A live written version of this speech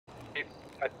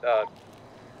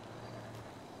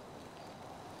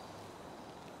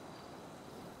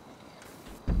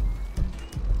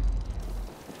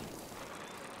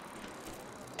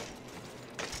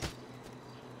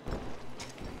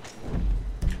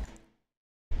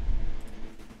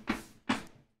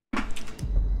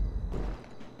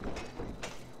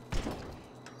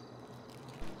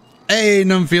Hey,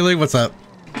 Numb Feeling, what's up?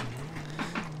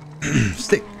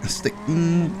 stick.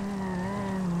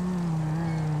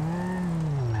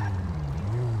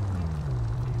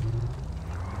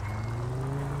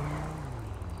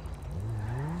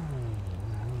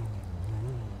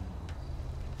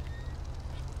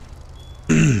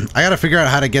 I gotta figure out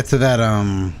how to get to that,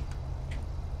 I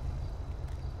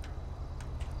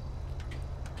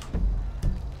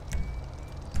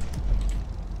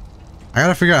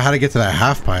gotta figure out how to get to that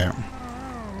half pipe.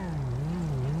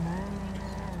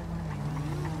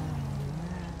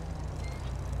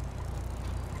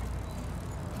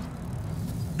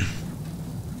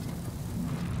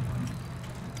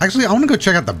 Actually, I want to go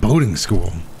check out the boating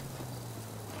school.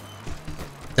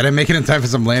 Did I make it in time for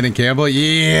some Landon Campbell?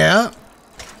 Yeah.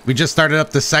 We just started up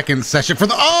the second session for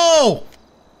the... Oh!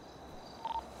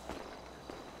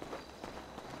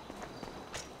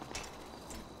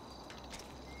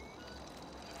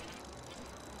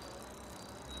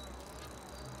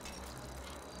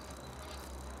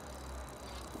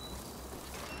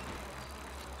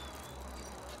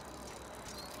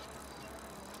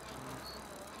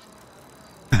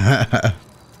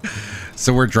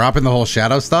 So we're dropping the whole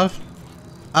shadow stuff?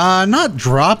 Not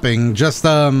dropping, just,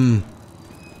 you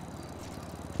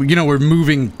know, we're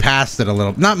moving past it a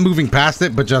little. Not moving past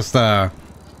it, but just, you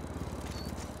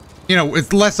know,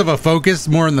 it's less of a focus,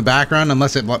 more in the background,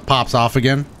 unless it pops off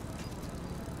again.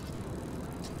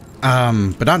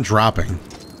 But not dropping.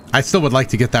 I still would like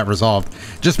to get that resolved.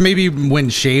 Just maybe when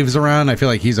Shave's around, I feel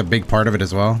like he's a big part of it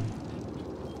as well.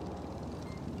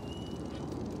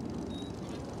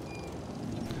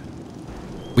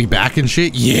 We back in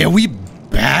shit? Yeah, we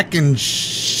back in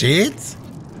shit?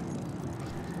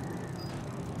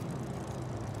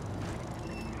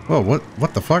 Whoa,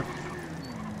 what the fuck?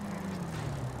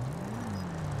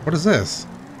 What is this?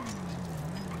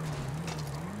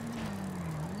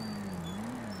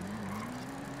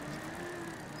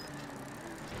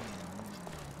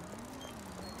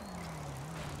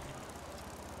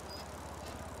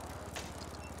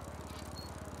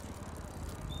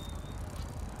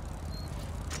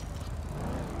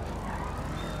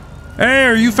 Hey,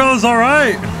 are you fellas all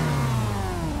right?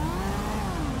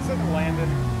 Is it Landon?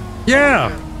 Yeah.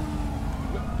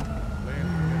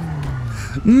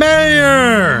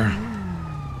 Mayor!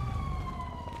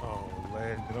 Oh,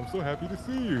 Landon, I'm so happy to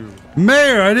see you.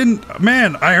 Mayor,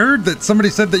 I heard that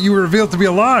somebody said that you were revealed to be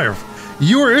alive.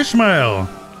 You were Ishmael.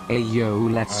 Hey, yo,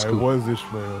 let's go. I was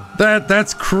Ishmael.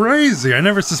 That's crazy. I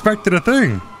never suspected a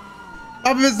thing.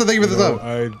 I missed the thing with this up.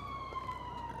 I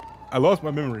lost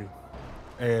my memory,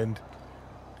 and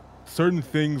certain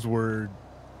things were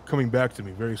coming back to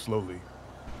me very slowly.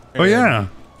 Oh, yeah.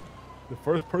 The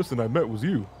first person I met was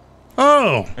you.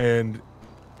 Oh. And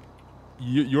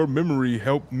your memory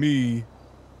helped me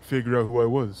figure out who I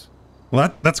was.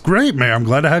 Well, that's great, Mayor. I'm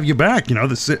glad to have you back. You know,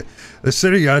 the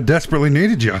city desperately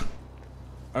needed you.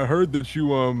 I heard that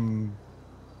you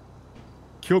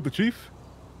killed the chief.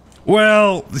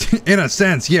 Well, in a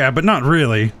sense, yeah, but not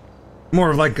really.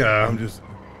 More of like I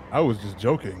was just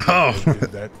joking. Oh.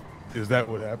 Is that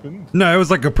what happened? No, it was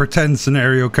like a pretend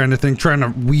scenario kind of thing, trying to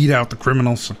weed out the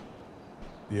criminals.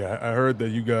 Yeah, I heard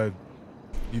that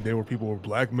people were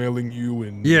blackmailing you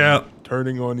and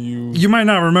turning on you. You might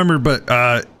not remember,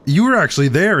 but you were actually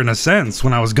there in a sense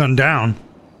when I was gunned down.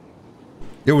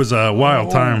 It was a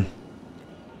wild time.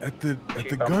 At the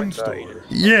gun store.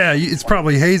 Yeah, it's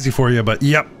probably hazy for you, but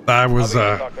yep, I was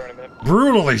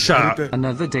brutally shot.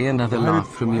 Another day, another laugh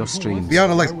from your streams.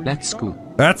 Let's go.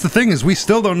 That's the thing, is we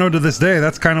still don't know to this day.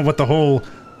 That's kind of what the whole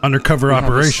undercover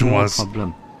operation was.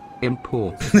 Problem.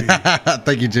 Import.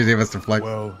 Thank you, JJ, Mr. Flex.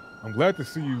 Well, I'm glad to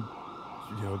see you,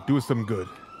 doing something good.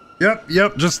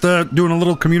 Yep, just doing a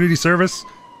little community service.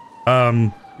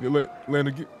 Landon,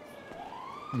 get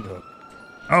me up.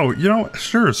 Oh,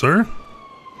 sure, sir.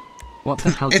 What the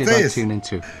hell did I tune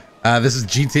into? This is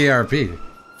GTRP.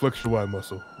 Flex your wide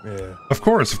muscle. Yeah. Of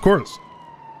course. It's good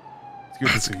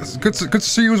to see you. It's good to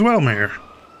see you as well, Mayor.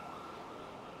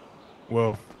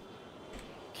 Well,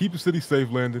 keep the city safe,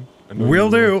 Landon. Will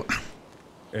do.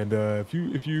 And if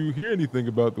you hear anything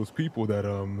about those people that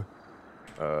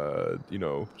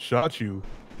shot you,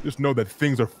 just know that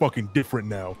things are fucking different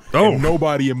now. Oh. And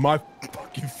nobody in my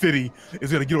fucking city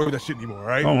is gonna get away with that shit anymore, all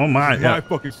right? Oh my, my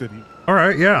fucking city. All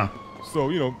right, yeah. So,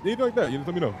 you know, anything like that, you just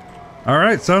let me know. All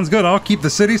right, sounds good. I'll keep the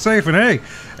city safe, and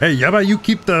hey, how about you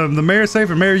keep the mayor safe,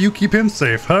 and mayor, you keep him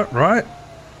safe, huh? Right?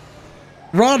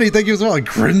 Rodney, think he was what, like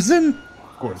Crimson?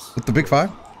 Of course. With the big five?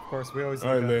 Of course, we always look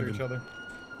Alright, after Landon. each other.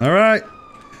 All right.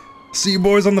 See you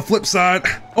boys on the flip side.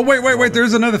 Oh, wait.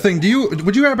 There's another thing.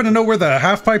 Would you happen to know where the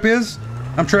half pipe is?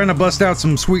 I'm trying to bust out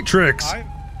some sweet tricks. I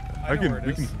know where it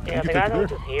is. We can take it there.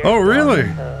 Oh, really?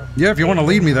 Yeah, if you want to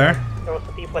lead me there. There was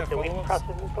some people at the wheat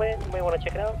processing plant. You may want to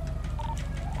check it out.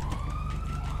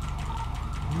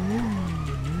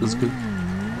 That's good.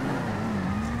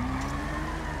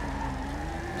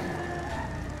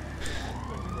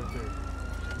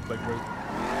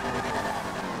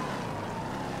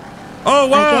 Oh,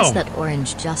 wow. I guess that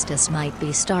Orange Justice might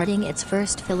be starting its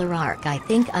first filler arc. I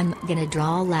think I'm gonna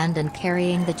draw Landon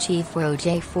carrying the Chief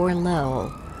Roger for LOL.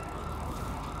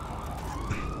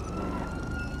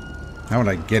 How would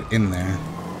I get in there?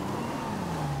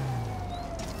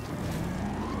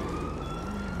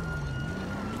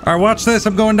 All right, watch this.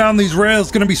 I'm going down these rails.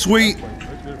 It's gonna be sweet.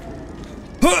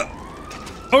 Huh.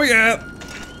 Oh yeah.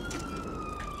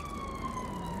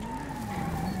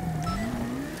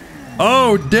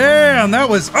 Oh damn! That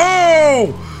was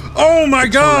oh my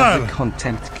god!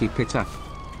 Content, keep it up.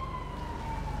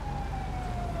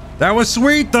 That was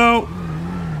sweet though.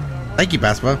 Thank you,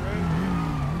 Baspa.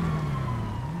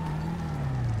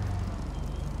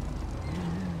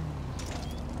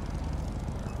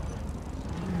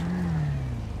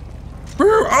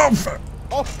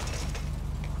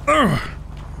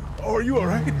 Oh, are you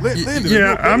alright? Landon,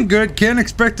 Yeah, I'm good. Can't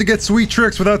expect to get sweet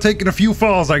tricks without taking a few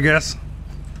falls, I guess.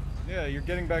 Yeah, you're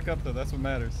getting back up though. That's what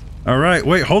matters. All right,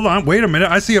 wait, hold on. Wait a minute.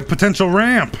 I see a potential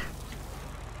ramp.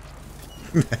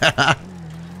 Get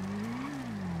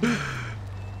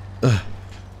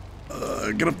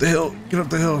up the hill. Get up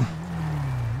the hill.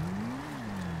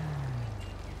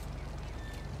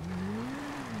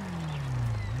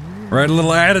 All right, a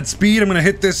little added speed. I'm going to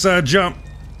hit this jump.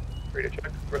 Free to check.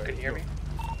 Brooke, can you hear me?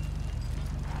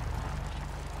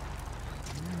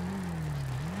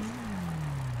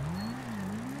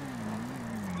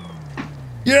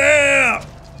 Yeah!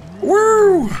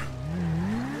 Woo!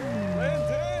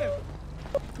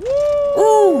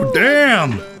 Woo!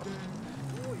 Damn!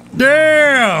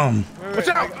 Damn! Watch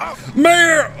out!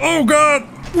 Mayor! Oh God!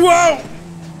 Whoa!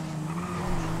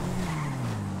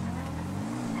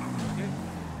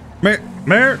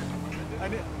 Mayor?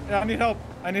 I need help.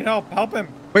 I need help. Help him.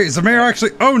 Wait, is the mayor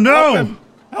actually? Oh no!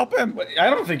 Help him. But I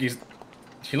don't think he's.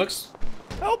 He looks.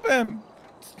 Help him.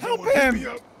 Help him. I got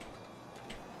you.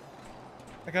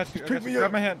 I got you.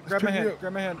 Grab my hand. Grab my hand.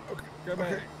 Grab my hand. Grab my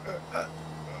hand.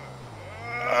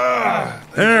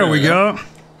 There we go.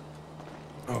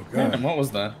 Oh god. Man, what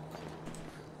was that?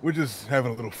 We're just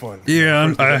having a little fun.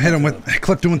 Yeah, I hit him with,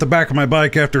 clipped him with the back of my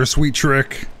bike after a sweet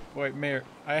trick. Wait, Mayor.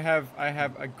 I have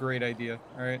a great idea.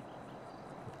 All right.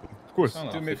 Of course.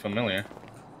 Sounds awfully familiar.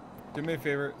 Do me a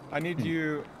favor. I need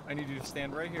you to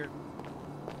stand right here.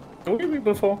 Have we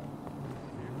before?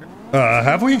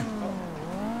 Have we?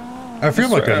 I feel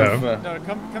like I have. No,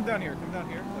 come down here. Come down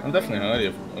here. I've definitely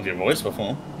heard of your voice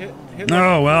before. Hit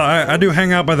Oh well, I do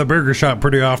hang out by the burger shop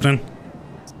pretty often.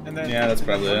 And then, Yeah, that's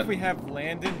probably what it. if we have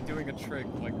Landon doing a trick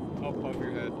like up above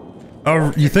your head?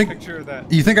 Oh, you think? Picture of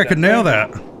that. You think I could nail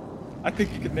that I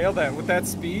think you could nail that with that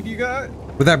speed you got.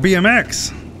 with that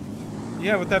BMX?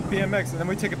 Yeah, with that BMX, and then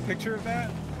we take a picture of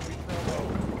that. And we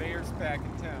throw Mayor's back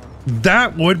in town.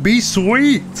 That would be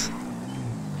sweet.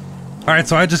 All right,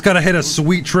 so I just gotta hit a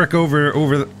sweet trick over him.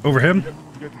 You got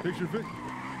the picture fixed?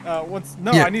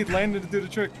 Yeah. I need Landon to do the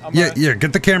trick. Yeah,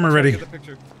 get the camera ready. Get the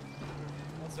picture.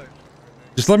 One sec.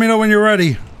 Just let me know when you're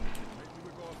ready.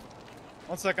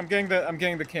 One sec. I'm getting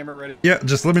the camera ready. Yeah,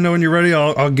 just let me know when you're ready.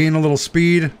 I'll gain a little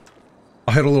speed.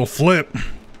 I'll hit a little flip.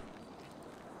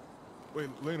 Wait,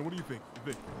 Landon, what do you think?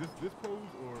 Vic, this pose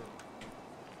or?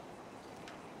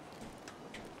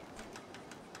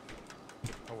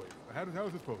 Oh wait, how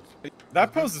is this pose?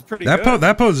 That pose is pretty good.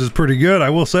 That pose is pretty good, I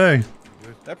will say.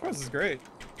 That pose is great.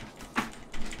 All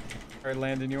right,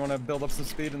 Landon, you want to build up some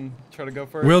speed and try to go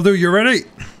first? Will do. You ready?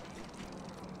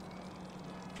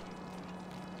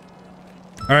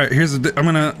 All right. Here's the. I'm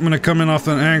gonna come in off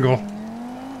an angle.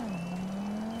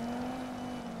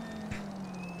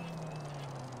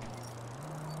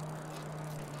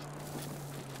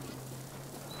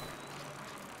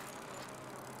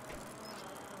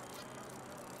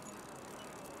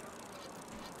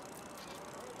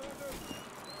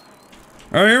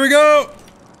 All right, here we go.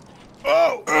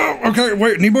 Oh, okay.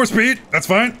 Wait, need more speed. That's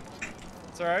fine.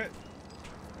 It's all right.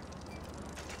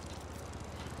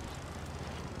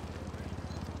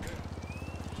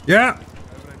 Yeah.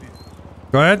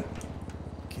 Go ahead.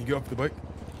 you get off the bike?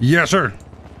 Yeah, sure.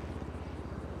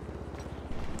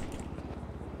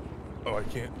 Oh, I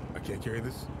can't carry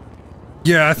this.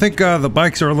 Yeah, I think the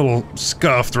bikes are a little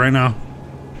scuffed right now.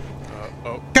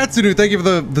 Oh. Katsunu, thank you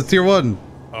for the tier 1.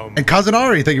 And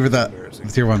Kazunari, thank you for the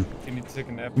tier 1. You need to take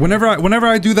a nap. Whenever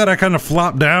I do that, I kind of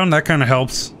flop down. That kind of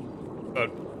helps.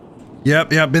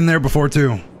 Yep, been there before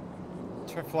too.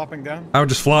 Try flopping down. I would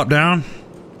just flop down.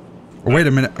 Or wait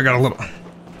a minute, I got a little.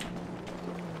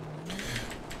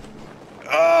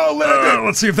 Oh, Landon!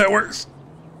 Let's see if that works.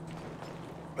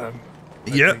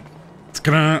 Yep, it's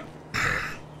gonna.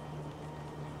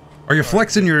 Are you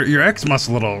flexing your X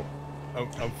muscle at all?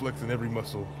 I'm flexing every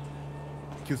muscle.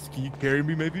 Can you carry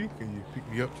me, maybe? Can you pick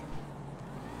me up?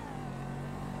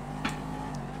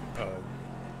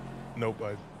 Nope.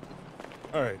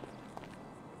 All right.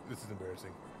 This is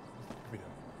embarrassing. Put me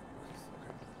down.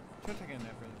 Try taking a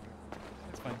nap really quick.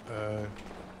 It's fine.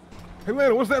 Hey,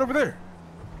 Landon, what's that over there?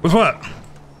 With what?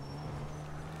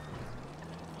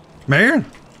 Mayor?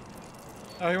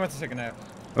 Oh, he wants to take a nap.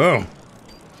 Oh.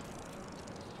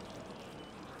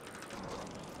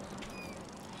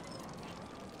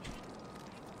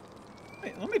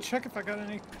 Wait, let me check if I got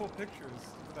any cool pictures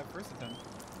of that first attempt.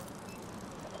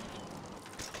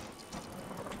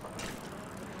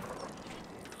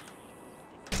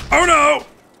 Oh no!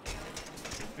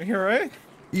 Are you alright?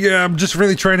 Yeah, I'm just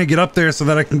really trying to get up there so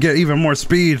that I can get even more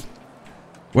speed.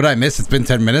 What did I miss? It's been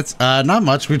 10 minutes. Not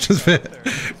much. We're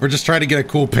just trying to get a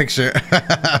cool picture.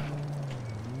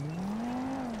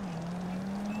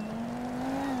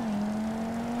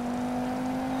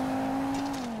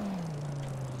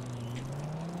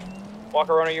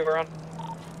 Walker, are you around?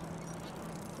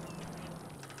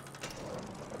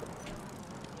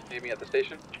 Meet me at the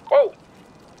station. Whoa!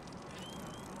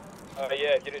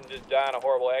 Yeah, you didn't just die in a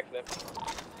horrible accident.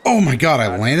 Oh my god,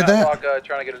 I landed that?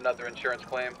 Trying to get another insurance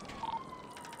claim.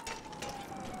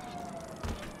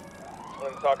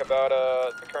 Let me talk about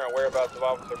the current whereabouts of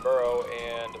Officer Burrow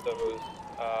and those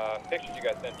pictures you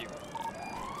guys sent you.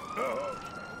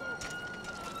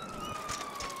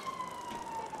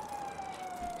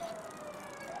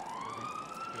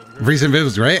 Recent vid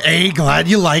was great. Hey, glad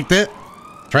you liked it.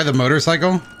 Try the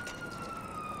motorcycle.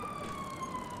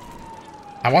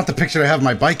 I want the picture to have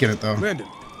my bike in it though. Landon.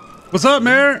 What's up,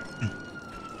 Mayor?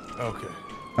 Okay.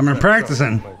 I've been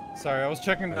practicing. Sorry, I was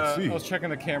checking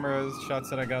the camera shots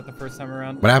that I got the first time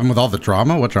around. What happened with all the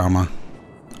drama? What drama?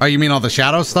 Oh, you mean all the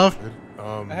shadow stuff?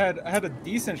 I had a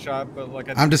decent shot, but like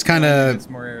I'm just kind of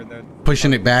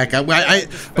pushing it back.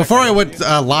 Before I went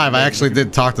live, I actually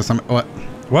did talk to some. What?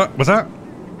 What's that?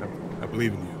 I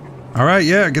believe in you. All right,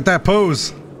 yeah, get that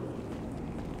pose.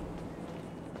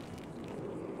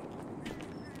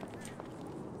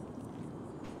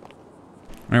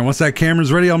 All right, once that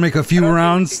camera's ready, I'll make a few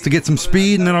rounds to get some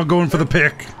speed, and then I'll go in for the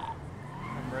pick.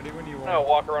 I'm ready when you want. I'll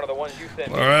walk around to the ones you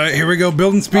sent me. All right, here we go,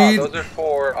 building speed. Those are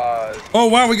for, oh,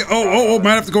 wow, we got,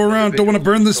 might have to go around. Don't want to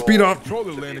burn this speed off.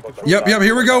 Yep,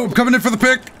 here we go. I'm coming in for the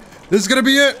pick. This is going to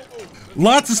be it.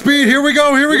 Lots of speed. Here we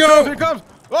go, Here it comes.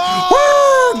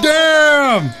 Oh! Woo,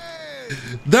 damn.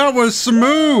 That was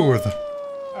smooth.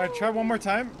 All right, try one more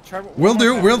time. We'll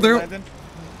do. Landon.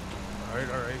 All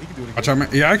right. You can do it again. I'll try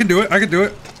yeah, I can do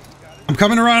it. I'm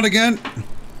coming around again.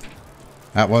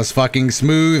 That was fucking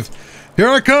smooth. Here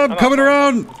I come, coming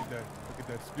around. Look at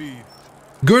that speed.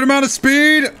 Good amount of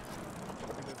speed.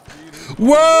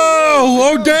 Whoa!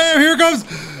 Oh damn! Here it goes.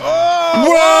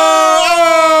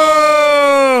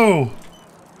 Whoa!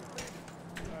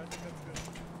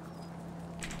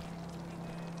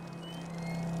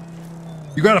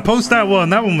 You gotta post that one.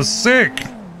 That one was sick.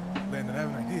 Landon, I have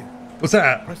an idea. What's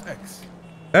that? Press X.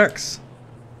 X.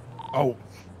 Oh.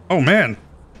 Oh man.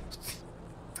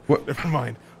 What? Never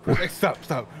mind. Press X.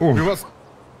 Stop. Oh. You're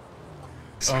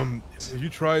you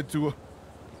tried to.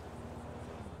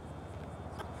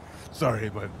 Sorry,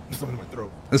 but something in my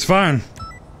throat. It's fine.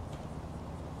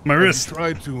 My wrist. You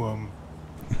tried to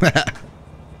That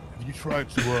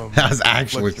was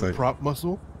actually flex your prop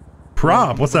muscle.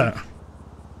 Prop? What's that?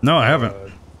 No, I haven't.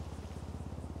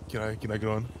 Can I get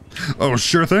on? Oh,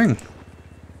 sure thing.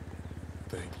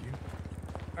 Thank you.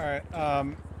 All right,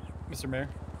 Mr. Mayor.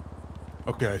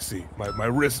 Okay, I see. My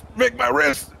wrist. Make my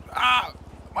wrist. Ah,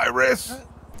 my wrist.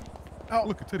 Oh,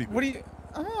 look at Teddy. What do you?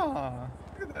 Ah,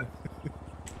 look at that.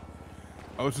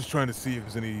 I was just trying to see if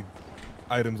there's any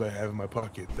items I have in my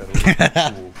pocket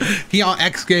that cool. He on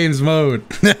X Games mode.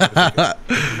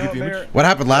 What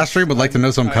happened last stream? Would like to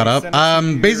know some cut up.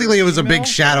 Basically it was a big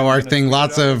shadow art thing.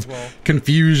 Lots of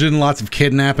confusion, lots of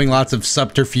kidnapping, lots of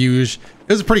subterfuge.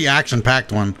 It was a pretty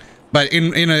action-packed one. But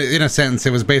in a sense,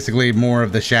 it was basically more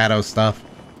of the shadow stuff.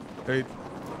 Hey,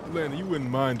 Landon, you wouldn't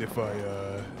mind if I,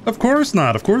 Of course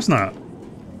not. Of course not.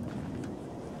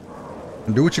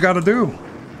 Do what you gotta do.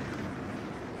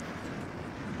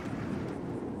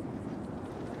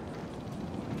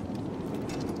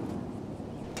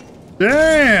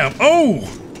 Damn! Oh!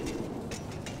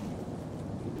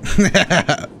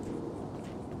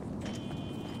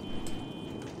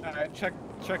 Alright, check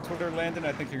Twitter, Landon.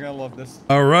 I think you're gonna love this.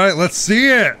 All right, let's see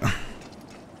it.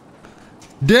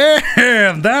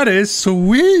 Damn, that is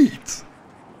sweet.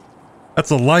 That's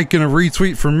a like and a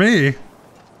retweet for me.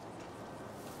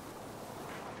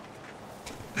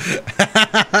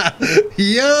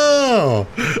 Yo!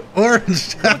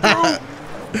 Orange.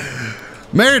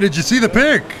 Mary, did you see the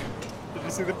pic? Did you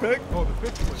see the pic? Oh, the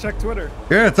pic. Check Twitter.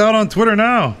 Yeah, it's out on Twitter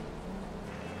now.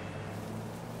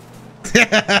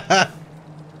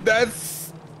 that's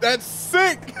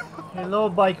sick. Hello,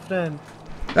 bike friend.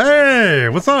 Hey,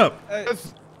 what's up? Hey.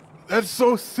 That's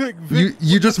so sick, Vic.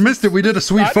 You just missed it. We did a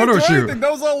sweet photo shoot. That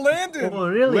was all Landon. Oh,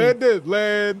 really?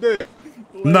 Landon.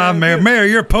 Nah, Mary,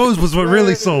 your pose was what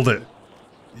really sold it.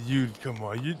 You come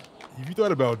on, you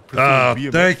thought about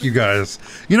BMX? Thank you guys.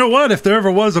 You know what? If there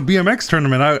ever was a BMX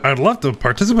tournament, I'd love to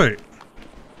participate.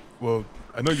 Well,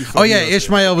 I know you. Oh yeah,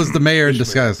 Ishmael was the mayor in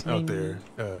disguise. Out there.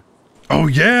 Oh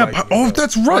yeah. Oh,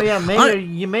 that's right. Oh yeah,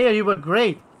 Mayor, you were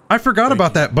great. I forgot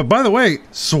about that. But by the way,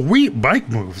 sweet bike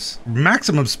moves,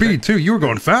 maximum speed too. You were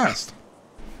going fast.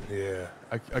 Yeah,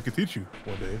 I could teach you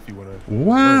one day if you want to.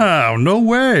 Wow, no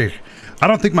way. I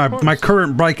don't think my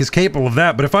current bike is capable of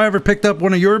that, but if I ever picked up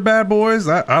one of your bad boys,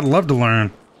 I'd love to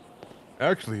learn.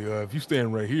 Actually, if you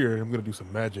stand right here, I'm gonna do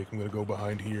some magic. I'm gonna go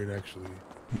behind here and actually.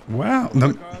 Wow.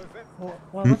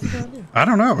 What's he gonna do? I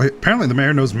don't know. Apparently the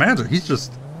mayor knows magic. He's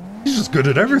just good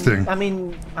at everything. I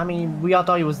mean, we all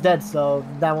thought he was dead, so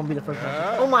that won't be the first one.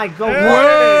 Oh my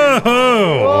god!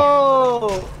 Whoa!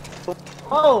 Whoa!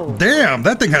 Oh! Damn,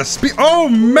 that thing has speed. Oh,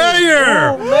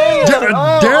 mayor! Oh, mayor!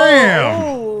 Damn!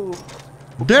 Oh.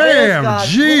 Damn!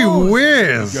 Gee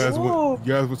whiz! You guys want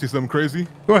to see something crazy?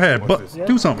 Go ahead, but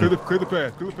do something. Clear the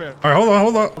path. All right,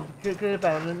 hold on. Clear the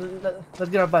path. Let's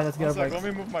get our bike. Let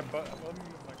me move my butt.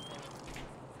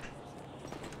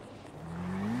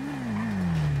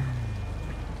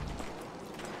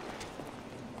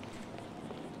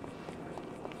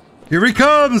 Here he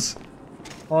comes!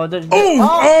 Oh,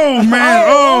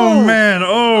 man!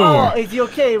 Oh! Is he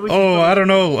okay? I don't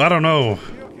know.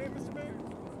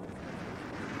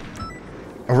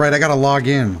 All right, I gotta log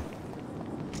in.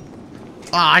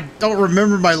 I don't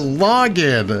remember my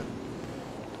login.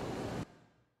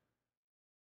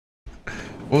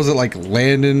 What was it, like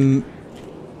Landon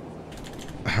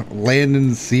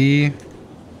C? And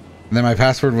then my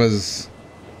password was.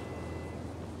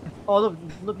 Oh,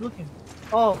 look him.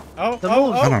 Oh, the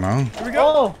moves. I don't know. Here we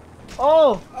go.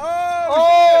 Oh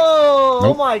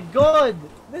Nope. my god,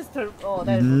 Mr. Oh,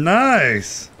 that is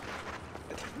nice.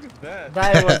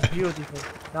 That was beautiful.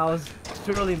 That was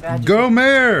truly magical. Go,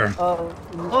 Mayor! Oh,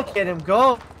 look at him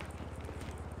go!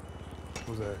 What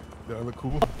was that? Did I look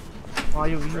cool? Oh,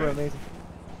 you were amazing.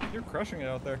 You're crushing it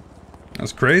out there.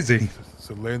 That's crazy.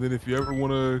 So Landon, if you ever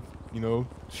want to,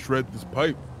 shred this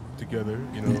pipe together,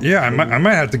 Yeah, I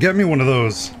might have to get me one of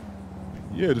those.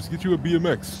 Yeah, just get you a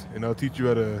BMX, and I'll teach you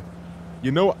how to.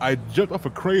 I jumped off a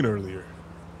crane earlier.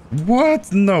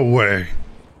 What? No way.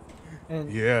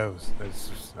 Yeah,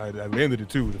 I landed it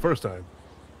too the first time.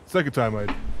 Second time, but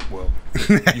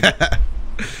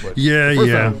yeah.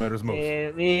 Time matters most.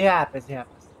 It happens.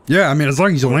 Yeah, I mean, as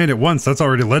long as you land it once, that's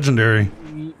already legendary.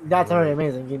 That's already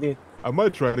amazing, you did. I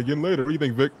might try it again later. What do you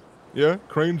think, Vic? Yeah,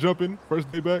 crane jumping,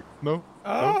 first day back? No?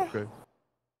 Oh, okay.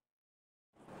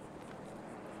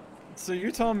 So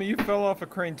you're telling me you fell off a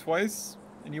crane twice,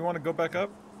 and you want to go back up?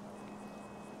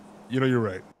 You're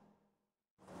right.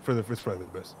 It's probably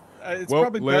the best. It's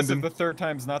probably best if the third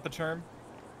time's not the charm.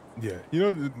 Yeah,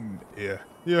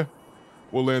 yeah.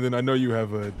 Well, Landon, I know you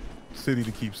have a city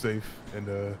to keep safe,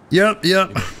 and Yep.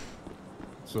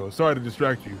 So sorry to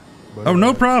distract you. But, oh,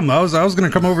 no problem. I was gonna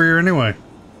come over here anyway.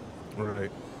 Right.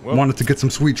 Well, wanted to get some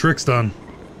sweet tricks done.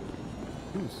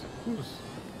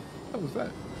 What was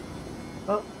that?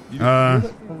 Oh.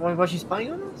 Was she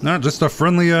spying on us? Not just a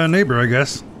friendly neighbor, I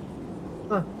guess.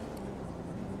 Huh.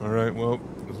 All right. Well,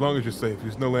 as long as you're safe,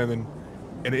 there's no Landon.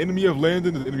 An enemy of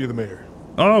Landon is an enemy of the mayor.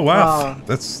 Oh wow,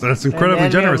 that's incredibly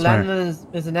generous, man. Landon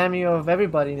is an enemy of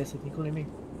everybody in the city, including me.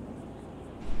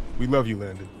 We love you,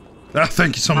 Landon.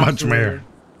 Thank you so much, Mayor.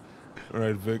 All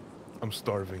right, Vic. I'm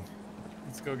starving.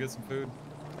 Let's go get some food.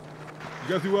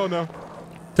 You guys do well now.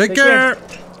 Take care.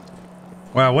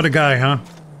 Wow, what a guy, huh?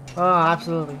 Oh,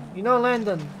 absolutely.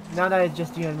 Landon, now that it's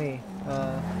just you and me,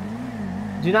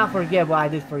 do not forget what I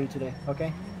did for you today,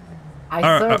 okay?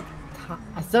 I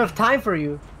served time for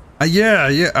you.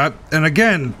 Yeah. And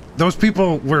again, those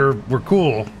people were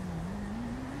cool.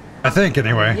 I think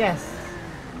anyway. Yes,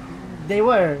 they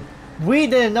were. We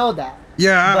didn't know that.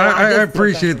 Yeah, I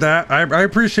appreciate that. I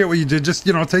appreciate what you did. Just,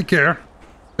 you know, take care.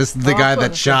 This is the guy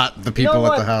that shot the people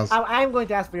at the house. I'm going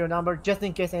to ask for your number just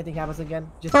in case anything happens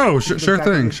again. Just sure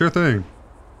thing.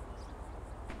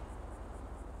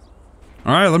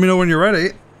 All right, let me know when you're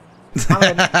ready. I'm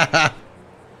ready.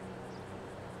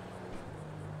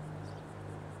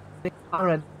 I'm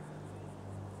ready.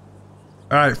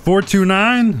 All right,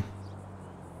 429.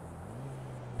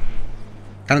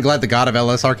 Kind of glad the God of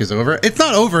LS arc is over. It's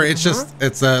not over. It's just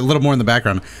it's a little more in the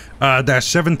background. Dash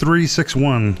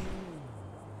 7361.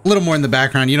 A little more in the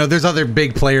background. You know, there's other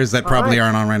big players that probably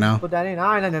aren't on right now. Put that in. All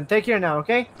right, and then take care now,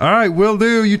 okay? All right, will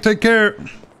do. You take care.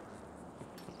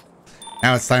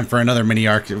 Now it's time for another mini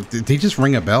arc. Did he just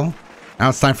ring a bell? Now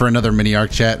it's time for another mini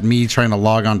arc chat. Me trying to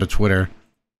log on to Twitter.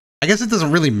 I guess it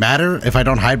doesn't really matter if I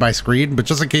don't hide my screen, but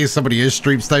just in case somebody is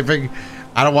stream sniping,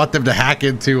 I don't want them to hack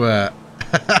into I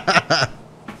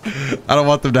don't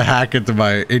want them to hack into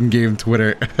my in-game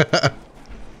Twitter.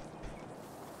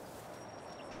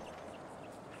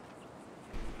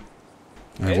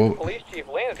 Right, well, Police Chief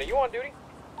Landon, are you on duty?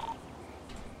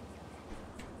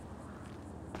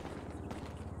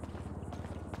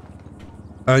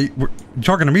 You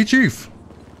talking to me, Chief?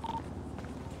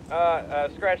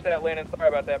 Scratch that, Landon. Sorry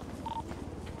about that.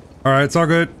 All right, it's all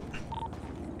good.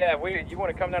 Yeah, you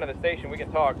want to come down to the station, we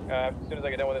can talk as soon as I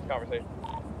get done with this conversation.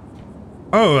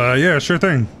 Oh, yeah, sure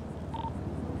thing.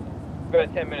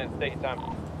 About 10 minutes, take your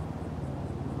time.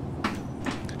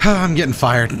 I'm getting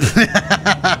fired.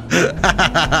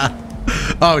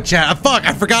 Oh, chat. Fuck,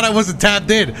 I forgot I wasn't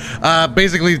tapped in.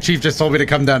 Basically, the chief just told me to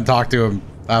come down and talk to him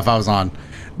if I was on.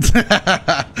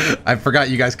 I forgot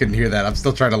you guys couldn't hear that. I'm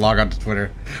still trying to log on to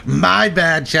Twitter. My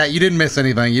bad, chat. You didn't miss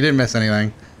anything. You didn't miss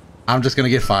anything. I'm just going to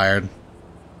get fired.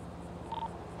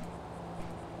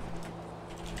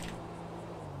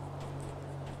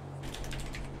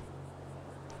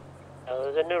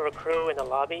 There's a new recruit in the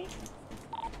lobby.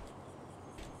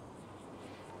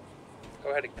 Go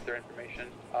ahead and get their information.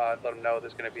 Let them know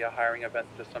there's going to be a hiring event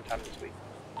just sometime this week.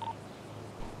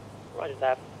 Roger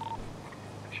that.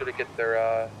 Make sure to get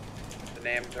their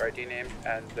name, their ID name,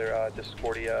 and their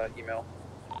Discordia email.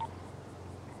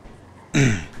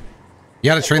 You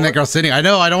gotta train that girl sitting. I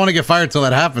know, I don't want to get fired till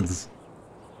that happens.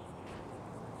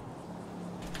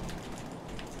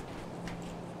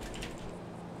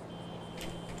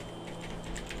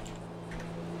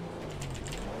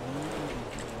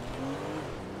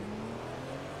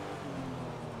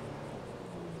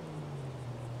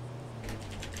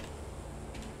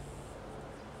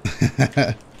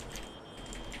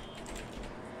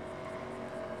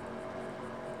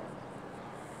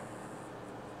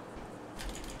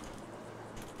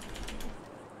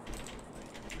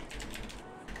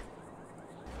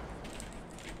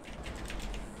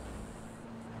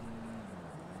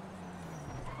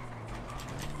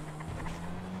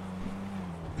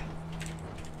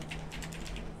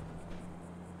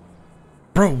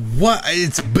 Bro, what?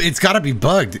 It's got to be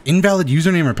bugged. Invalid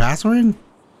username or password?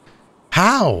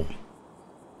 How?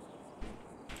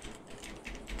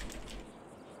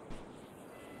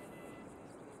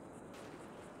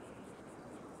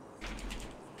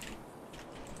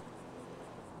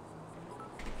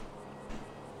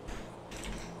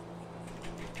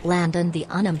 Landon the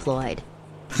unemployed.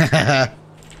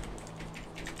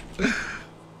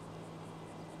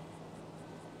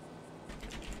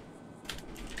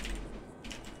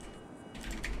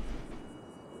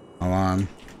 Hold on.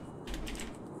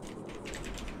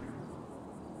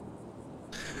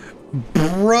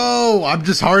 Bro, I'm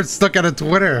just hard stuck out of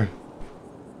Twitter.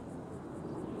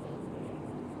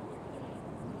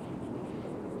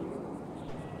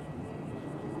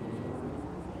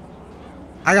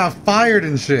 I got fired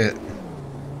and shit.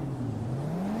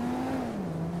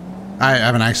 I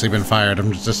haven't actually been fired.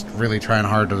 I'm just really trying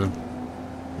hard to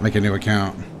make a new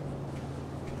account.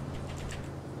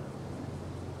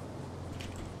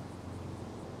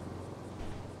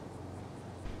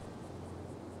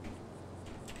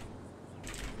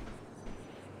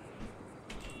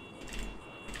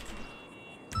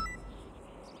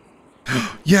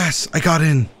 Yes, I got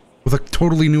in with a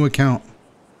totally new account.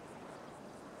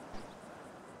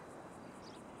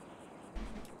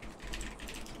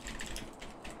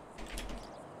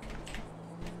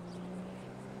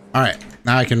 All right,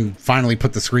 now I can finally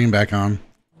put the screen back on.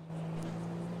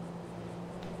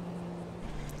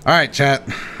 All right, chat.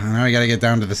 Now we got to get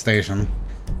down to the station.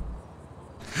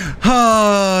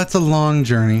 Oh, it's a long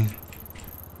journey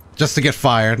just to get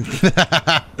fired.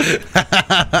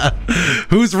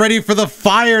 Who's ready for the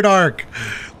fired arc?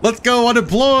 Let's go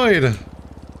unemployed.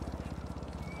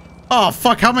 Oh,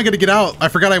 fuck. How am I going to get out? I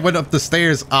forgot I went up the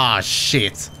stairs. Ah,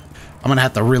 shit. I'm going to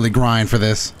have to really grind for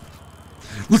this.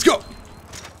 Let's go.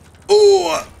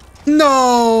 Ooh.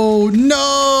 No.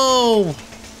 No.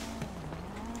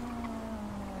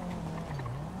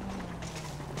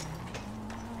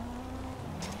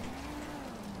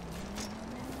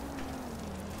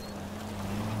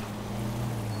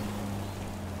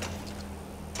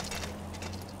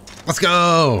 Let's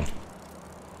go.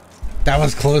 That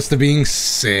was close to being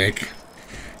sick.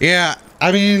 Yeah,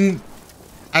 I mean,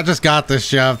 I just got this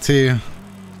job too.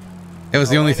 It was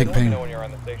the only thing paying.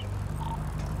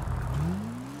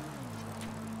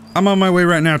 I'm on my way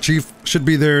right now, Chief. Should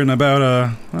be there in about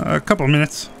a couple of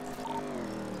minutes.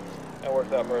 That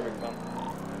works out perfect, man.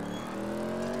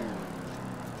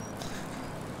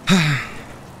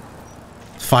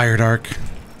 Fired arc.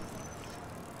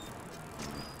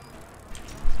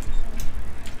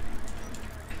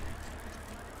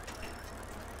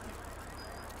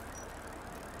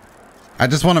 I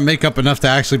just want to make up enough to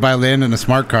actually buy Landon a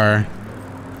smart car,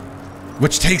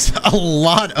 which takes a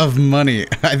lot of money.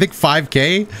 I think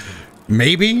 5K,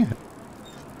 maybe.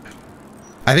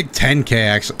 I think 10K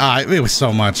actually. It was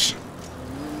so much.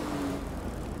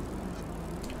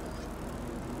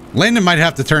 Landon might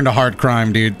have to turn to hard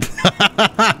crime, dude.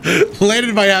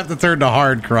 Landon might have to turn to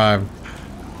hard crime.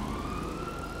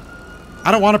 I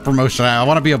don't want a promotion. I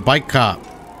want to be a bike cop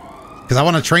because I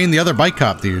want to train the other bike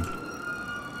cop, dude.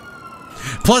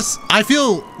 Plus, I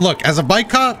feel, look, as a bike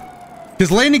cop,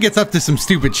 because Landon gets up to some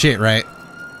stupid shit, right?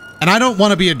 And I don't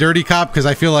want to be a dirty cop because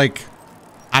I feel like,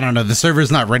 I don't know, the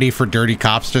server's not ready for dirty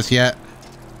cops just yet.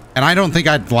 And I don't think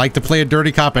I'd like to play a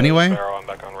dirty cop anyway.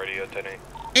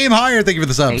 Aim higher, thank you for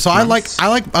the sub. So I like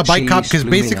a bike cop because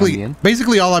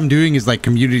basically all I'm doing is like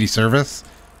community service,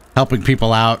 helping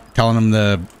people out, telling them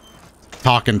to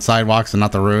talk in sidewalks and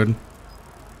not the road.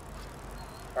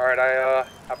 All right, I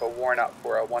have a warrant out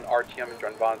for one RTM in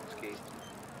Dronbonsky.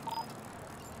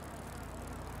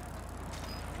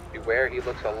 Beware, he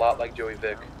looks a lot like Joey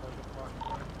Vick.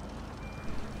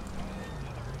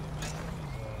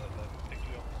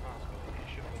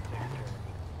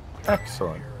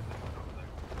 Excellent.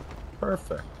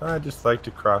 Perfect. I just like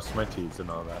to cross my T's and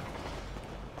all that.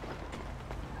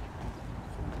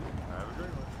 Have a great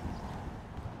one.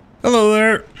 Hello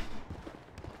there.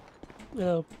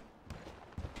 Hello.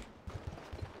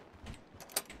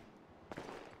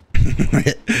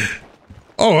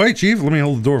 Oh, hey, Chief. Let me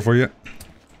hold the door for you.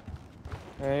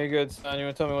 Hey, good, son. You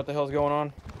want to tell me what the hell's going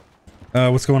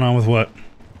on? What's going on with what?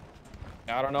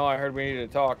 I don't know. I heard we needed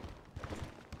to talk.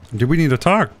 Do we need to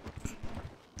talk?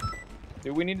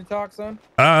 Do we need to talk, son?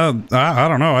 I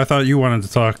don't know. I thought you wanted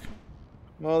to talk.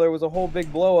 Well, there was a whole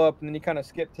big blow up, and then you kind of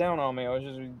skipped town on me. I was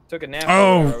just took a nap.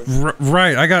 Oh,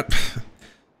 right. I got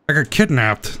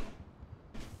kidnapped.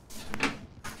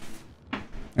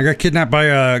 I got kidnapped by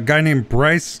a guy named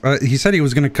Bryce. He said he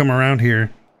was going to come around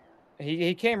here.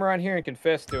 He came around here and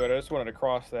confessed to it. I just wanted to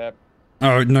cross that.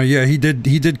 Oh, no, yeah, he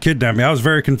did kidnap me. I was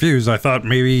very confused. I thought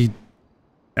maybe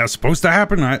that was supposed to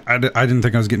happen. I didn't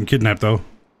think I was getting kidnapped, though.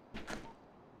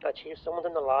 Chief, someone's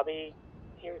in the lobby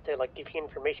here to, like, give you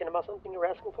information about something you were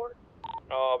asking for?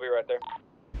 Oh, I'll be right there.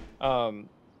 So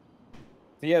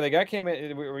yeah, the guy came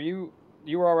in. Were you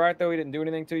were all right, though? He didn't do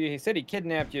anything to you? He said he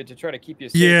kidnapped you to try to keep you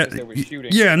safe because they were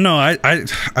shooting. Yeah, no, I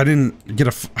didn't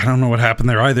get I don't know what happened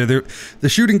there either. The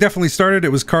shooting definitely started. It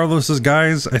was Carlos's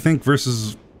guys, I think,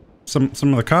 versus some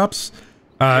of the cops.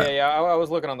 I was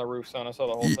looking on the roof, son. I saw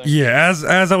the whole thing. Yeah, as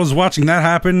I was watching that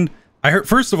happen, I heard,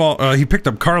 first of all, he picked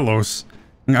up Carlos.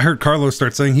 And I heard Carlos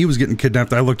start saying he was getting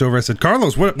kidnapped. I looked over, I said,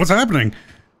 Carlos, what's happening?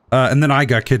 And then I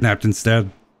got kidnapped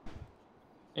instead.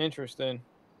 Interesting.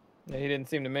 Yeah, he didn't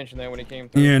seem to mention that when he came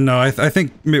through. Yeah, no, I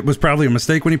think it was probably a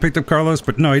mistake when he picked up Carlos,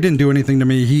 but no, he didn't do anything to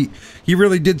me. He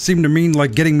really did seem to mean,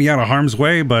 like, getting me out of harm's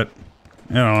way, but,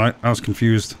 you know, I was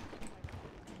confused.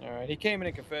 Alright, he came in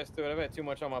and confessed to it. I've had too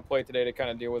much on my plate today to kind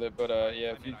of deal with it, but,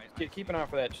 yeah, if you keep an eye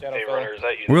for that shadow fella.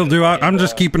 Will do. I'm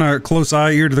just keeping a close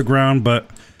eye, ear to the ground, but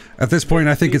at this point,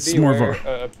 I think it's more of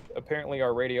a... apparently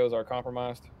our radios are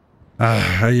compromised.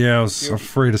 Yeah, I was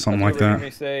afraid of something like that.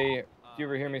 If you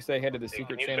ever hear me say head to the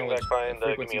secret channel, it's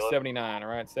frequency 79,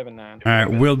 alright? 79. Alright,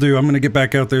 will do. I'm gonna get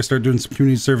back out there, start doing some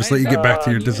community service, let you get back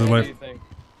to your distant life.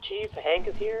 Chief, Hank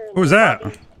is here. What was that?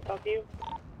 Talk to you.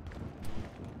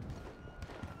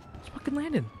 It's fucking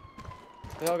Landon.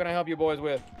 What the hell can I help you boys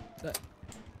with?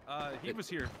 He was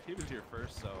here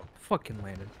first, so. Fucking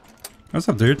Landon. What's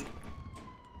up, dude? What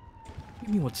do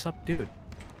you mean, what's up, dude?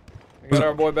 We got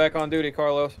our boy back on duty,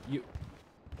 Carlos.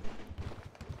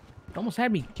 almost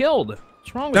had me killed.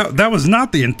 What's wrong with you? That was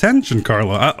not the intention,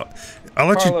 Carlo. I'll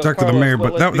let you talk to the mayor,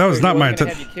 but that was not my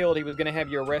intention. He was going to have you killed. He was going to have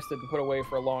you arrested and put away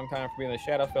for a long time for being a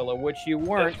shadow fellow, which you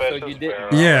weren't, so you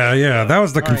didn't. Yeah, that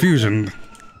was the confusion.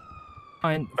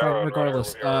 Fine,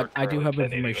 regardless, I do have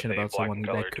information about someone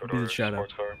that could be the shadow.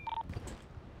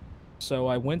 So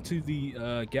I went to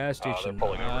the gas station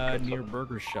near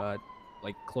Burger Shot,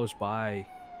 like close by.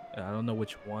 I don't know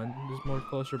which one is more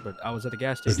closer, but I was at the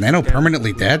gas station. Is Nano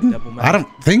permanently dead? I don't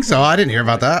think so. I didn't hear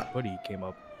about that. Hoodie came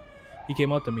up. He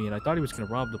came up to me, and I thought he was gonna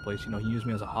rob the place. You know, he used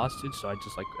me as a hostage, so I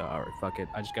just like, all right, fuck it.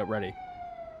 I just got ready.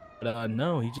 But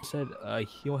no, he just said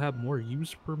he'll have more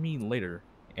use for me later.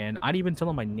 And I didn't even tell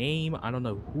him my name. I don't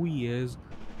know who he is.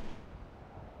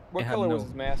 What color was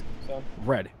his mask, son?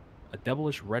 Red. A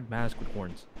devilish red mask with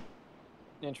horns.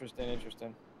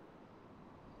 Interesting.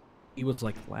 He was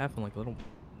like laughing like a little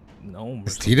gnome.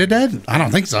 Is Tita dead? I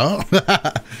don't think so.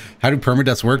 How do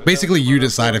permadeaths work? Basically, you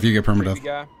decide if you get permadeath.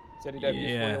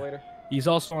 Yeah. He's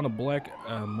also on a black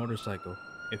motorcycle,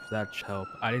 if that should help.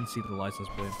 I didn't see the license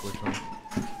plate, unfortunately.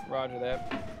 Roger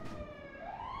that.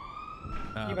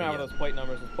 Keep an eye on those plate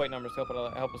numbers. Those plate numbers help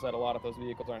us out a lot if those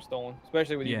vehicles aren't stolen.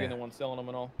 Especially with you being the one selling them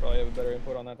and all. Probably have a better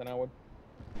input on that than I would.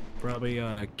 Probably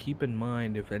keep in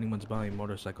mind if anyone's buying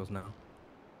motorcycles now.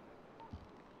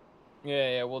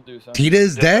 Yeah, we'll do something. Tita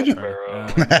is dead?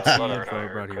 Black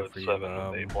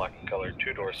and colored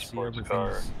two-door sports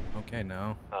car. Okay,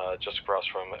 now. Just across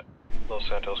from Los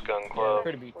Santos Gun Club.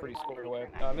 Pretty squared away.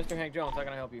 Mr. Hank Jones, how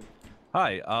can I help you?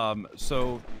 Hi.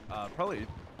 Probably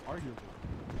arguably.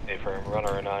 A-firm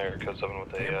runner and I are code 7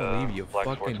 with a black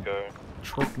sports car.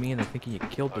 Tricked me into thinking you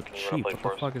killed the chief. What the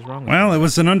fuck is wrong with Well, it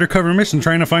was an undercover mission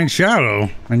trying to find Shadow,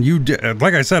 and you,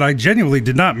 like I said, I genuinely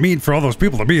did not mean for all those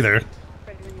people to be there.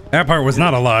 That part was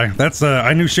not a lie. That's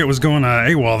I knew shit was going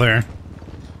AWOL there.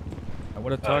 I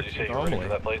would have talked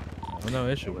normally. No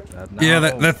issue with that. No. Yeah,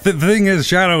 the thing is,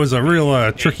 Shadow is a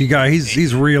real tricky guy.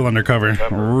 He's real undercover.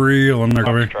 Real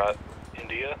undercover.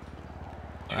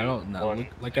 I don't know.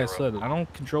 Like I said, I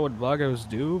don't control what Vagos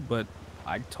do, but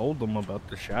I told them about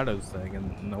the Shadows thing,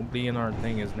 and nobody in our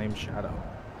thing is named Shadow.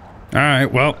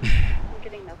 Alright, well,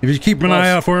 if you keep an eye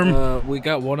out for him. We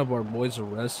got one of our boys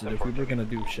arrested. If we were gonna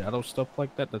do Shadow stuff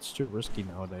like that, that's too risky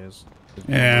nowadays.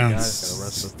 Yeah,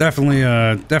 it's definitely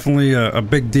a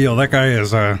big deal. That guy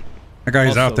is that guy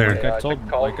is out there. Like I told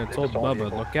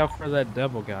Bubba, look out for that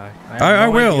devil guy. I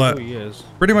will. Who he is.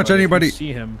 Pretty much anybody. If you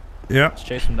see him. Yeah. Let's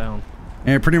chase him down.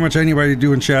 Yeah, pretty much anybody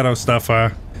doing Shadow stuff.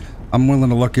 I'm willing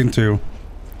to look into.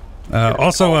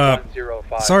 Also,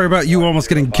 sorry about you almost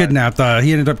getting kidnapped.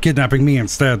 He ended up kidnapping me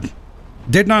instead.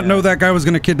 Did not know that guy was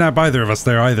going to kidnap either of us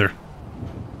there either.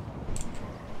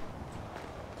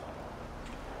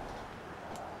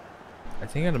 I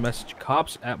think I had a message.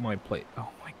 Cops at my place. Oh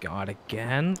my god,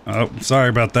 again? Oh, sorry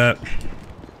about that.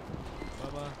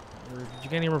 Bubba, did you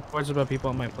get any reports about people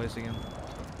at my place again?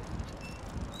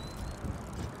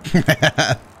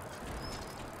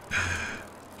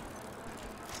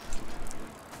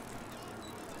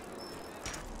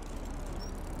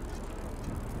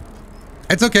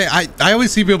 It's okay. I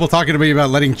always see people talking to me about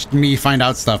letting me find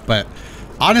out stuff, but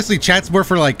honestly, chat's more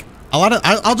for like a lot of.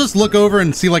 I'll just look over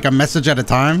and see like a message at a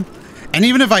time, and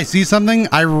even if I see something,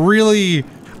 I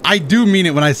do mean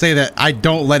it when I say that I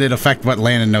don't let it affect what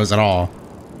Landon knows at all,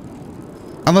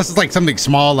 unless it's like something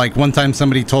small. Like one time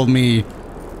somebody told me.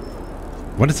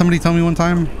 What did somebody tell me one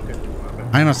time?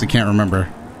 I honestly can't remember,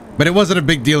 but it wasn't a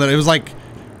big deal. It was like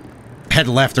head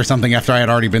left or something after I had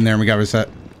already been there and we got reset.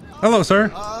 Hello, sir.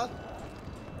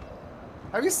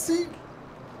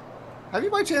 Have you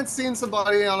by chance seen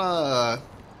somebody on a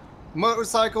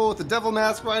motorcycle with a devil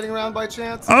mask riding around by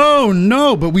chance? Oh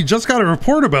no, but we just got a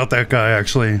report about that guy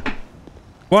actually.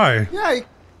 Why? Yeah, he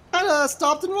kind of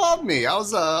stopped and robbed me. I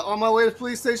was on my way to the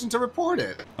police station to report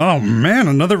it. Oh man,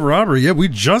 another robbery. Yeah, we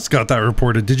just got that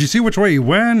reported. Did you see which way he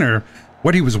went or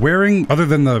what he was wearing other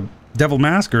than the devil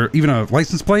mask or even a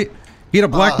license plate? He had a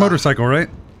black motorcycle, right?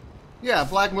 Yeah,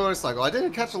 black motorcycle. I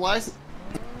didn't catch a license.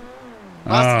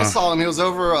 Last I saw him, he was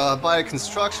over by a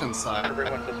construction site.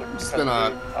 I'm just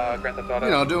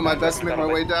gonna, doing my best to make my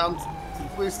way down to the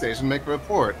police station, make a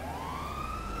report.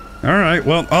 All right,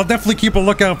 well, I'll definitely keep a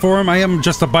lookout for him. I am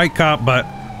just a bike cop, but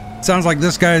sounds like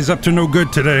this guy's up to no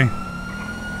good today.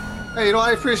 Hey,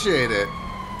 I appreciate it.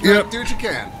 Yep. Do what you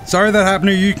can. Sorry that happened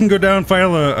to you. You can go down and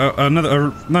file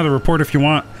another report if you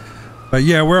want. But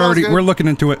yeah, we're looking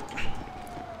into it.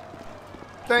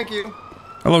 Thank you.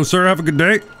 Hello, sir. Have a good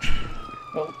day.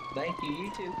 Well, thank you.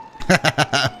 You too.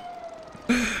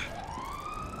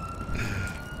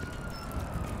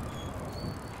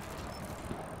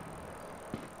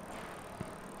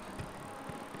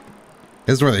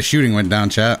 This is where the shooting went down,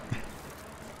 chat.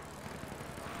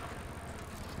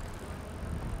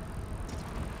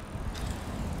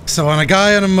 So on a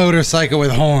guy on a motorcycle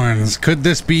with horns, could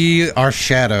this be our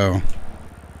Shadow?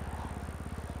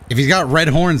 If he's got red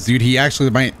horns, dude, he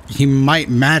might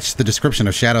match the description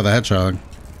of Shadow the Hedgehog.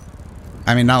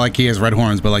 I mean, not like he has red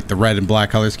horns, but like the red and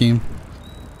black color scheme.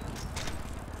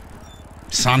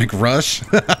 Sonic Rush.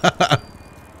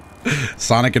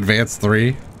 Sonic Advance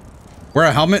 3. Wear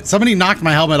a helmet? Somebody knocked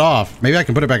my helmet off. Maybe I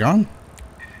can put it back on?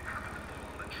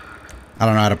 I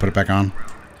don't know how to put it back on.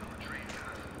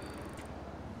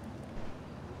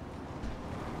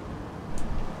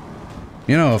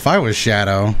 You know, if I was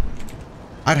Shadow,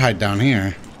 I'd hide down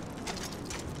here.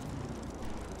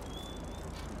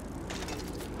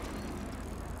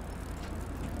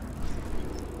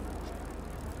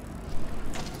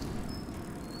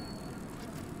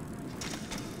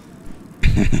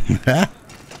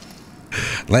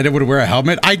 Landon would wear a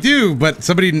helmet? I do, but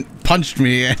somebody punched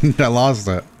me and I lost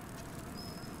it.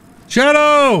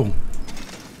 Shadow!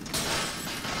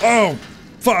 Oh,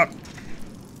 fuck.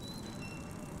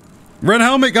 Red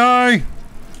helmet guy.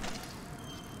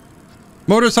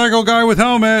 Motorcycle guy with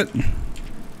helmet.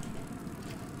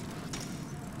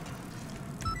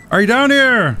 Are you down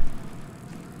here?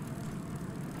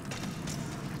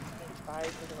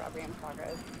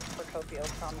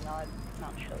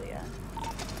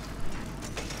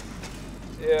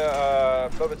 Yeah,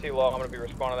 Bubba T. Law, I'm going to be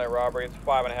responding to that robbery. It's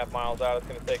 5.5 miles out. It's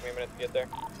going to take me a minute to get there.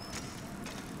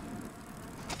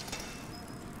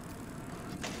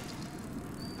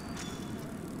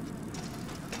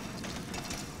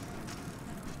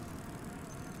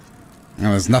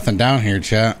 Oh, there's nothing down here,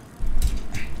 chat.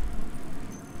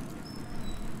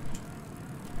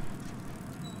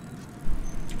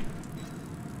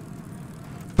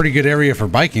 Pretty good area for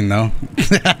biking, though.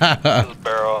 This is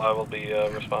Barrel. I will be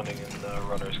responding in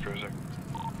Runner's Cruiser.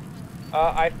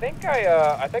 I think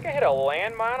I hit a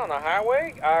landmine on the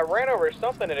highway. I ran over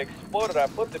something that exploded. I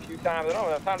flipped a few times. I don't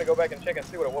have time to go back and check and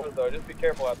see what it was, though. Just be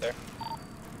careful out there.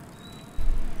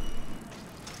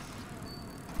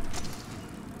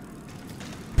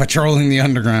 Patrolling the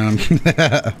underground.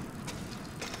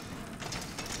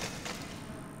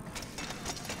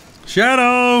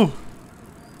 Shadow!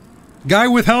 Guy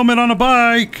with helmet on a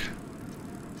bike!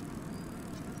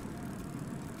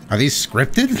 Are these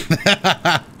scripted?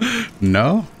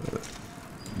 No?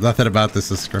 Nothing about this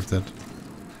is scripted.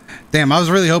 Damn, I was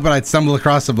really hoping I'd stumble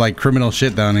across some, like, criminal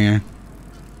shit down here.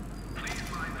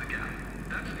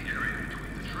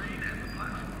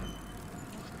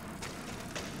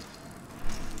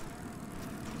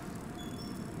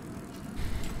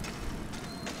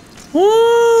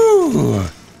 Woo!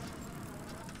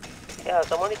 Yeah,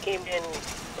 someone came in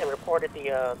and reported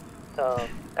the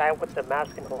guy with the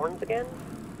mask and horns again,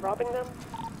 robbing them.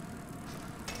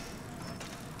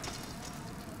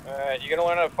 Alright, you're going to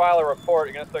learn how to file a report.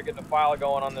 You're going to start getting a file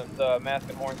going on this mask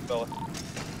and horns fella.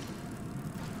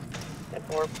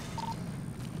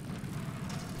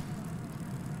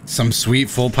 Some sweet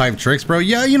full pipe tricks, bro.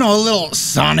 Yeah, you know, a little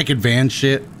Sonic Advance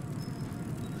shit.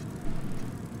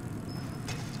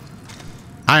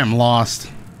 I am lost.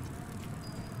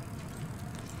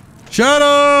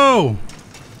 Shadow!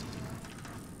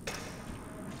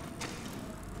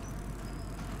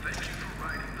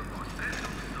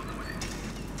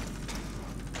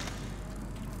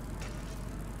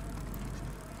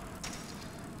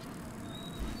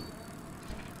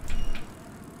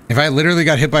 If I literally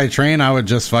got hit by a train, I would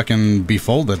just fucking be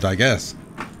folded, I guess.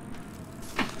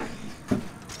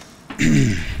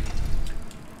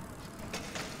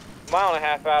 Mile and a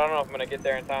half out. I don't know if I'm going to get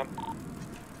there in time.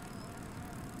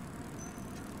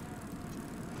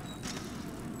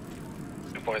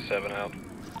 .7 out.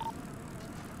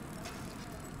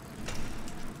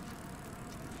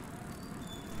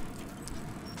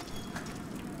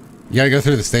 You gotta go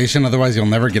through the station, otherwise you'll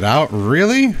never get out?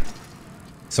 Really?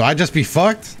 So I'd just be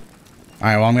fucked?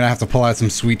 Alright, well I'm gonna have to pull out some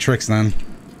sweet tricks then.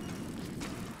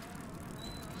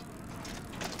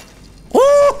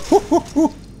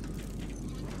 Ooh!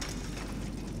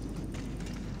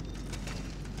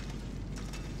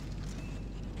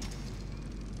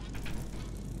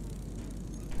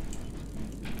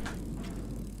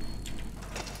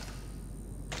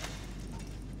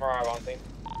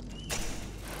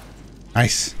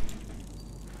 Nice.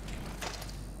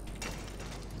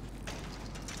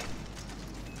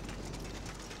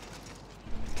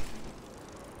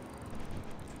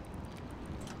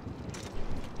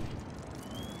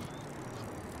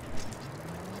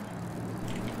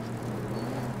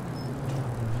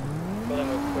 Building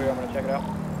looks clear. I'm going to check it out.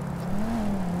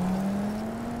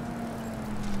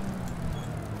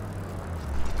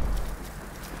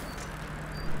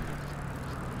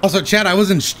 Also, Chad, I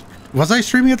wasn't. Was I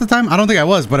streaming at the time? I don't think I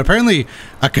was, but apparently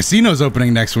a casino's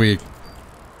opening next week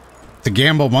to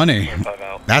gamble money.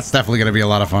 That's definitely gonna be a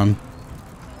lot of fun.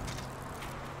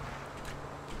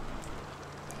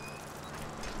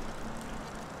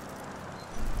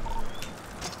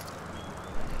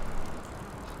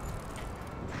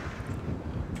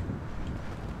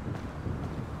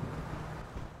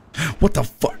 What the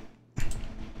fuck?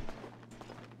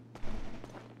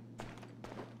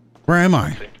 Where am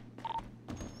I?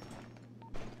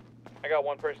 I got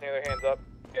one person here, their hands up.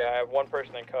 Yeah, I have one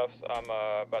person in cuffs. I'm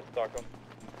about to talk to him.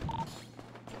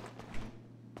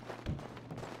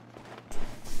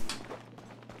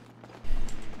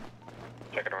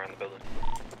 Checking around the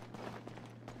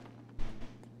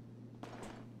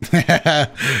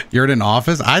building. You're in an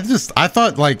office? I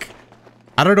thought, like,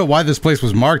 I don't know why this place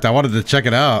was marked. I wanted to check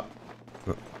it out,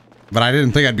 but I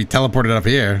didn't think I'd be teleported up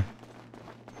here.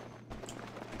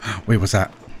 Wait, what's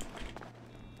that?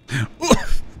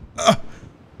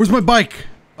 Where's my bike?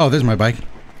 Oh, there's my bike.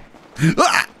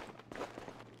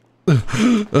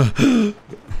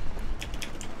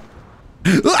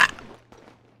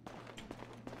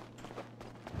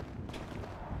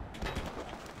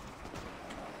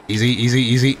 Easy, easy,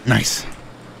 easy. Nice.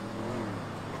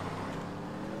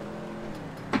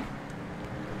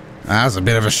 That was a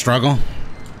bit of a struggle. All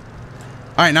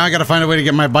right, now I got to find a way to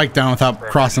get my bike down without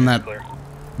crossing that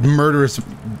murderous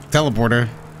teleporter.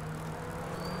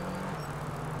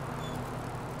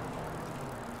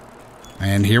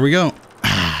 And here we go.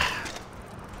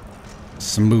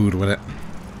 Smooth with it.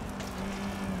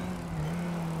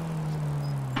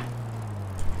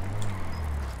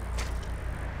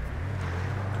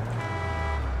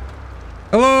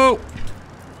 Hello.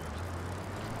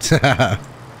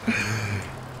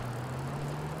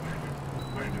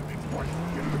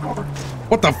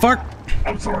 What the fuck?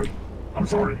 I'm sorry,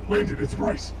 Landon, it's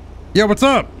Bryce. Yeah, what's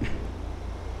up?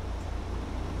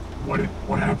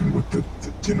 What happened with the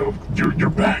you know, you're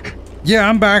back. Yeah,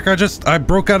 I'm back. I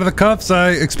broke out of the cuffs.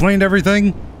 I explained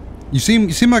everything. You seem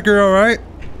like you're all right.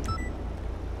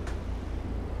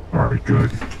 All right,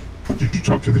 good. Did you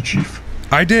talk to the chief?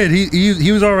 I did.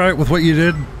 He was all right with what you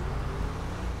did.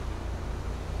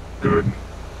 Good.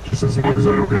 Just as long as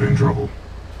I don't get in trouble.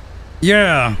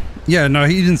 Yeah. Yeah, no,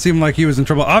 he didn't seem like he was in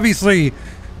trouble. Obviously,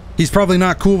 he's probably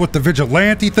not cool with the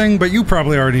vigilante thing, but you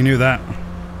probably already knew that.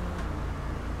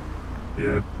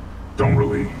 Yeah, don't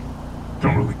really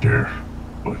care,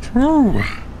 but... Ooh.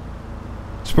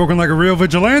 Spoken like a real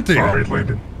vigilante. All right,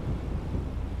 Landon.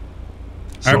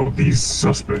 So these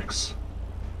suspects...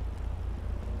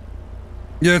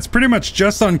 Yeah, it's pretty much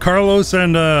just on Carlos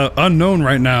and unknown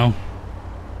right now.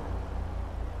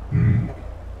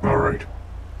 All right.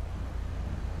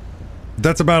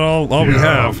 That's about all we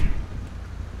have.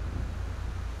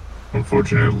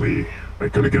 Unfortunately, I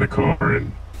couldn't get a car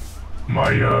and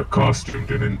my costume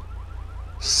didn't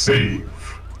save.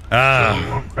 So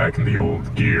I'm back in the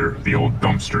old gear, the old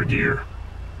dumpster gear.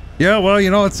 Yeah, well,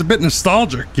 you know, it's a bit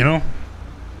nostalgic, you know?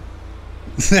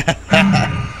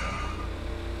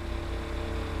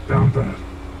 Down bad.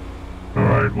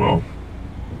 Alright, well,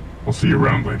 I'll see you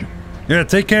around, Landon. Yeah,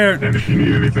 take care. And if you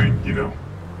need anything, you know.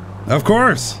 Of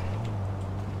course.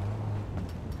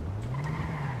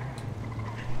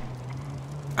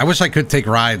 I wish I could take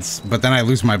rides, but then I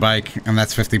lose my bike, and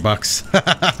that's $50.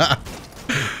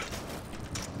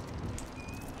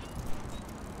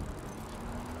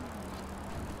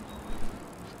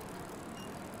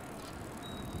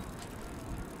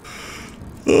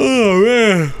 Oh,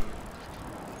 man.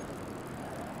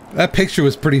 That picture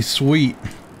was pretty sweet.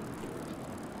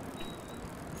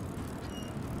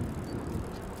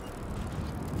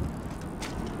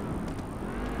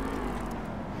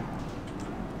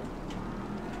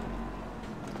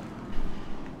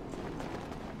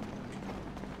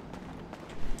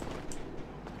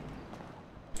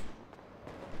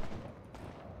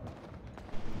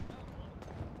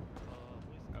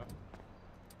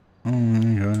 Oh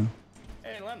my god.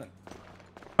 Hey, Landon.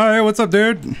 Hi, what's up,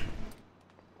 dude?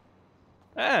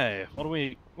 Hey,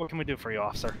 what can we do for you,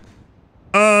 officer?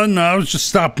 No, I was just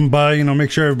stopping by, you know, make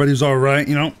sure everybody's all right,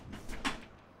 you know.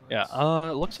 Yeah,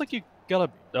 it looks like you got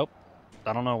a... Oh,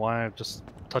 I don't know why I just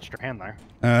touched your hand there.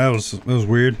 That was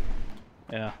weird.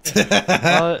 Yeah.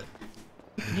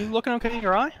 You looking okay in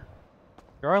your eye?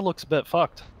 Your eye looks a bit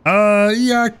fucked.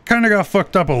 Yeah, I kind of got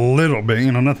fucked up a little bit,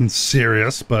 you know, nothing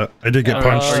serious, but I did get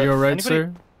punched. Are you alright,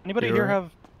 sir? Anybody here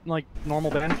have, like, normal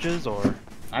bandages, or...?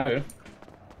 I do.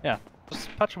 Yeah,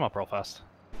 just patch them up real fast.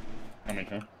 I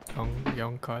mean,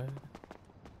 Young Kyle.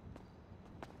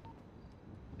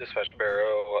 Dispatch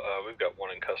Barrow, we've got one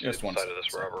in custody Just one side of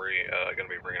this robbery. Gonna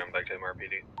be bringing him back to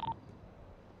MRPD.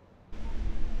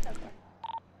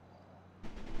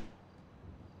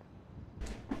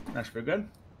 That's pretty good.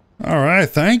 All right,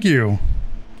 thank you.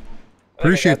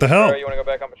 Appreciate the help. You want to go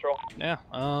back on patrol? Yeah.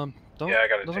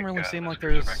 Doesn't really seem like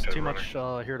there's too much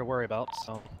here to worry about.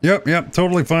 So. Yep,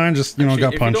 totally fine. Just Actually,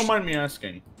 got if punched. you don't mind me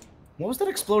asking, what was that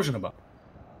explosion about?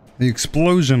 The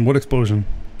explosion. What explosion?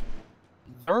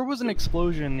 There was an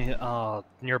explosion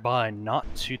nearby not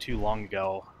too long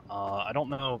ago. I don't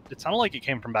know. It sounded like it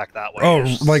came from back that way.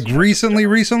 Oh, like recently?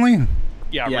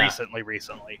 Yeah,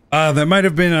 recently. That might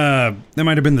have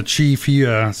been the chief. He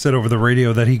said over the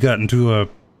radio that he got into an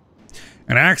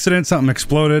accident. Something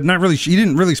exploded. Not really. He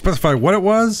didn't really specify what it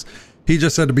was. He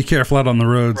just said to be careful out on the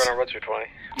roads. Runner, what's your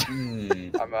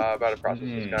 20? I'm about to process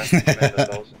this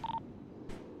guy.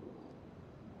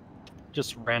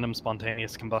 Just random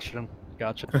spontaneous combustion.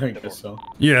 Gotcha. I guess so.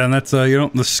 Yeah, and that's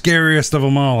the scariest of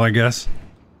them all, I guess.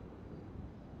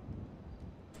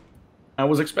 I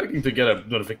was expecting to get a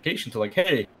notification to like,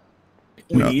 hey,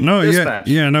 no,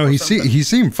 he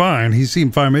seemed fine. He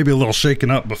seemed fine. Maybe a little shaken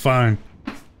up, but fine.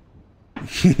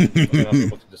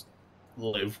 Just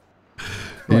live.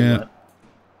 Yeah.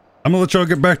 I'm gonna let y'all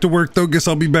get back to work though. Guess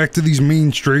I'll be back to these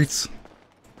mean streets.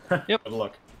 Yep. Good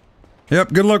luck.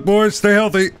 Yep. Good luck, boys. Stay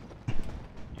healthy.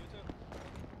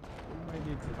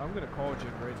 I'm gonna call Jim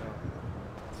right now.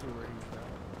 See where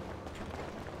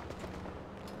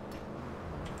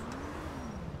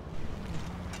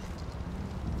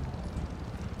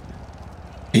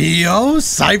he's at. Yo,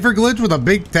 Cypher Glitch with a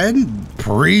big 10.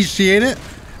 Appreciate it.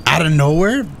 Out of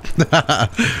nowhere.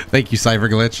 Thank you, Cypher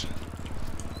Glitch.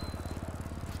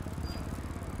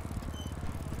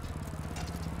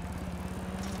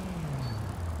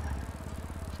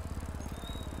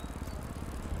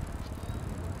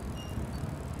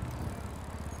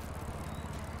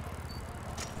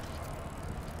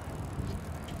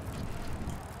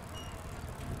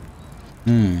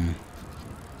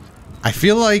 I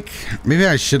feel like maybe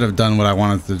I should have done what I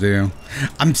wanted to do.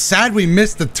 I'm sad we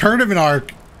missed the tournament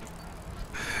arc.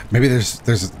 Maybe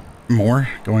there's more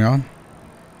going on.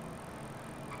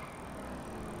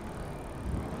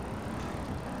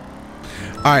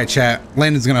 All right, chat.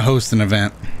 Landon's gonna host an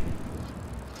event.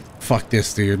 Fuck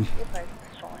this, dude.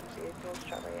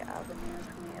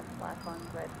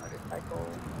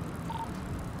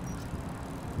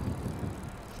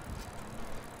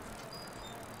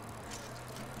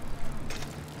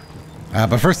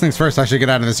 But first things first, I should get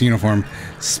out of this uniform.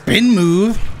 Spin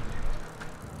move.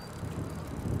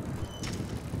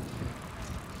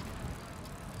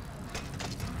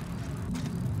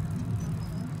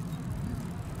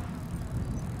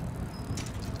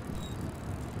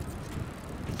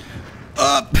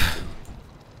 Up.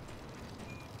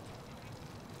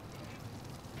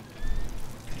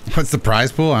 What's the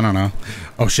prize pool? I don't know.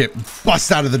 Oh shit. Bust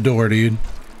out of the door, dude.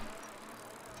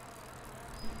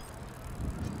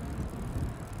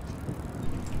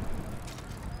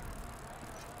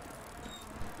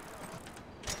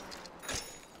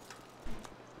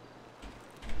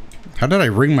 How did I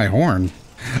ring my horn?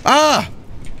 Ah!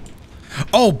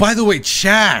 Oh, by the way,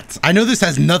 chat. I know this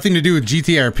has nothing to do with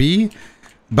GTRP,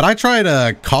 but I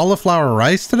tried cauliflower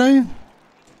rice today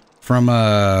from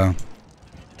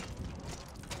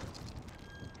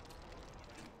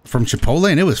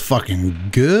Chipotle, and it was fucking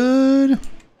good.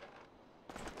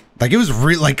 Like, it was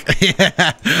real. Like,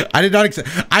 yeah, I did not expect.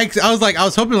 I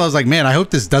was hoping, man, I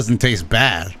hope this doesn't taste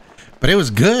bad, but it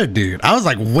was good, dude. I was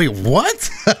like, wait,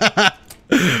 what?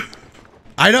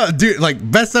 I know, dude, like,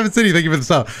 Best 7 City, thank you for the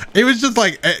stuff. It was just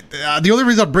like, the only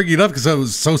reason I'm bringing it up because it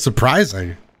was so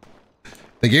surprising.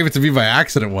 They gave it to me by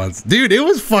accident once. Dude, it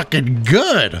was fucking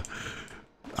good.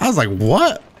 I was like,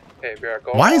 what? Hey,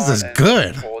 why is this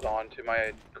good? Hold on to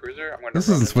my cruiser. I'm gonna this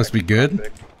isn't supposed to be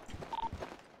good.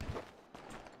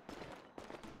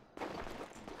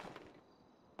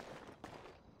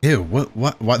 Ew,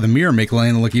 what? The mirror make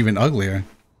Landon look even uglier.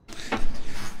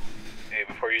 Hey,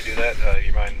 before you do that,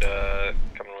 you mind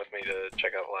coming with me to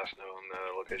check out last known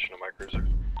location of my cruiser?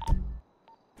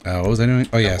 What was I doing?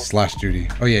 Oh yeah, slash duty.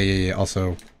 Oh yeah.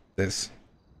 Also, this.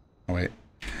 Oh wait.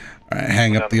 All right,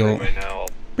 hang up the old.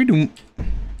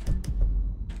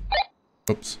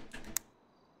 Oops.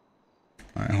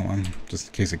 All right, hold on, just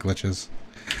in case it glitches.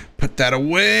 Put that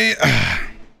away.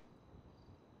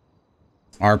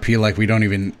 RP like we don't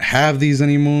even have these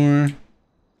anymore.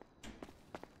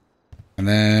 And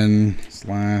then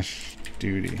slash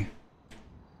duty.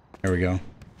 There we go.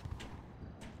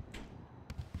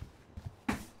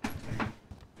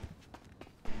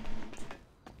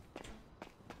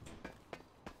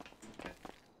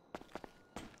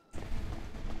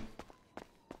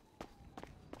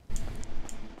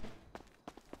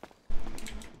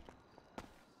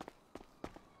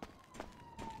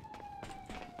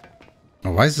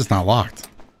 Oh, why is this not locked?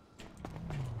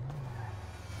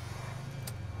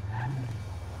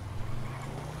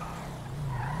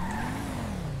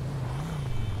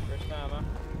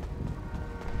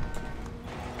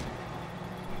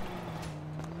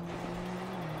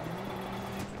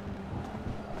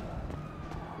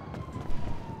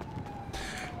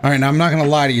 All right, now I'm not gonna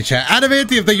lie to you, chat.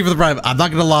 Adamantium, thank you for the bribe. I'm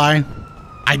not gonna lie.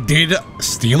 I did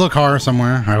steal a car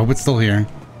somewhere. I hope it's still here.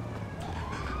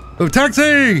 Oh,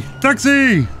 taxi!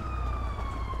 Taxi!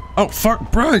 Oh,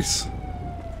 fuck, Bryce.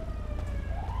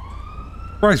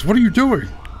 Bryce, what are you doing?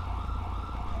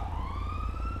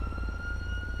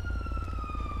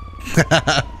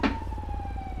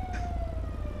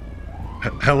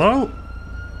 Hello?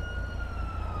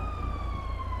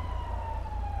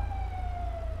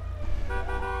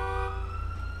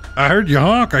 I heard you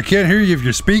honk. I can't hear you if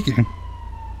you're speaking.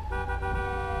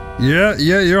 Yeah,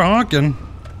 you're honking.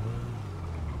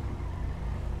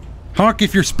 Honk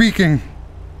if you're speaking.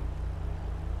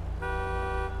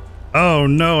 Oh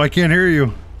no, I can't hear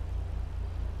you.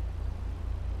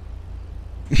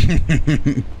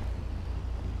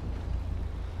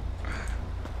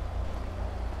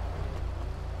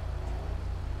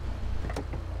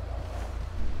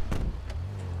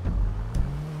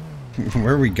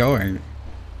 Where are we going?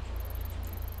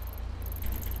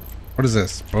 What is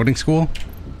this? Boating school?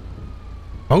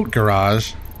 Boat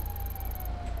garage?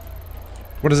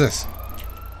 What is this?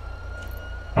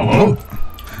 Hello?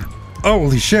 Oh,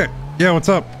 holy shit. Yeah, what's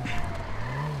up?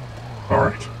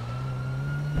 Alright.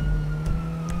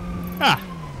 Ah,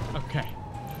 okay.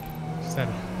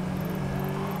 Settle.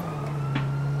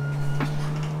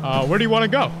 Where do you want to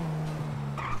go?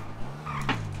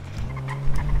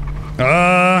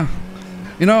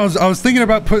 You know, I was thinking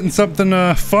about putting something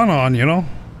fun on, you know?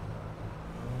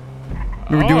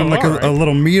 We were doing like a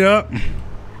little meetup.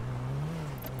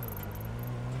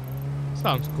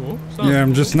 Sounds cool. Yeah,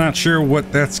 I'm just not sure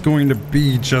what that's going to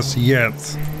be just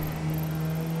yet.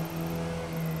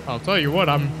 I'll tell you what,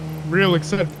 I'm real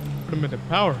excited to put him into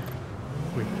power.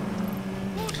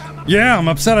 Yeah, I'm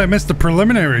upset I missed the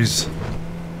preliminaries.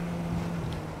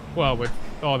 Well, with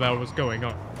all that was going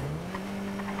on.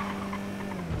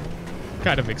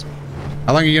 Kind of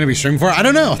How long are you going to be streaming for? I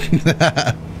don't know.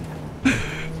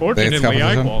 Fortunately,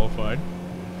 I qualified.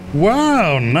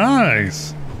 Wow,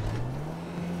 nice.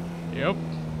 Yep.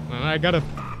 And I got a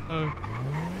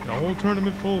whole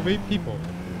tournament full of 8 people.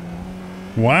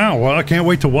 Wow, well, I can't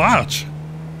wait to watch.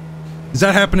 Is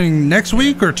that happening next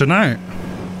week or tonight?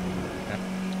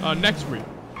 Next week.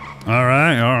 All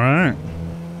right, all right.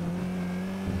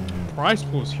 Prize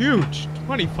pool is huge.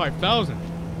 25,000.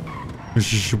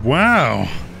 Wow.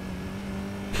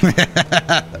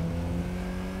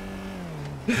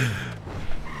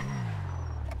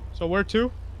 So where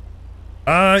to?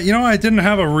 You know, I didn't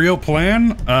have a real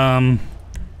plan. Let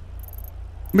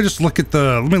me just look at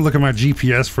let me look at my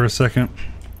GPS for a second.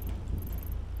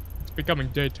 It's becoming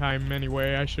daytime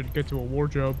anyway. I should get to a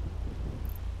wardrobe.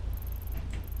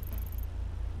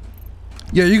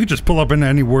 Yeah, you could just pull up into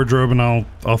any wardrobe and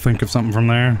I'll think of something from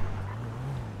there.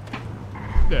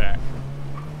 Yeah.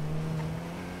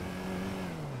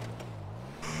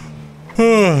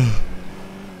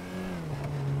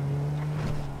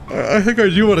 I think I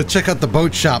do want to check out the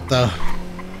boat shop, though.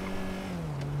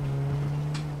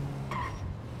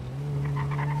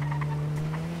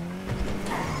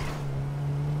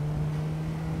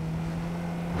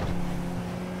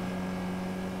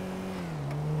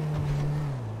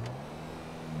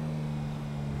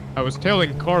 I was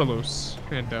tailing Carlos,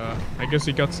 and I guess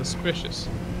he got suspicious.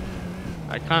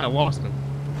 I kind of lost him.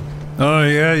 Oh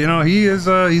yeah, you know,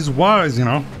 he's wise, you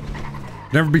know.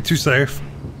 Never be too safe.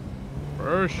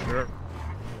 For sure.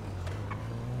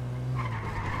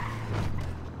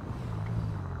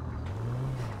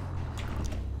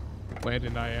 Landon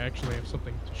and I actually have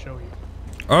something to show you.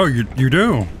 Oh, you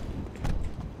do?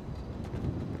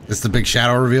 This the big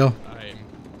shadow reveal?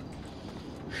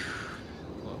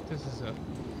 Well, this is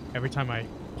every time I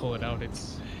pull it out,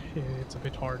 it's a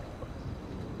bit hard.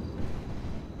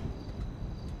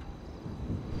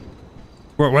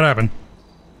 What happened?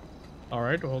 All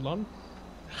right, hold on.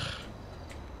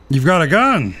 You've got a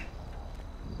gun.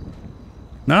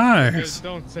 Nice.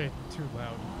 Don't say it too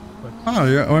loud. But Oh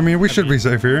yeah, I mean we should be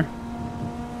safe here.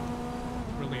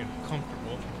 really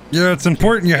uncomfortable. Yeah, it's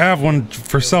important you have one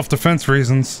for self-defense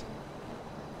reasons.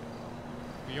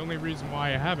 The only reason why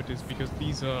I have it is because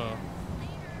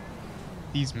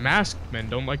these masked men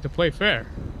don't like to play fair.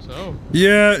 So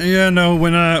Yeah, no.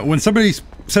 When somebody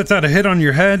sets out a hit on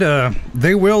your head,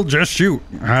 they will just shoot.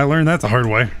 I learned that the hard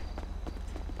way.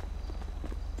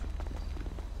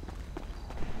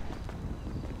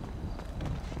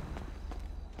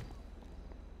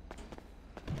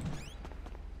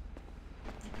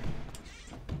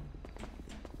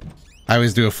 I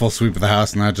always do a full sweep of the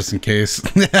house now, just in case.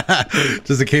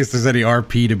 Just in case there's any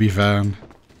RP to be found.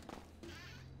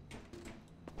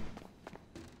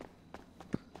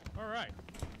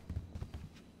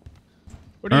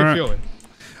 What are you feeling?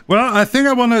 Well, I think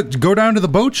I want to go down to the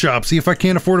boat shop, see if I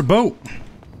can't afford a boat.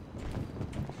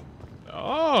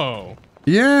 Oh.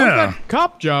 Yeah. How's that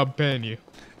cop job paying you?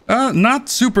 Not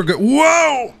super good.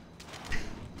 Whoa!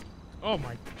 Oh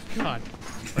my god.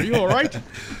 Are you alright?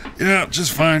 Yeah,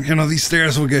 just fine. You know, these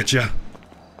stairs will get you.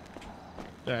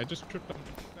 Yeah, I just tripped on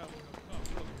that.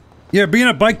 Yeah, being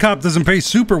a bike cop doesn't pay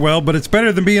super well, but it's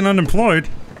better than being unemployed.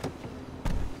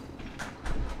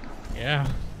 Yeah.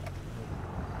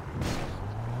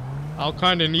 I'll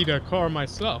kind of need a car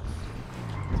myself.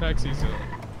 Taxis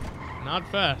not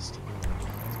fast,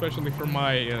 especially for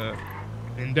my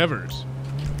endeavors.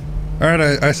 All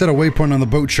right, I set a waypoint on the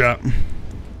boat shop.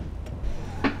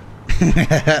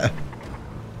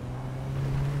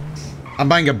 I'm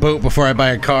buying a boat before I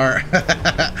buy a car.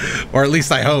 Or at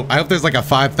least I hope. I hope there's like a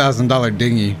 $5,000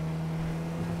 dinghy.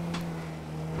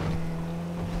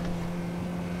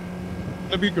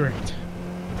 That'd be great.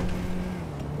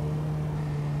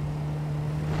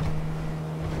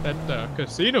 That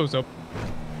casino's open.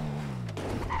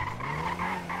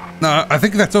 No, I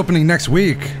think that's opening next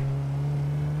week.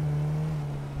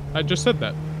 I just said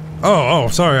that. Oh,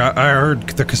 sorry. I heard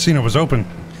the casino was open.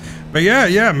 But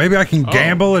yeah, maybe I can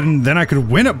gamble and then I could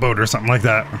win a boat or something like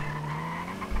that.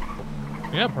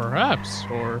 Yeah, perhaps.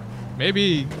 Or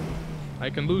maybe I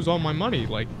can lose all my money,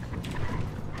 like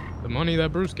the money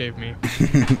that Bruce gave me.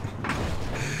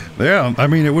 Yeah, I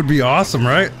mean, it would be awesome,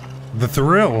 right? The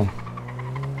thrill.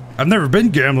 I've never been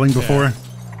gambling before. Yeah.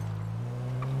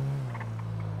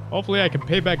 Hopefully I can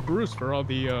pay back Bruce for all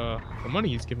the money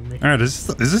he's giving me. All right, is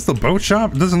this the boat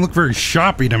shop? It doesn't look very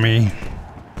shoppy to me.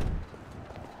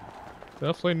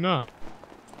 Definitely not.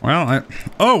 Well,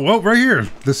 well, right here.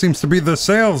 This seems to be the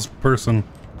salesperson.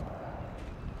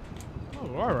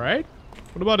 Oh, all right.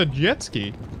 What about a jet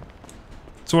ski?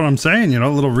 That's what I'm saying, you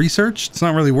know, a little research. It's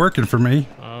not really working for me.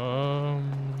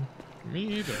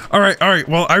 Me either. All right.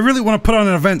 Well, I really want to put on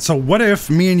an event, so what if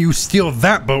me and you steal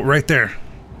that boat right there?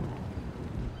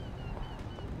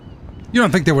 You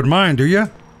don't think they would mind, do you?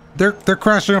 They're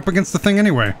crashing up against the thing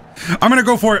anyway. I'm gonna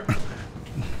go for it.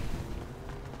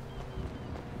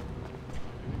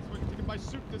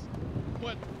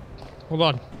 Hold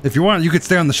on. If you want, you could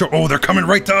stay on the shore. Oh, they're coming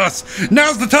right to us.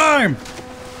 Now's the time.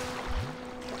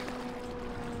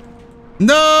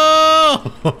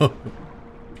 No!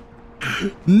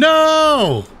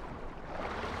 No!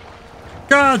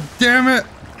 God damn it.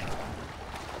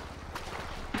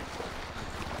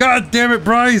 God damn it,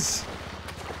 Bryce.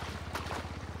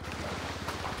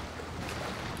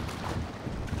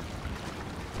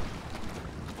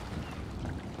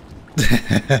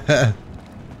 I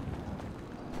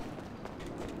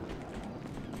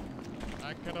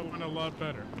could have won a lot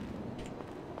better.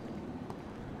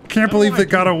 Can't believe they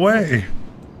got away.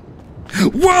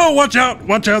 Whoa, watch out.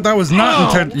 Watch out. That was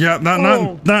not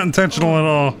not intentional at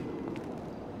all.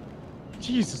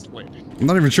 Jesus, lady. I'm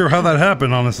not even sure how that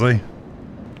happened, honestly.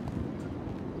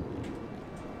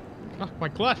 Knocked my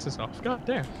glasses off. God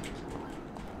damn.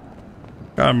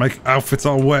 God, my outfit's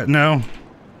all wet now.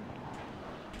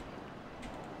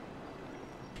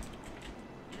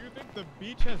 Do you think the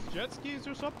beach has jet skis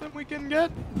or something we can get?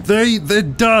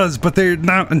 It does, but they're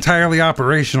not entirely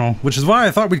operational, which is why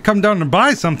I thought we'd come down and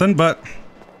buy something, but...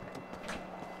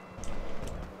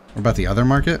 What about the other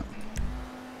market?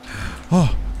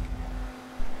 Oh.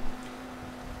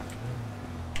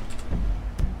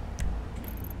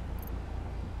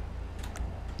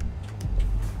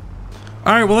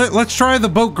 All right, well, let's try the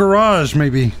boat garage,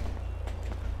 maybe.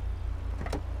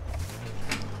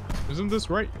 Isn't this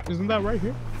right? Isn't that right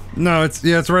here? No, it's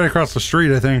right across the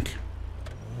street, I think.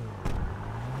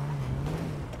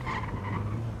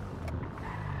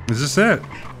 Is this it?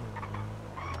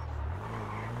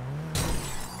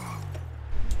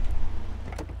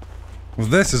 Well,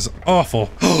 this is awful.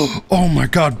 Oh my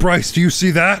God, Bryce, do you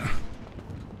see that?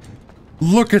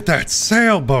 Look at that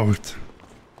sailboat.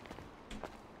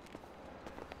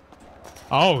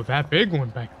 Oh, that big one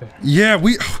back there. Yeah,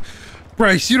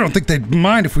 Bryce, you don't think they'd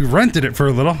mind if we rented it for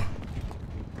a little?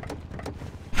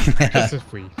 Just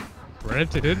if we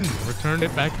rented it and returned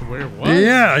it back to where it was.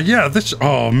 Yeah,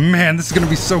 oh man, this is gonna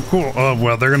be so cool. Oh,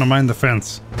 well, they're gonna mind the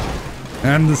fence.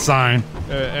 And the sign.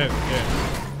 Yeah.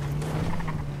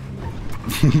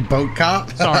 Boat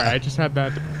cop? Sorry, I just had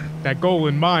that goal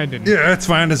in mind. And yeah, it's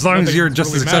fine, as long as you're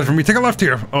just as excited for me. Take a left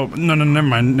here. Oh, no, never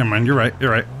mind. You're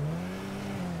right.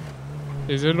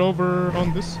 Is it over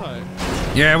on this side?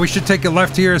 Yeah, we should take a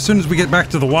left here. As soon as we get back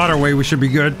to the waterway, we should be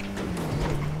good.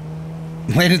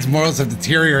 Landon's morals have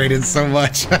deteriorated so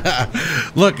much.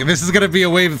 Look, this is gonna be a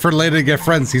way for Landon to get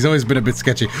friends. He's always been a bit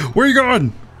sketchy. Where are you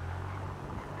going?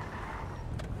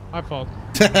 My fault.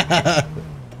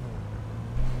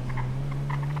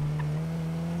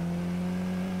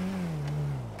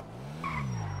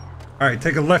 All right,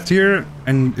 take a left here,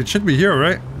 and it should be here,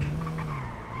 right?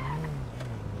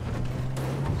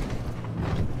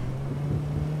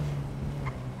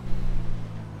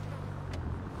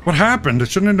 What happened? It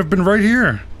shouldn't have been right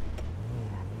here.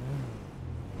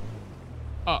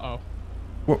 Uh-oh.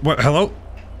 What, hello?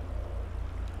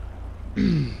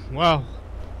 Well,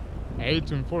 I hate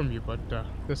to inform you, but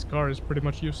this car is pretty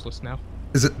much useless now.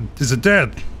 Is it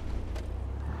dead?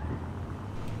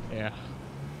 Yeah.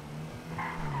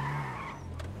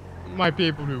 Might be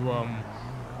able to,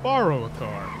 borrow a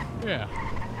car. Yeah.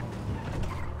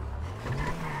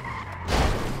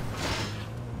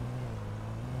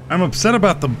 I'm upset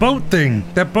about the boat thing.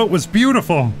 That boat was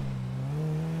beautiful.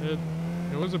 It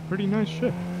was a pretty nice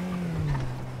ship.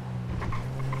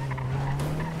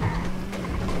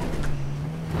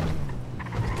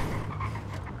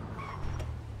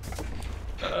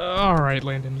 All right,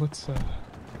 Landon. Let's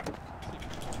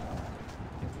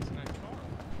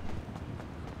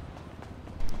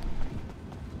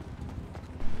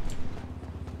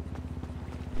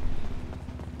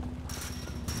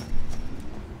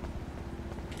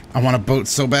I want a boat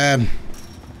so bad.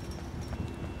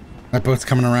 That boat's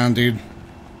coming around, dude.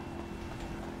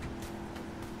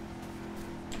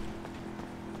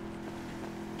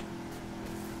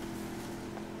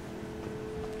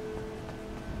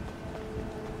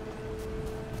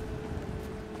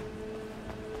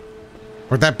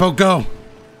 Where'd that boat go?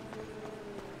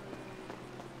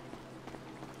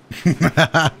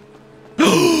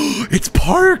 It's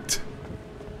parked!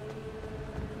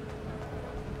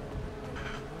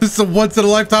 This is a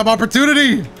once-in-a-lifetime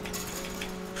opportunity!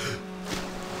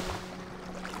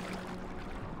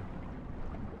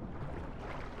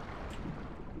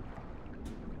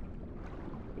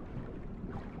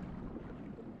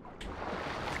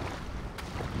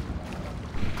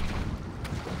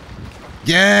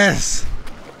 Yes!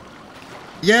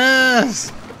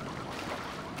 Yes!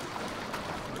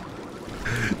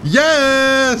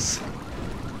 Yes!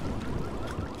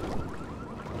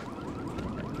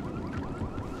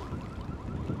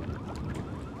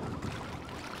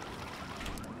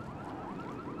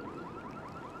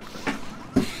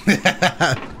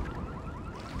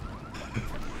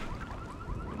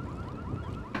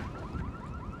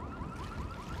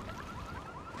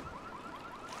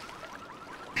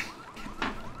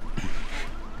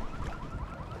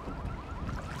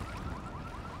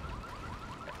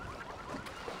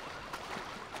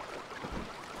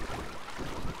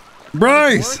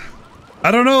 Bryce, I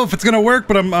don't know if it's gonna work,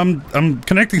 but I'm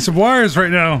connecting some wires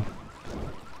right now.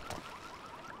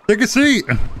 Take a seat.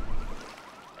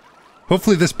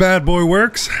 Hopefully this bad boy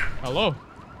works. Hello.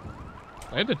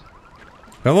 Landon.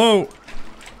 Hello.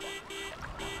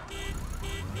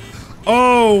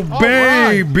 Oh, all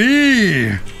baby.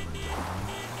 Right.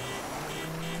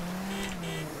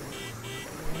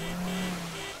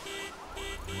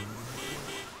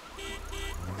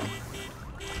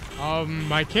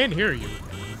 I can't hear you.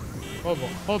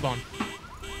 Hold on.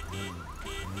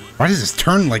 Why does this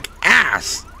turn like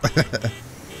ass?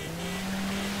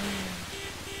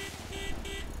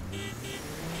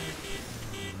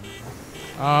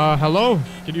 Hello?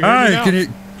 Can you hear me Hi, now? can you?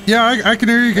 Yeah, I can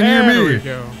hear you. Can you hear me? There we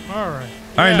go. All right.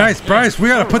 All right, nice, Bryce. We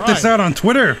gotta put this out on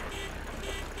Twitter.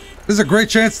 This is a great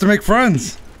chance to make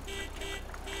friends.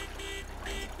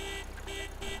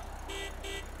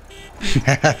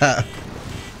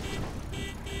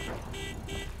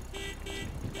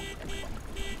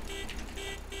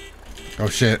 Oh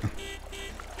shit.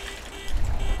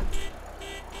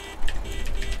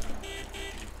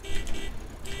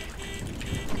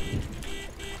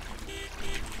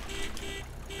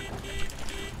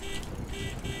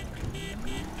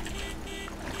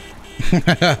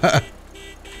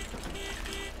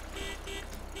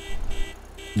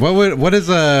 What is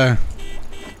a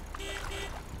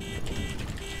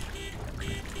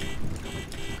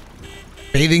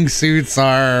bathing suits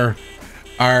are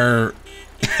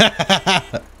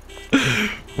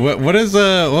what would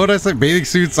I say? Bathing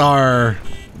suits are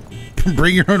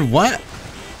bring your own what?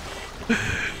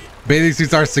 Bathing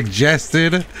suits are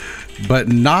suggested but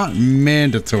not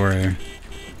mandatory.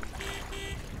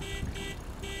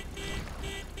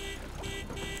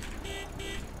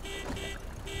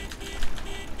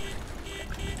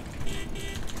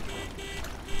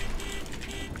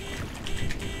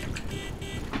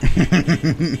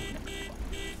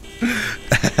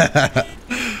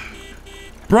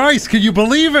 Bryce, can you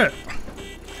believe it?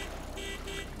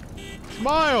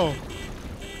 Smile.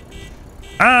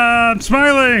 I'm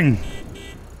smiling.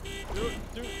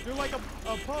 Do like a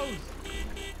pose.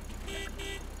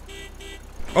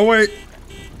 Oh wait.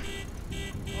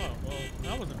 Oh well,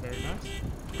 that wasn't very nice.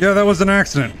 Yeah, that was an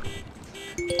accident.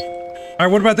 All right,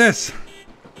 what about this?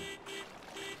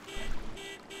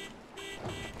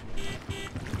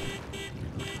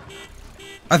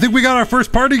 I think we got our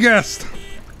first party guest.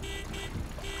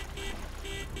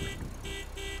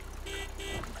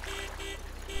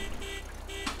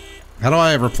 How do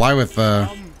I reply with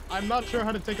I'm not sure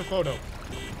how to take a photo.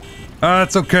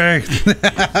 It's okay.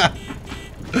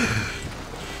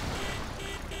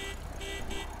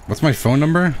 What's my phone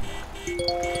number?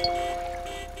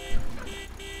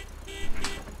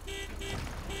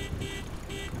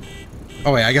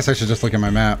 Oh wait, I guess I should just look at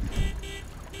my map.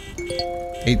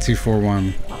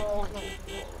 8241.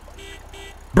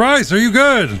 Bryce, are you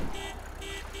good?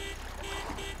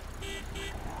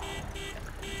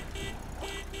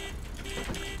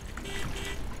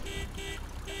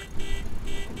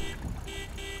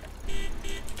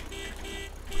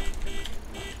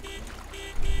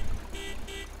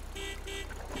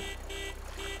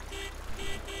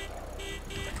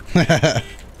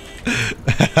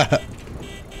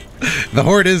 The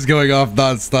horde is going off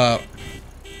non-stop.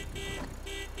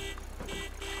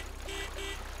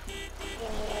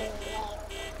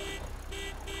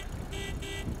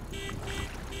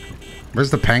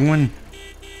 Where's the penguin?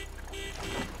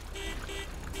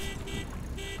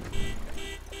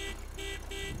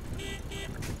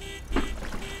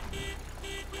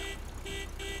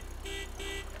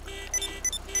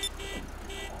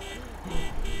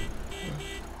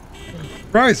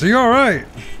 Bryce, are you alright?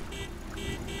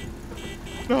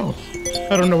 No,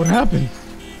 I don't know what happened.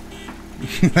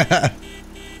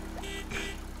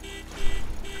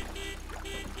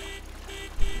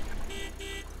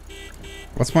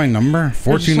 What's my number?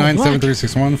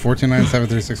 429-7361.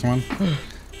 429-7361.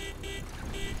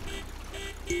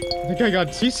 I think I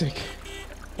got seasick.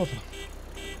 Hold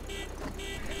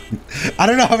on. I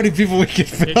don't know how many people we can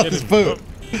fit on this boat.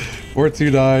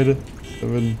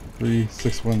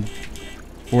 429-7361.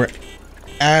 For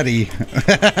Addy.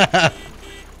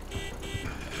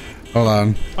 Hold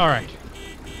on. All right.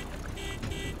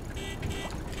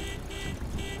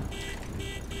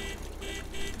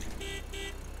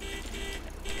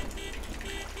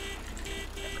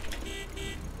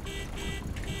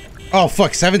 Oh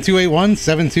fuck, 7281,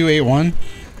 7281.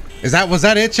 Was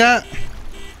that it, chat?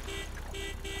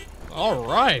 All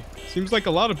right. Seems like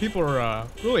a lot of people are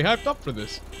really hyped up for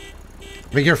this.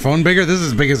 Make your phone bigger? This is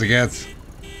as big as it gets.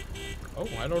 Oh,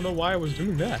 I don't know why I was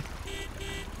doing that.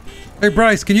 Hey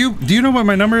Bryce, do you know what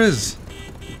my number is?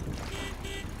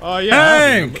 Yeah.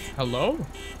 Hank! Hello?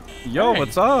 Yo,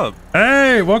 what's up?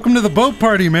 Hey, welcome to the boat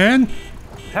party, man.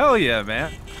 Hell yeah,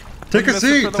 man. Take a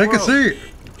seat, take a seat.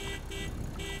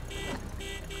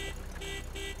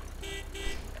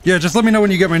 Yeah, just let me know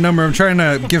when you get my number. I'm trying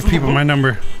to give people my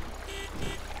number.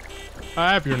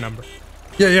 I have your number.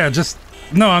 Yeah, just...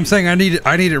 No, I'm saying I need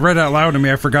it read out loud to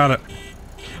me. I forgot it.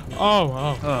 Oh,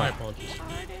 my apologies.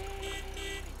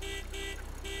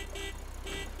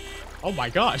 Oh my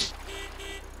gosh.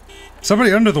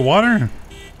 Somebody under the water?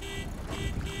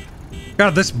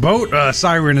 God, this boat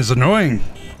siren is annoying.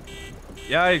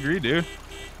 Yeah, I agree, dude.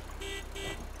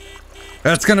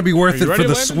 That's gonna be worth it for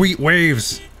the sweet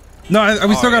waves. No,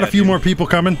 we still got a few more people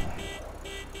coming.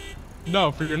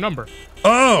 No, for your number.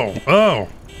 Oh.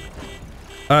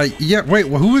 Yeah. Wait.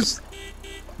 Well, who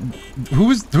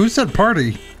said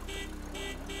party?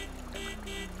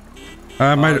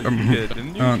 I might.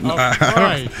 Didn't you?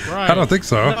 I don't think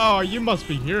so. Oh, you must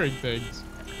be hearing things.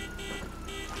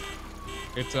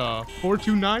 It's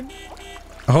 429.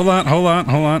 Hold on. All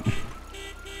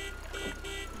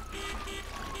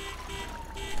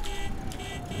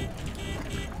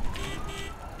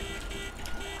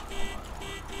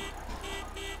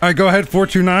right, go ahead.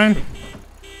 429.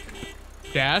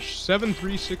 Dash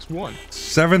 7361.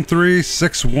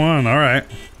 7361. All right.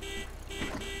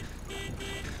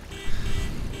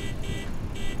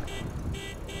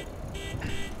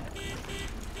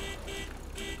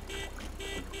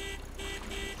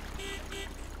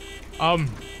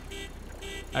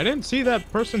 I didn't see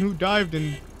that person who dived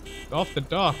off the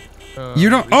dock. You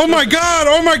don't. Oh my god!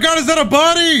 Oh my god! Is that a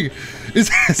body? Is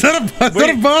that a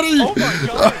body? Oh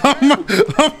my god!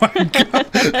 Oh my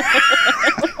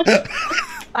god!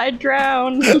 I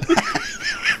drowned.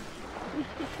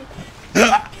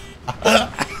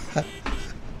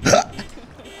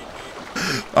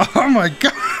 Oh my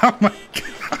god!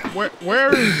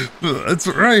 Where is? It's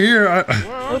right here.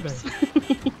 Where are they?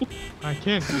 I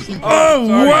can't see. Oh,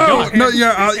 whoa! No,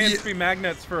 yeah, hands-free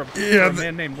magnets for a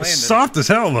man named Landon. Soft as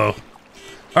hell though.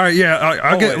 All right, yeah,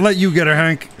 I'll let you get her,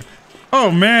 Hank. Oh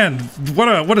man,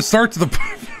 what a start to the.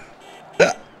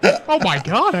 Oh my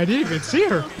God! I didn't even see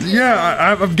her.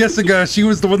 Yeah, I'm guessing she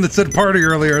was the one that said party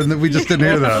earlier, and we just didn't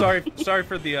hear that. Sorry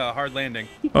for the hard landing.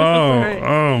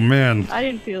 Oh man. I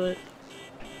didn't feel it.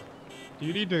 Do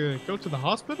you need to go to the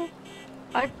hospital?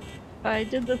 I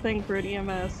did the thing for an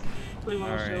EMS. We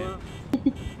want to show up.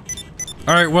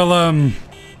 All right, well,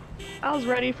 I was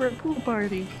ready for a pool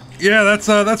party. Yeah, that's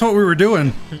what we were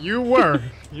doing. You were.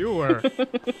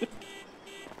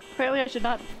 Apparently, I should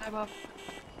not dive off.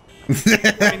 I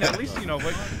mean, at least you know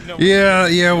what. Yeah,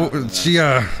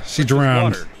 she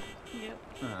drowned. Yep.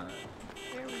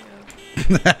 There we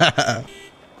go.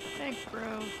 Thanks,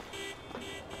 bro.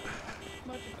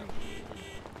 Much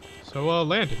appreciated. So,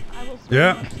 Landon.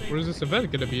 Yeah. Where's this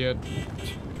event gonna be at?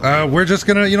 We're just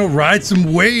gonna, ride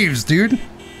some waves, dude.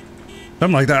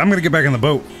 Something like that. I'm gonna get back in the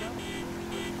boat.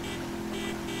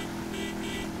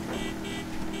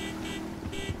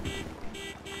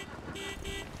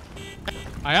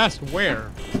 I asked where.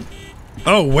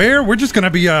 Oh, where? We're just gonna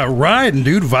be riding,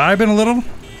 dude, vibing a little.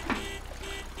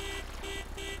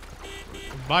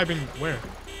 Vibing where?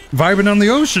 Vibing on the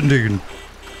ocean, dude.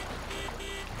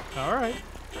 All right.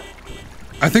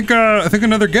 I think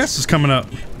another guest is coming up.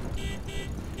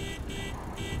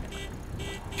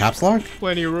 Caps lock?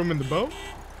 Plenty of room in the boat.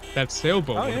 That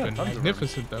sailboat would have been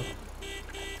magnificent, though.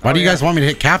 Why do you guys want me to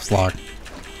hit caps lock?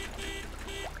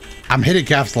 I'm hitting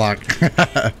caps lock.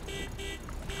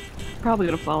 Probably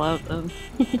gonna fall out though.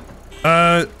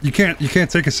 You can't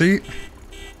take a seat.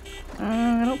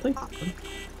 I don't think so.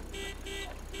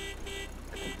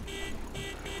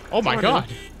 Oh my God!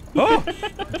 Oh,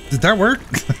 did that work?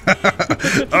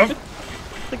 I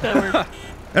think that worked.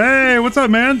 Hey, what's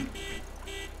up, man?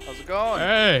 How's it going?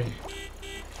 Hey.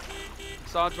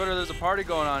 Saw on Twitter there's a party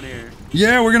going on here.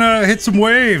 Yeah, we're gonna hit some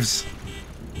waves.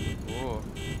 Cool.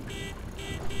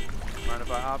 Mind if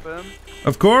I hop in?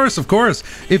 Of course, of course.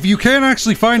 If you can't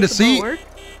actually find a seat,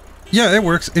 yeah, it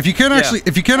works. If you can't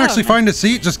actually find a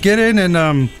seat, just get in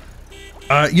and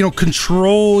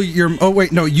control your. Oh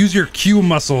wait, no, use your Q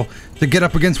muscle to get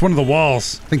up against one of the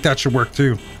walls. I think that should work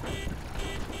too.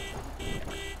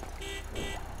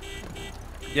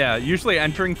 Yeah, usually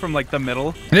entering from like the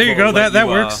middle. There you go. That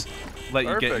works. Let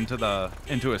you get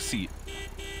into a seat.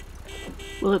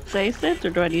 Will it say sit or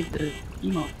do I need to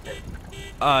emote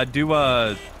it? Do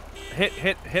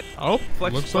hit. Oh,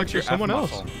 flex, looks flex like your there's someone F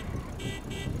else. muscle.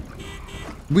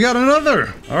 We got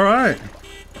another. All right.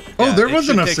 Oh, there was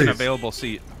enough seats. seats. An available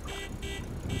seat.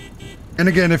 And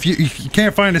again, if you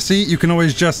can't find a seat, you can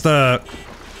always just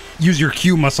use your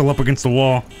Q muscle up against the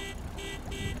wall.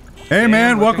 Hey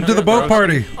man, welcome to the boat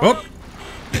party. Oh.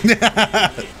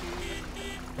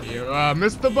 You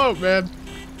missed the boat, man.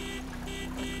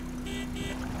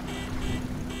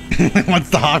 Once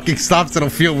the honking stops, it'll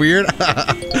feel weird.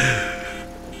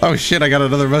 Oh shit, I got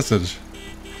another message.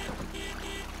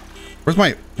 Where's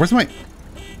my...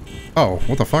 Oh,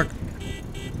 what the fuck?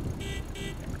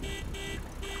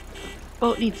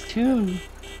 Boat needs tune.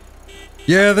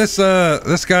 Yeah, this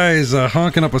guy is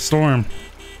honking up a storm.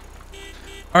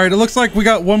 All right, it looks like we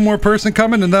got one more person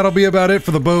coming, and that'll be about it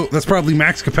for the boat. That's probably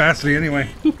max capacity anyway.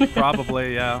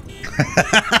 Probably, yeah.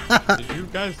 Did you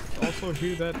guys also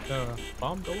hear that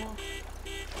bomb go off?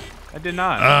 I did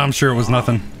not. I'm sure it was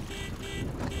nothing.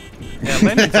 Yeah,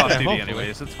 Landon's off duty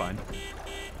anyways. It's fine.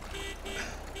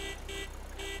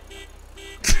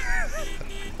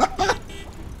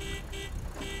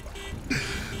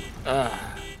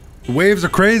 Waves are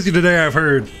crazy today, I've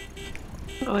heard.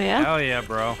 Oh yeah? Hell yeah,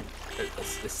 bro.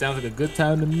 It sounds like a good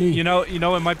time to me. You know,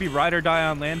 it might be ride or die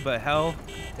on land, but hell,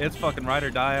 it's fucking ride or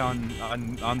die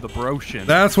on the brocean.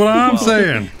 That's what I'm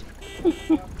saying.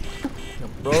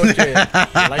 Brocean.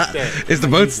 I like that. Is the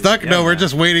boat stuck? No, we're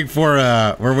just waiting for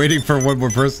one more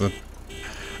person.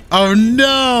 Oh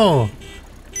no!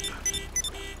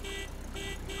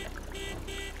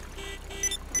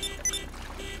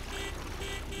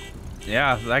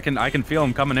 Yeah, I can feel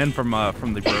him coming in from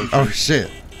the brocean. Oh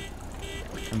shit!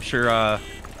 I'm sure.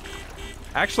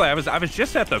 Actually, I was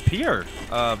just at the pier,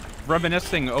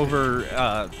 reminiscing over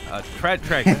a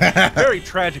very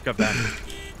tragic event,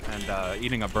 and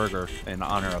eating a burger in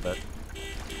honor of it.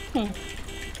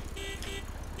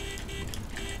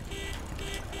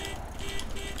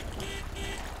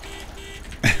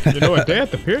 You know, a day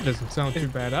at the pier doesn't sound too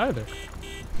bad either.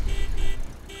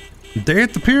 Day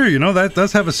at the pier, you know, that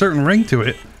does have a certain ring to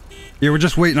it. Yeah, we're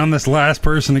just waiting on this last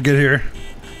person to get here.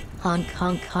 Hong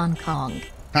Kong, Hong Kong.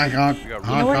 Hong Kong. You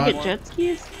know where to get jet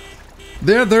skis?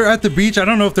 They're at the beach. I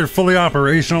don't know if they're fully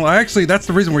operational. Actually, that's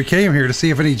the reason we came here, to see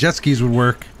if any jet skis would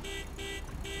work.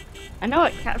 I know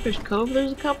at Catfish Cove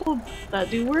there's a couple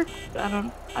that do work.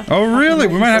 Oh, really?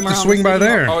 We might have to swing by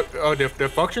there. Oh, they're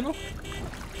functional?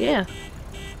 Yeah.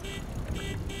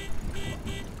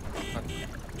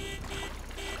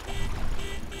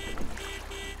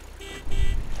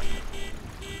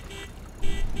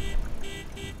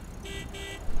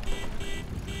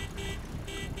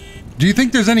 Do you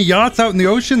think there's any yachts out in the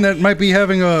ocean that might be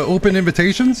having open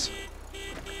invitations?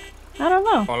 I don't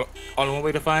know. Only one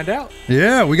way to find out.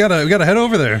 Yeah, we gotta head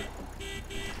over there.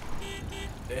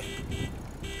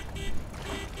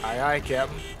 Aye,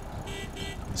 Captain.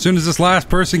 As soon as this last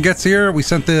person gets here, we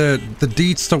sent the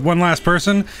deets to one last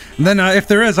person. And then if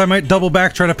there is, I might double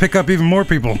back, try to pick up even more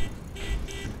people.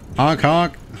 Honk,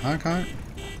 honk. Honk, honk.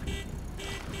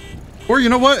 Or you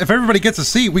know what? If everybody gets a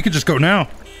seat, we could just go now.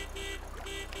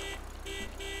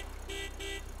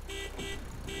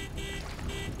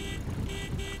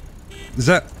 Is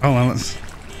that... Hold on, let's...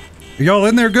 Are y'all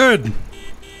in there good?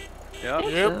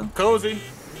 Yep, cozy.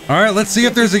 Alright, let's see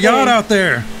if there's a yacht out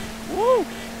there. Woo.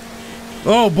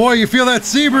 Oh boy, you feel that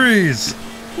sea breeze.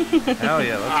 Hell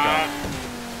yeah,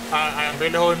 let's go. I'm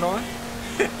really holding on.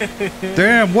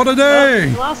 Damn, what a day!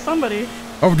 We lost somebody.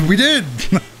 Oh, we did!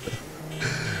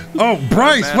 Oh,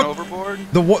 Bryce! Man What? overboard?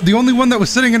 The only one that was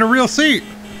sitting in a real seat.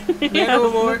 Yeah, I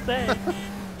was gonna say.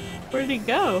 Where'd he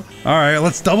go? Alright,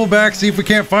 let's double back, see if we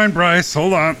can't find Bryce.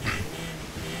 Hold on.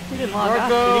 He didn't log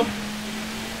off, did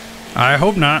he? I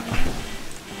hope not.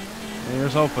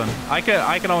 Here's hoping. I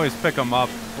can always pick him up.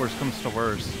 Worst comes to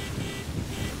worst.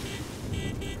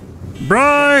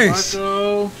 Bryce!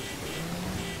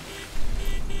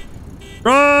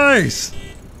 Bryce!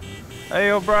 Hey,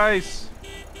 yo, Bryce.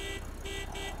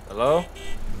 Hello?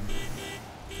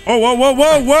 Oh, whoa, whoa,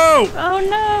 whoa, whoa! Oh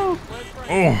no!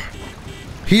 Oh,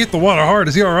 he hit the water hard.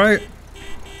 Is he all right?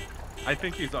 I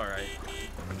think he's all right.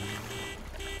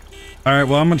 All right.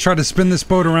 Well, I'm gonna try to spin this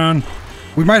boat around.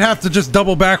 We might have to just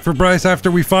double back for Bryce after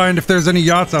we find if there's any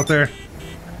yachts out there.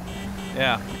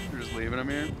 Yeah. You're just leaving him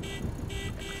here?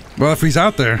 Well, if he's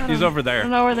out there. He's over there. I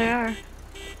don't know where they are.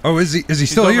 Oh, is he? Is he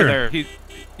still over here? There.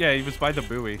 Yeah, he was by the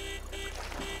buoy.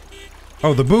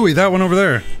 Oh, the buoy. That one over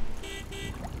there.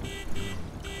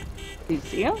 Do you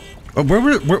see him? Oh,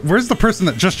 where's the person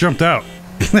that just jumped out?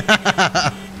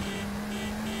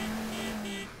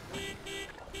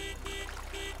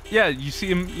 Yeah, you see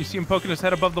him poking his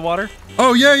head above the water?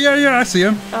 Oh, yeah, I see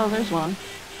him. Oh, there's one.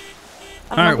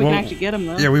 I don't know if we can actually get him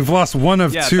though. Yeah, we've lost one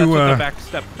of two. That's what the back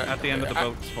step at the end of the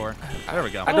boat's for. There we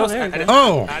go. I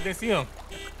didn't see him.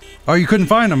 Oh, you couldn't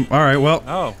find him. All right, well.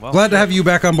 Oh, well. Glad to have you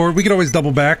back on board. We could always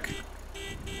double back.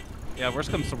 Yeah, worst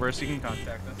comes to worst, you can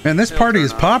contact us. Man, this party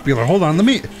is popular. Hold on,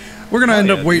 we're gonna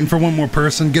end up waiting for one more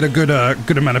person. Get a good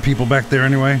amount of people back there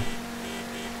anyway.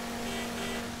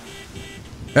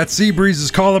 That sea breeze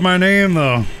is calling my name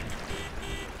though.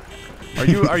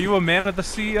 Are you a man of the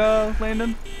sea,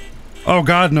 Landon? Oh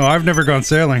God, no! I've never gone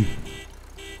sailing.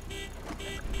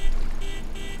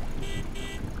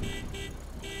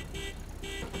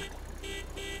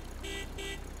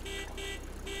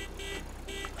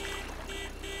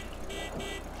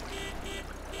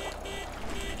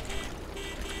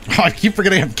 Oh, I keep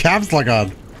forgetting I have caps lock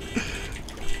on.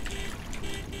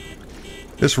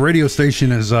 This radio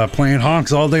station is playing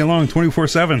honks all day long,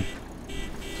 24/7.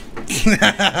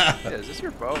 Yeah, is this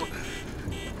your boat?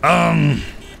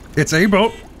 It's a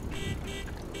boat.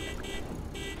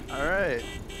 All right.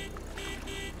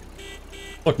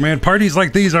 Look, man, parties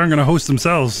like these aren't gonna host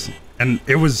themselves, and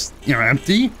it was,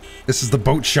 empty. This is the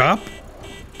boat shop.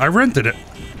 I rented it.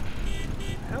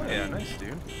 Hell yeah, nice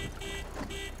dude.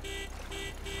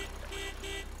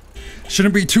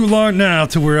 Shouldn't be too long now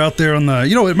till we're out there on the.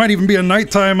 It might even be a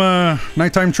nighttime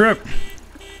trip.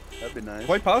 That'd be nice.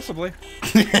 Quite possibly.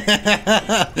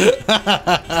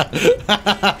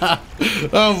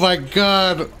 Oh my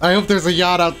God! I hope there's a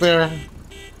yacht out there.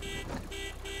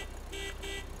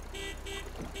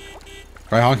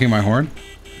 Try honking my horn.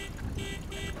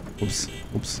 Oops.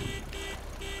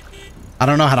 I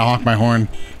don't know how to honk my horn.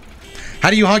 How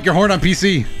do you honk your horn on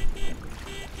PC?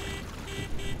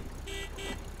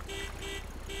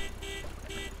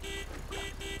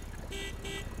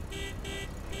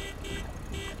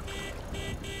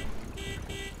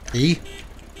 E?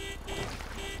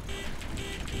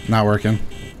 Not working.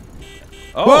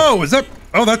 Oh. Whoa, is that?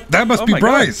 Oh, that must be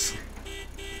Bryce. God.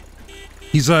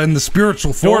 He's in the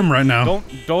spiritual form right now.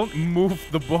 Don't move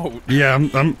the boat. Yeah,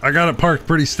 I got it parked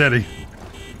pretty steady.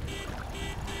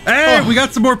 Hey, we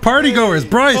got some more party goers.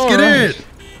 Bryce, get in.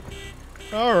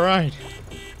 All right.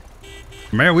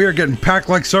 Man, we are getting packed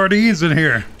like sardines in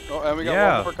here. Oh, and we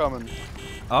got one more coming.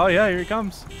 Oh yeah, here he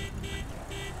comes.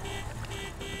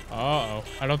 Uh-oh.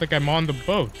 I don't think I'm on the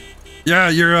boat. Yeah,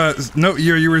 you're no,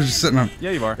 you were just sitting on.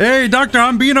 Yeah, you are. Hey, Dr.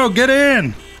 Hambino, get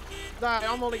in. Sorry,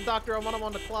 I'm only Doctor. I'm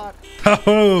on the clock.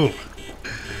 Oh.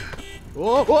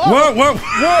 Whoa! Whoa! Whoa!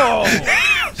 Whoa!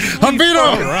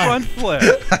 Hambino! Front flip.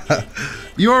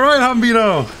 You all right,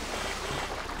 Hambino?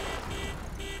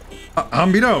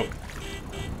 Hambino.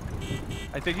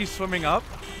 I think he's swimming up.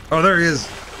 Oh, there he is.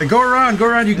 Hey, go around.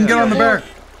 You can get on the back.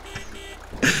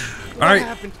 All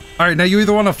right. Now you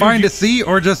either want to find a seat,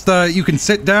 or just you can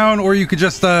sit down, or you could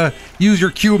just use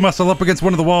your Q muscle up against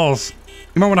one of the walls.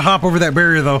 You might want to hop over that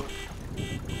barrier, though.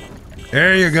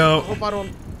 There you go.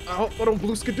 I hope I don't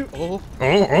blue skidoo. Oh.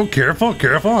 Oh, careful.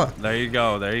 There you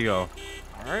go.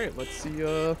 All right, let's see.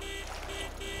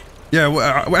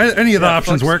 Yeah, any of the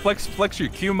options work. Flex your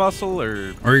Q muscle,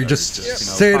 or you just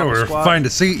sit or find a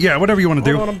seat. Yeah, whatever you want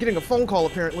to do. Hold on, I'm getting a phone call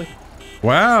apparently.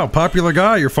 Wow, popular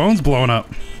guy. Your phone's blowing up.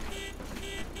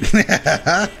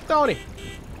 Tony.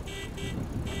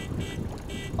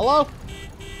 Hello?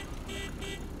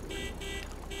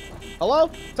 Hello?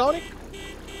 Tony?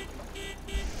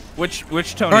 Which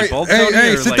Tony? All right, Bold hey, Tony,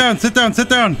 or sit like...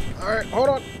 down. All right, hold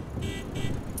on.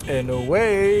 And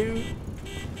away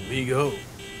we go.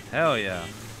 Hell yeah.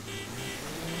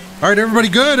 All right, everybody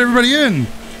good? Everybody in?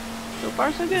 So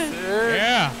far, so good.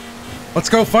 Yeah. Let's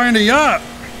go find a yacht.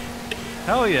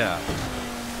 Hell yeah.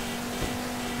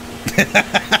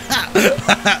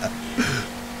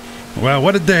 Wow,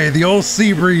 what a day. The old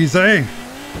sea breeze, eh?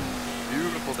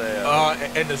 Beautiful day.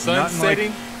 And the sun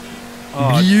setting.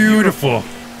 Beautiful.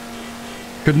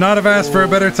 Could not have asked for a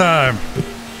better time.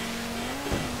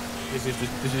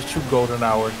 This is true golden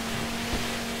hour.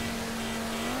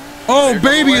 Oh,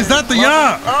 baby, is that the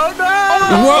yacht? Oh no!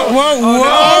 Whoa!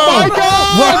 Oh my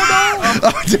God!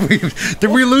 What?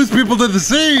 Did we lose people to the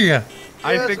sea?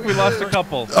 I think we lost a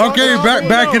couple. Okay,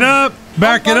 back it up.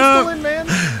 Back it up. Still in, man.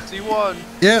 C1.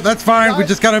 Yeah, that's fine. We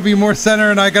just gotta be more center,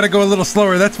 and I gotta go a little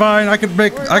slower. That's fine. I could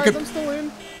make. Right, I could. I'm still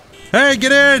in. Hey,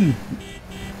 get in.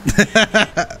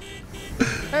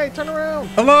 Hey, turn around.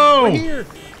 Hello. Right here.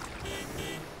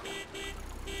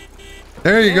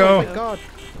 There you go. Oh my God.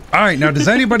 All right, now does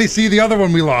anybody see the other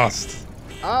one we lost?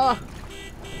 Oh,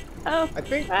 I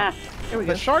think there we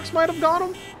the go. sharks might have got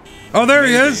him. Oh, there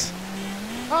he is.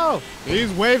 Oh,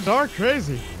 These waves are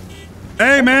crazy.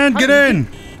 Hey, man, get in.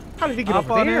 How did he get Hop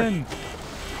over on there? in.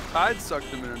 Tide sucked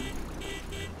him in.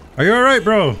 Are you all right,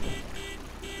 bro?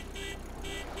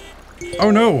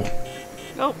 Oh no.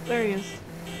 Oh, there he is.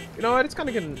 You know what? It's kind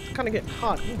of getting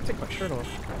hot. I'm gonna take my shirt off.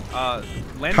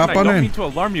 Landon, Hop I on don't in. mean to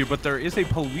alarm you, but there is a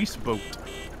police boat.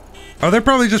 Oh, they're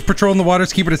probably just patrolling the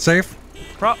waters, keeping it safe.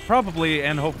 Probably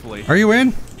and hopefully. Are you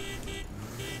in?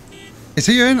 Is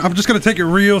he in? I'm just gonna take it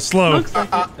real slow.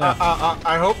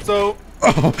 I hope so.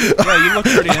 Oh. Yeah, you look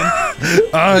pretty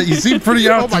in. You seem pretty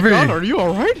out to me. Oh my God, are you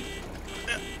all right?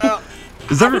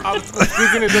 Is ever? I was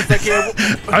speaking it just like here.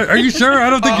 Are you sure? I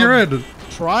don't think you're in.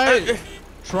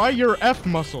 Try your F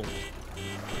muscle.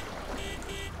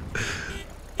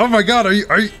 Oh my God, are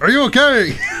you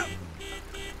okay?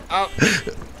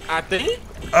 I think.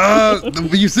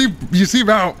 You seem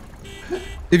out.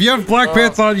 If you have black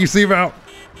pants on, you seem out.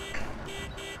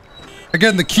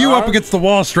 Again, the Q up against the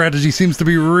wall strategy seems to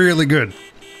be really good.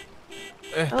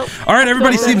 All right,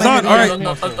 everybody seems on. All right,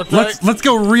 let's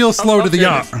go real slow to the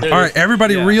yacht. All right,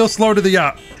 everybody, real slow to the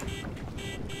yacht.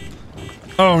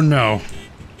 Oh no.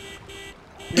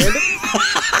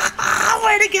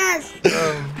 Where'd it guess?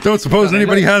 Don't suppose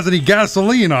anybody has any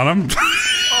gasoline on them.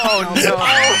 Oh no!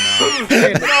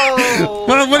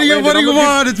 Well, what do you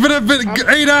want? It's been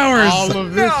 8 hours. All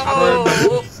of this.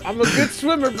 I'm a good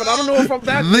swimmer, but I don't know if I'm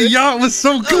that. The yacht was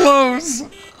so close.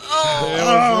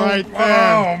 Oh, right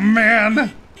there. Oh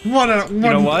man! What? You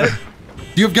know what?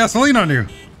 Do you have gasoline on you?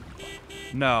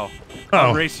 No. Oh.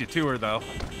 I'll race you to her though.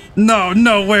 No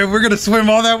way. We're gonna swim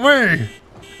all that way.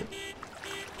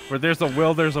 Where there's a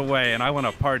will, there's a way, and I want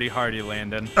to party hardy,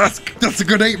 Landon. That's a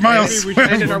good 8 miles.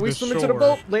 Landon, are we swimming to the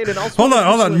boat? Landon, I'll swim.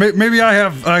 Hold on. Maybe I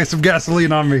have some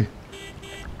gasoline on me.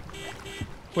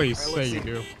 Please say you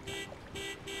do.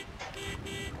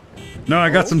 No, I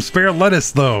got some spare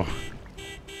lettuce though.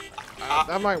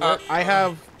 That might work. I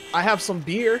have some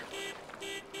beer.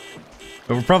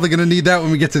 But we're probably gonna need that when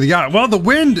we get to the yacht. Well, the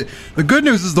good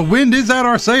news is the wind is at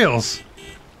our sails.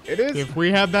 It is. If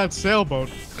we had that sailboat.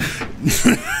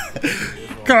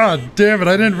 God damn it,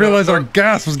 I didn't realize our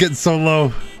gas was getting so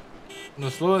low. The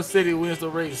slowest city wins the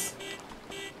race.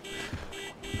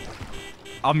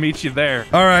 I'll meet you there.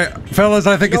 All right, fellas,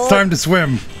 I think it's time to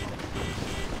swim.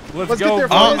 Let's go. get there,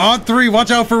 boys. On 3,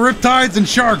 watch out for riptides and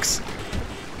sharks.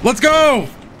 Let's go.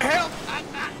 Help!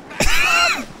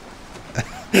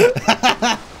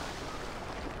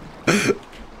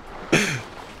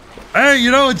 Hey,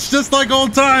 you know, it's just like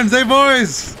old times, hey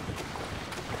boys.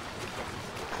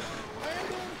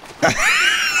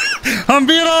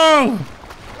 Hambino!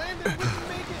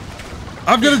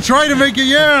 I'm gonna try to make it,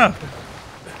 yeah.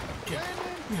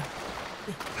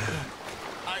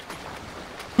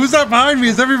 Who's that behind me?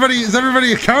 Is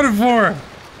everybody accounted for?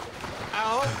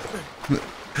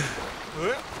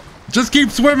 Just keep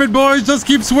swimming, boys. Just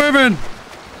keep swimming.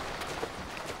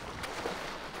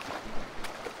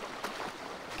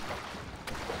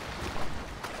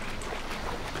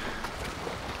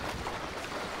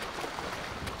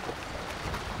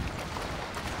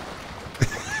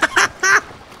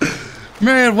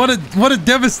 Man, what a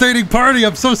devastating party.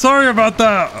 I'm so sorry about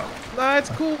that. Nah, it's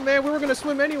cool, man. We were gonna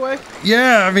swim anyway.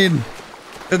 Yeah, I mean,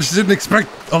 I just didn't expect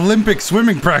Olympic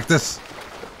swimming practice.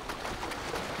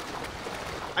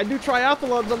 I do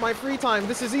triathlons on my free time.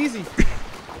 This is easy.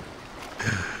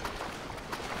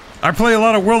 I play a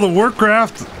lot of World of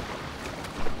Warcraft.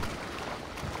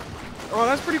 Oh,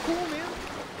 that's pretty cool, man.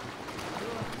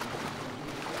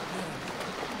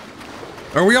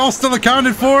 Are we all still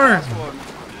accounted for?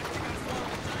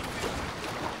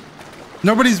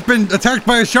 Nobody's been attacked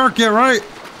by a shark yet, right?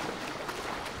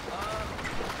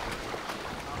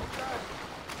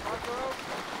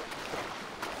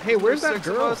 Hey, where's that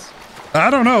girl? I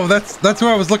don't know. That's who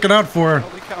I was looking out for.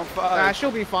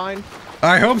 She'll be fine.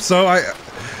 I hope so.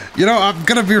 I'm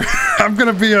gonna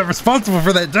be responsible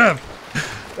for that death.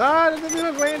 Landon,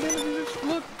 just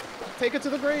look, take it to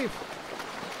the grave.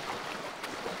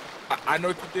 I know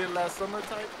what you did last summer,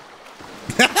 type.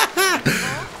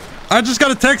 I just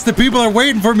got a text that people are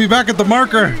waiting for me back at the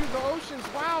marker. The oceans,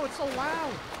 wow, it's so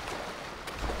loud.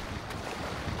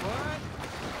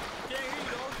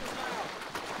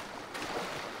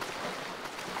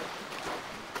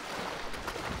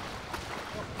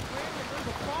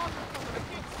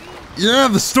 Yeah,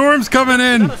 the storm's coming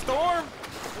in. Is that a storm?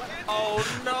 Oh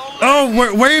no!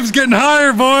 Oh, waves getting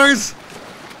higher, boys.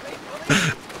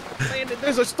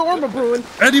 There's a storm brewing.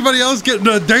 Anybody else getting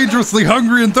dangerously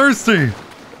hungry and thirsty?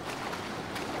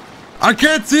 I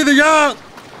can't see the yacht.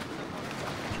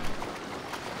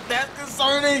 That's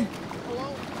concerning.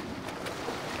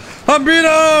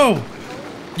 Hambino,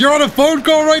 you're on a phone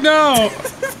call right now.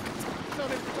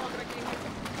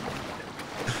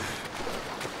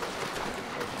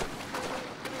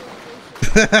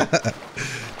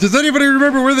 Does anybody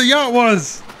remember where the yacht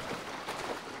was?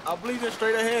 I believe it's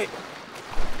straight ahead.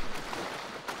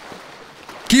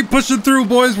 Keep pushing through,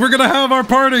 boys. We're gonna have our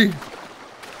party.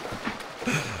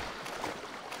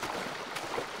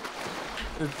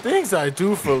 The things I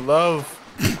do for love.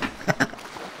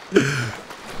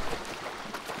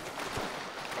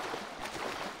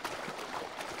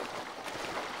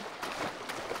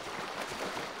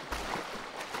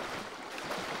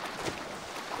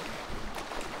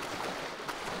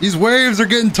 These waves are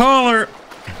getting taller.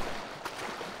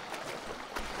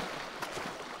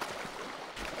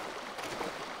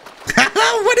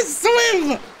 What a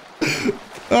swim!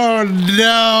 Oh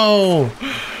no!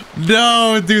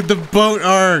 No, dude, the boat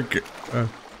arc.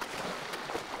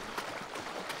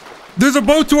 There's a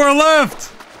boat to our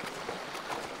left!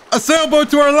 A sailboat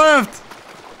to our left!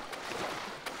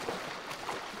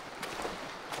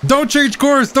 Don't change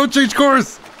course! Don't change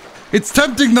course! It's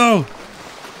tempting though!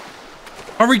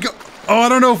 Are we go- Oh, I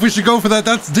don't know if we should go for that.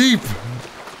 That's deep.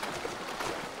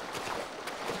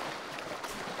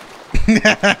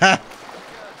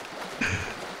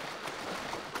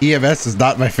 EMS is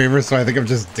not my favorite, so I think I'm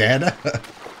just dead.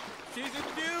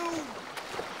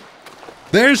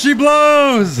 There she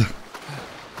blows!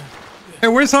 Hey,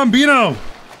 where's Hambino?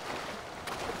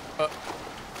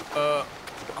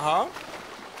 Huh?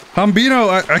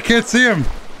 Hambino, I can't see him.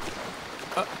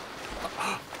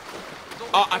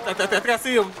 I think I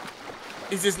see him.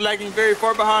 He's just lagging very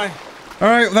far behind.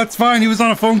 Alright, that's fine. He was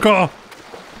on a phone call.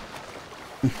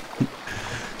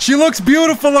 She looks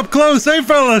beautiful up close, hey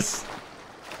fellas?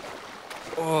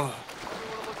 Oh.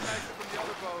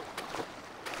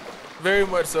 Very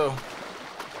much so.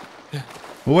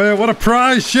 Well, what a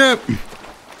prize ship.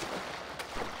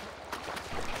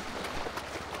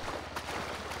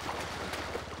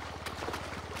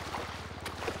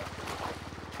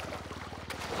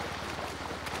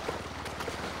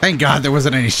 Thank God there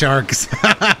wasn't any sharks.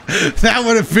 That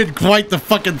would have been quite the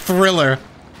fucking thriller.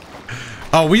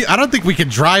 Oh, I don't think we can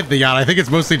drive the yacht. I think it's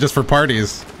mostly just for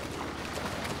parties.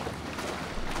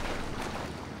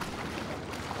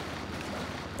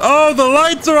 Oh, the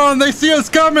lights are on. They see us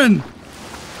coming.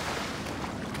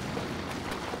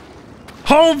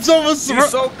 Home's almost. She's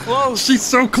so close. She's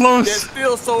so close. Yet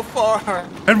still so far.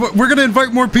 And we're gonna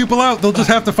invite more people out. They'll just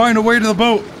have to find a way to the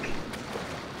boat.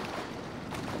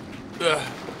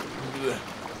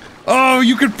 Oh,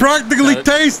 you can practically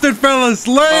taste it, fellas.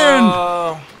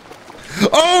 Land.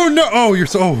 Oh no! Oh, you're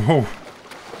so. Oh.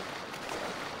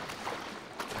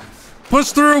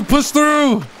 Push through! Push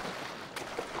through!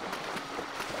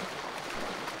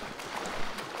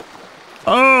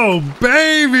 Oh,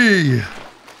 baby!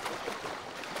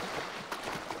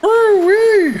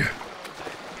 Woo-wee!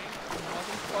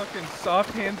 Fucking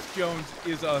Soft Hands Jones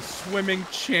is a swimming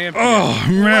champion. Oh,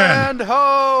 man. Land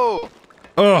ho!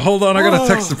 Oh, hold on. I gotta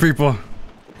text the people.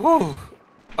 Whew.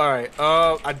 Alright,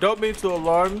 I don't mean to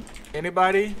alarm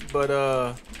anybody,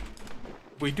 but,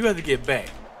 we do have to get back.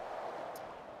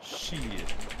 Shit.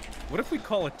 What if we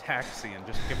call a taxi and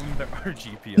just give them our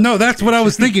GPS? No, that's what I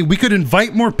was thinking. We could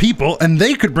invite more people, and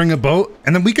they could bring a boat,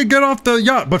 and then we could get off the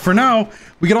yacht. But for now,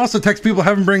 we could also text people,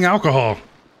 have them bring alcohol.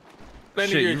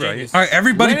 Landon, you're a genius. All right,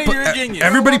 everybody, Landon, you're a genius.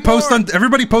 everybody post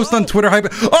on Twitter. Hype.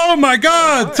 Oh my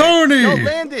God, Tony! Yo,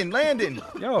 Landon.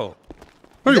 Yo.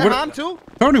 Tony, Is that what, Han too?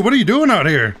 Tony, what are you doing out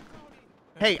here?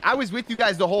 Hey, I was with you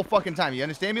guys the whole fucking time. You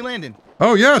understand me, Landon?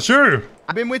 Oh yeah, sure.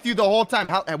 I've been with you the whole time.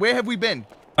 Where have we been?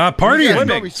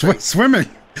 Partying, swimming.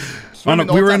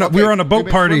 We were on a boat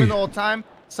party. Swimming the whole time.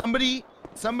 Somebody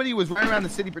was running around the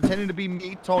city pretending to be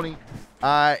me, Tony,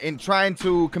 and trying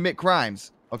to commit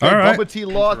crimes. Okay, All right. Bubba T.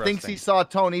 Law thinks he saw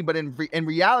Tony, but in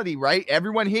reality, right?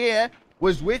 Everyone here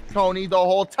was with Tony the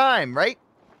whole time, right?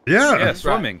 Yeah. Yeah,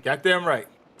 swimming. Right. Goddamn right.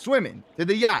 Swimming to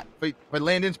the yacht for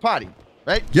Landon's party,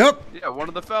 right? Yep. Yeah, one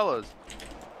of the fellas.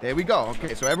 There we go.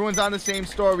 Okay, so everyone's on the same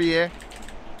story here.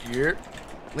 Here.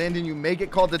 Landon, you may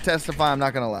get called to testify. I'm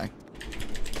not gonna lie.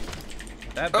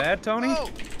 That bad, Tony?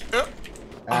 Well,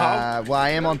 I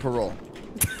am on parole.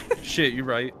 Shit, you're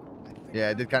right. Yeah,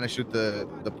 I did kind of shoot the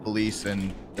police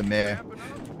and the mayor.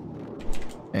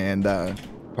 And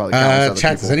probably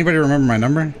chat, does anybody remember my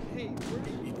number?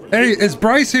 Hey, is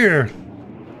Bryce here?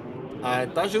 I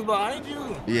thought she was behind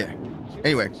you. Yeah.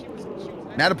 Anyway,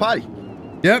 now the party.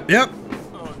 Yep.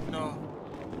 Oh no.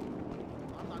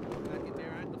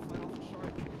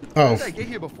 How Oh. did I get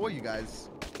here before you guys?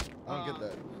 I don't get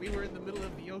that. We were in the middle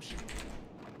of the ocean.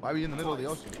 Why were you in the middle of the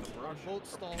ocean? Our boat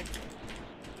stalled.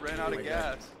 Ran out of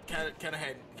gas. Kind of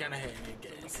had gas.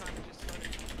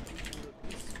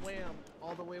 We swam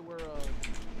all the way where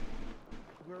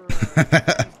this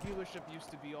dealership used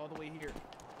to be, all the way here.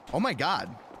 Oh my God.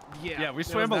 Yeah, we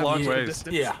swam a long ways.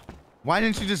 Yeah. Why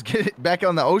didn't you just get it back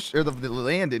on the ocean or the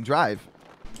land and drive?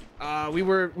 We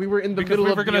were in the Because middle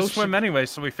we of were the gonna ocean. swim anyway,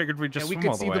 so we figured we'd just and we swim could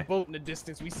all the see way. the boat in the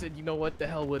distance. We said, you know what, the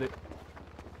hell with it.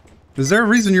 Is there a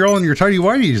reason you're all in your tidy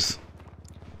whities?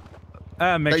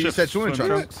 Makeshift you said swimming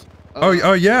trunks.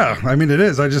 Oh yeah. I mean, it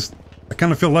is. I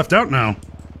kind of feel left out now.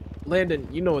 Landon,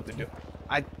 you know what to do.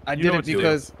 I You did know it what to do.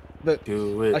 because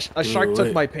a shark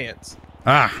took my pants.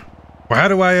 Ah. Well, how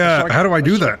do I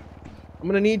do that? I'm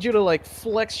gonna need you to like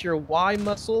flex your Y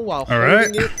muscle while All holding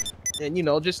right. it, and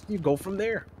you go from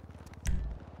there.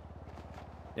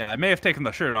 Yeah, I may have taken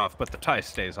the shirt off, but the tie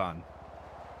stays on.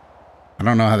 I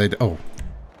don't know how they do. Oh.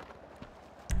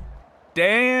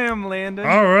 Damn, Landon.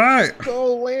 All right.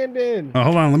 Go, Landon. Oh,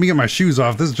 hold on. Let me get my shoes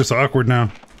off. This is just awkward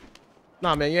now.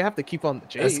 Nah, man, you have to keep on the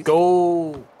J's. Let's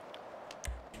go.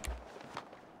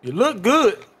 You look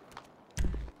good.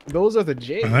 Those are the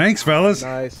J's. Thanks, fellas.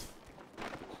 Nice.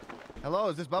 Hello,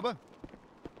 is this Bubba?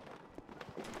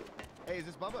 Hey, is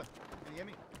this Bubba? Can you hear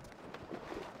me?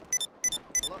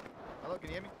 Hello, can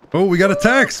you hear me? Oh, we got a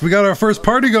text. We got our first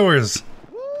party goers.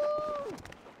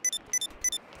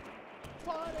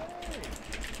 I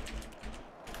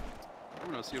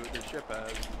want to see what this ship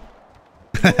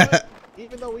has.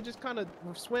 Even though we just kind of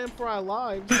swam for our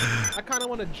lives, I kind of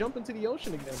want to jump into the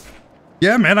ocean again.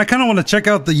 Yeah, man. I kind of want to check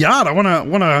out the yacht. I want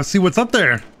to see what's up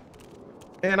there.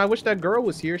 And I wish that girl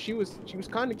was here. She was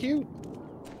kind of cute.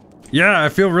 Yeah, I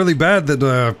feel really bad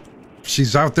that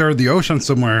she's out there in the ocean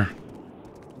somewhere.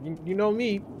 You know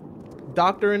me,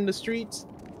 doctor in the streets,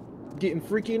 getting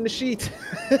freaky in the sheets.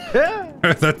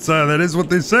 That is what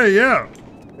they say. Yeah.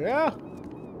 Yeah.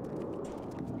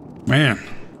 Man.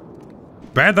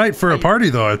 Bad night for a party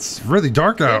though. It's really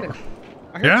dark out.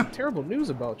 I heard some terrible news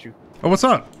about you. Oh, what's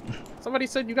up? Somebody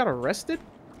said you got arrested.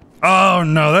 Oh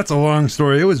no, that's a long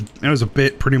story. It was a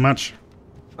bit pretty much.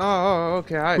 Oh,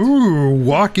 okay. Ooh,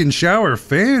 walk-in shower,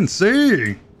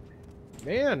 fancy.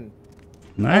 Man.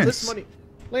 Nice. All this money.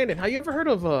 Landon, have you ever heard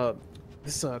of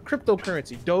this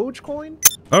cryptocurrency, Dogecoin?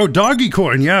 Oh, doggy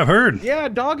coin. Yeah, I've heard. Yeah,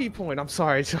 doggy coin. I'm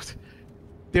sorry.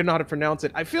 Didn't know how to pronounce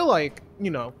it. I feel like,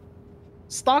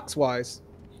 stocks-wise,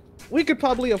 we could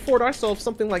probably afford ourselves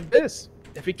something like this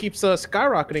if it keeps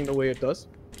skyrocketing the way it does.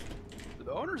 Do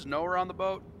the owners know we're on the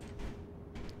boat?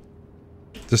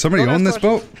 Does somebody own this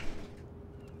boat?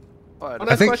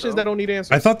 I think questions that don't need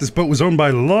answers. I thought this boat was owned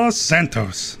by Los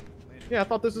Santos. Yeah, I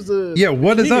thought this was a. Yeah,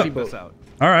 what is up? Check this out.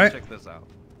 All right. Check this out.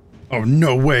 Oh,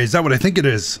 no way. Is that what I think it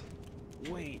is?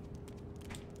 Wait.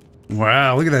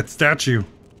 Wow, look at that statue.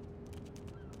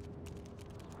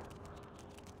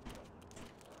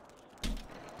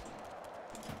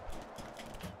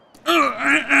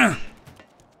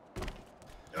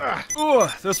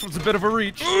 Oh, this one's a bit of a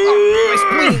reach.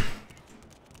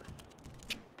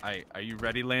 Are you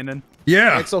ready, Landon?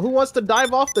 Yeah. Right, so who wants to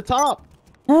dive off the top?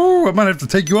 Ooh, I might have to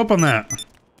take you up on that.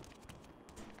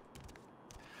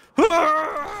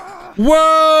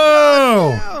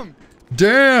 Whoa!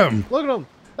 Damn! Look at him.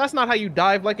 That's not how you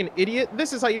dive like an idiot.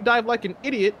 This is how you dive like an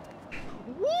idiot.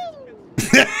 Woo!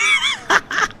 I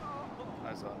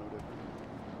saw no difference.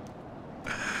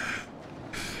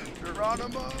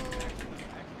 Geronimo!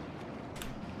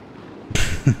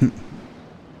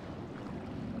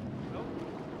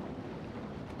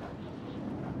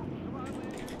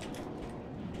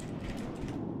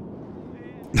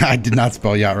 I did not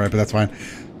spell yacht right, but that's fine.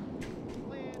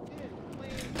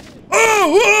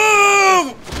 Oh!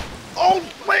 Whoa! Oh,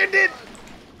 Landon!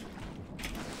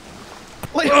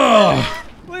 Oh!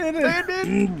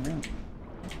 Landon!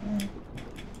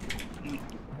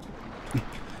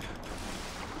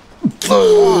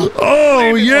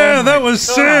 Oh, yeah, that was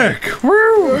sick! Woo!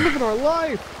 We're living our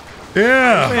life.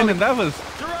 Yeah. Landon, that was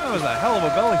a hell of a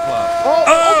belly flop.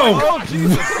 Oh my God,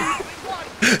 Jesus.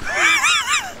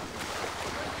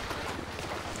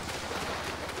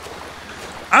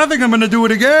 I think I'm gonna do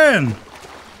it again.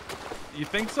 You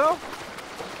think so?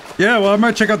 Yeah, well, I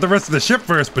might check out the rest of the ship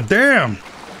first, but damn.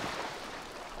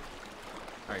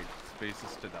 Alright, space is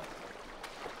stood up.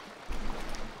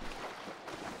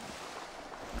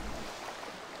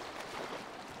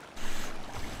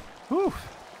 Whew.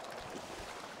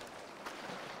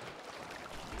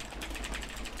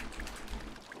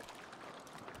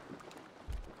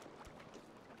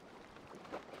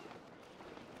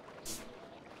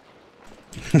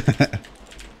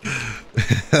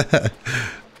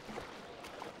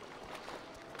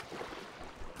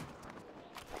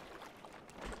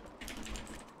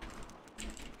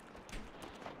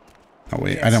 Oh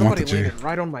wait, Yeah, I didn't want the somebody G. landed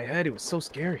right on my head. It was so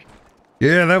scary.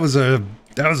 Yeah, that was a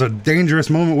dangerous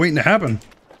moment waiting to happen.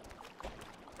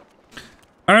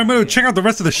 All right, I'm gonna check out the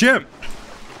rest of the ship.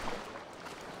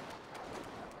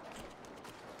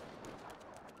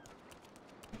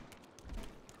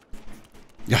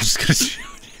 Y'all just gonna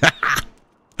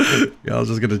y'all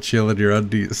just gonna chill in your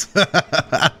undies.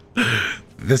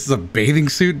 This is a bathing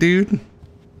suit, dude.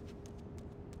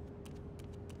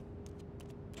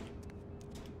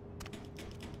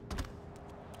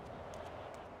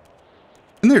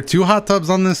 Isn't there 2 hot tubs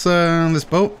on this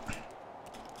boat?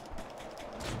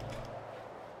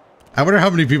 I wonder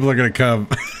how many people are gonna come.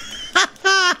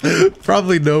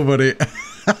 Probably nobody.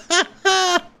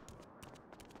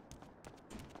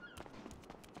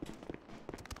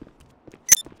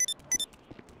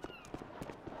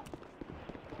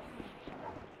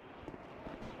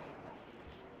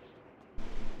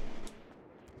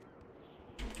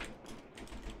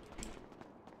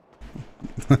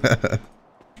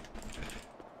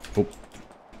 Oh.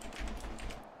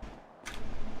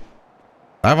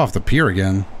 Dive off the pier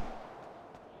again.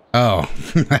 Oh.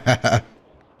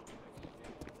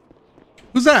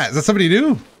 Who's that? Is that somebody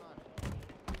new?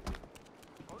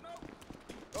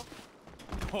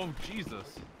 Oh,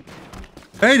 Jesus.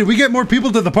 Hey, did we get more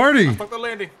people to the party? Fuck the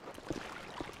landing.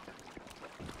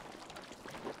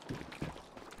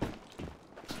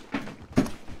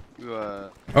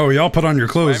 Oh, y'all put on your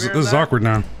clothes. This is awkward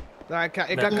now.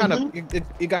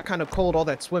 It got kind of cold, all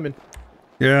that swimming.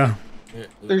 Yeah.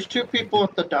 There's 2 people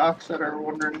at the docks that are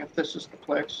wondering if this is the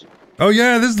place. Oh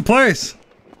yeah, this is the place.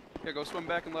 Yeah, go swim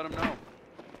back and let them know.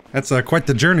 That's quite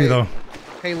the journey, though.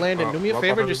 Hey Landon, do me a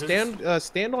favor, just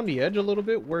stand on the edge a little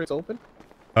bit where it's open.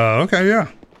 Okay,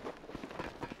 yeah.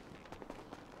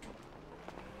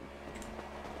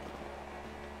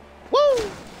 Woo!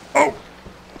 Oh.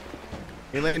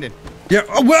 Hey Landon. Yeah.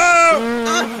 Oh, whoa!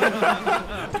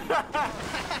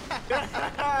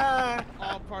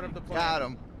 All part of the plan. Got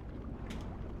him.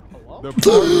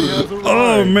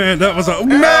 Oh man, that was a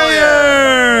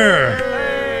Mayor!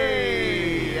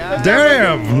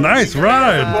 Damn, nice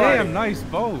ride. Damn, nice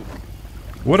boat.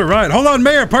 What a ride. Hold on,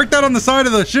 Mayor, park that on the side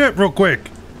of the ship real quick.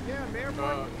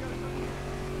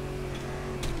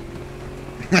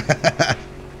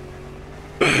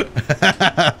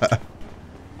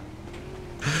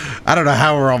 I don't know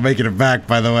how we're all making it back,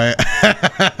 by the way.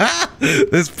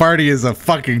 This party is a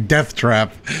fucking death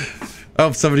trap.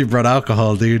 Oh, somebody brought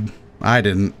alcohol, dude. I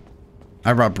didn't.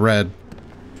 I brought bread.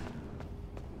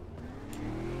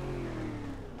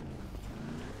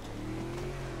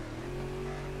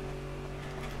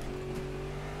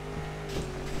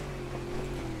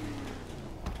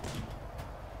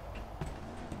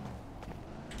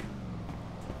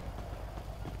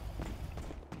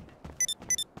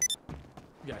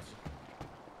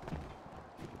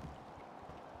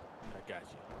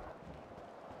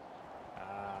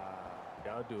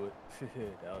 That'll do it.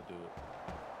 That'll do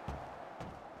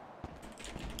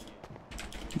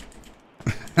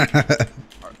it.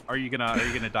 Are you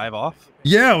gonna dive off?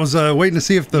 Yeah, I was waiting to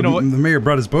see if the mayor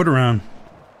brought his boat around.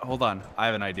 Hold on, I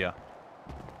have an idea.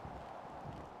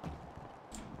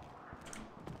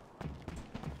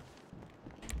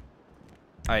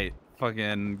 Alright,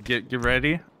 fucking get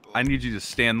ready. I need you to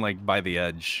stand like by the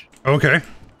edge. Okay.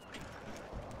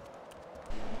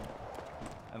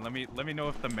 And let me know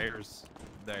if the mayor's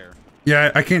there.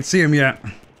 Yeah, I can't see him yet.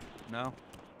 No.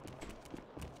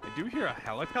 I do hear a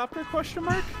helicopter question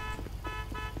mark?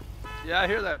 Yeah, I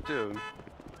hear that too.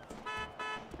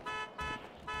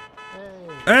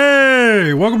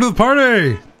 Hey, welcome to the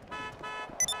party.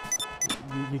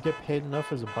 You get paid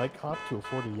enough as a bike cop to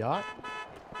afford a yacht?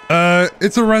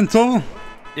 It's a rental.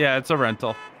 Yeah, it's a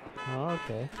rental. Oh,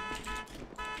 okay.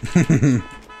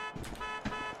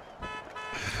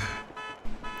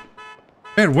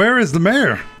 Man, where is the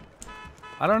mayor?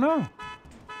 I don't know.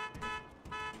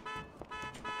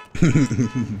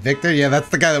 Victor? Yeah, that's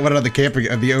the guy that went on the camping,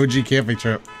 the OG camping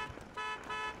trip.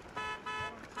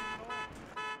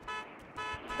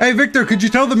 Hey, Victor, could you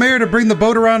tell the mayor to bring the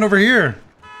boat around over here?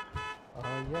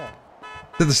 Yeah.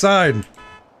 To the side.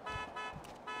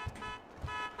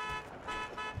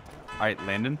 Alright,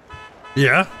 Landon.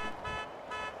 Yeah?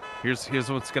 Here's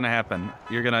what's gonna happen.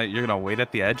 You're gonna wait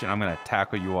at the edge and I'm gonna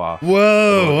tackle you off.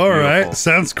 Whoa, alright.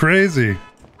 Sounds crazy.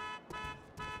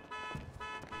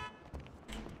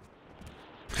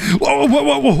 Whoa, whoa,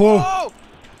 whoa, whoa, whoa.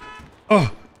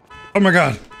 Oh. Oh my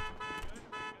god.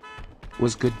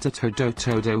 Was good to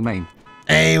Doto domain.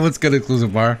 Hey, what's good,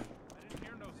 exclusive bar?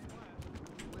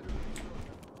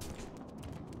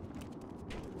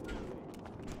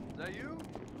 Is that you?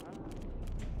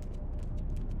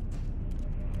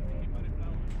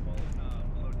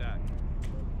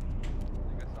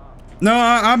 No,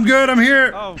 I'm good. I'm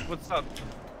here. Oh, what's up?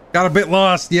 Got a bit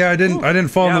lost. Yeah, I didn't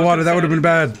fall in the water. That would have been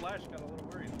bad.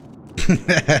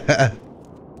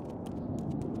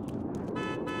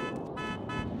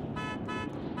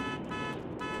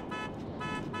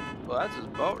 Well, that's his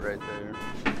boat right there.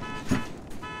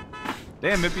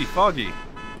 Damn, it'd be foggy.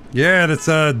 Yeah, and it's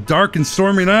a dark and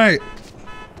stormy night.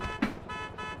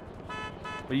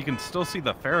 But you can still see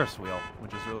the Ferris wheel,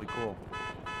 which is really cool.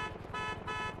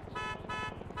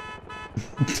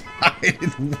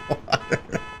 In water.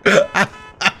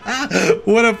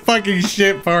 What a fucking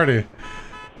shit party.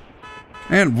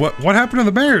 And what happened to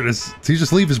the mayor? Did he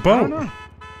just leave his boat? I don't know.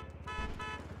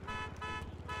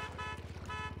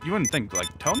 You wouldn't think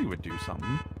like Tony would do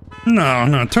something.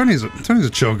 No, Tony's a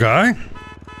chill guy.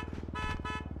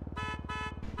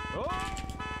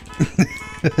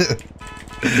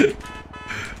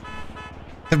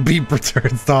 The beep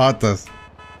returns to haunt us.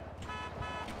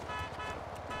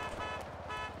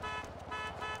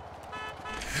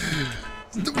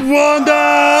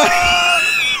 Wanda!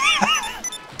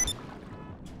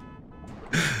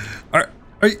 Are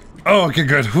you, oh, okay,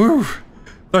 good. Whew.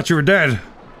 Thought you were dead.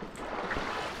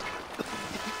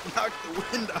 Knocked the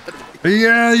wind out of me.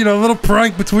 Yeah, you know, a little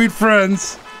prank between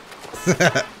friends.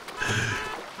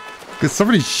 Could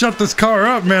somebody shut this car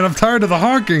up, man? I'm tired of the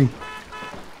honking. Is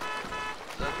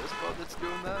that this boat that's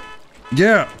doing that?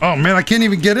 Yeah. Oh, man, I can't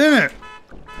even get in it.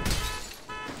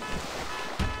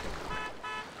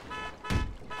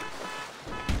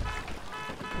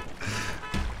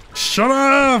 Shut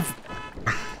up!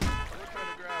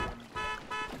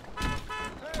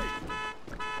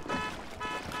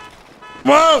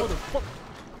 Whoa!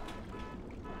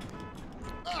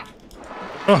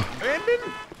 Oh. Landon?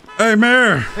 Hey,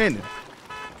 Mayor. Landon.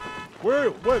 Where?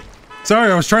 What?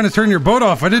 Sorry, I was trying to turn your boat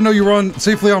off. I didn't know you were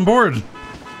safely on board.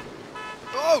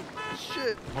 Oh,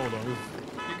 shit. Hold on. You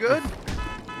good?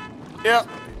 Yep.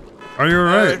 Are you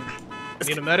alright?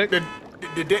 Need a medic?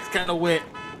 The deck's kind of wet,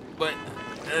 but.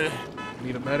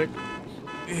 Need a medic?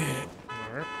 Yeah.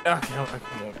 Alright.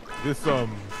 Okay.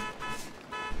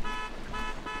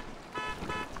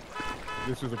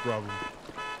 This is a problem.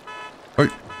 Oh,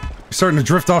 you're starting to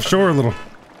drift offshore a little.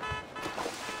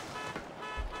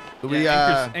 Do we,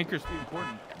 anchors be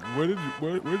important. Where did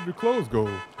your clothes go?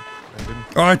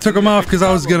 Oh, I took them off because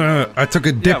I took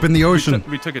a dip in the ocean.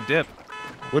 We took a dip.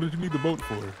 What did you need the boat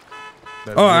for?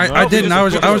 Oh, I didn't. I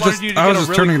was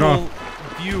just turning it off.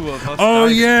 View of us Oh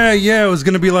diving. yeah, it was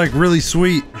gonna be like really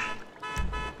sweet.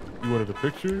 You wanted a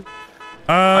picture?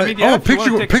 I mean, yeah, if you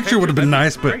wanna take a picture would have been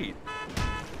nice, but. great.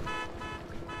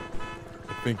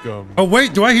 I think Oh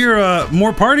wait, do I hear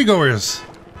more party goers?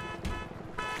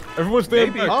 Everyone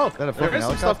stand back. Oh, That a there fucking is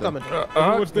some stuff coming.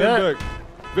 Everyone stand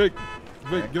back.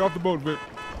 Vic, get off the boat, Vic.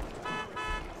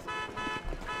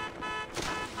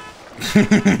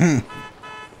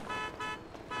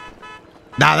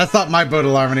 Nah, that's not my boat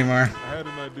alarm anymore. I had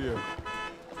an idea.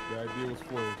 The idea was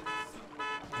flowed.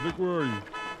 Vic, where are you?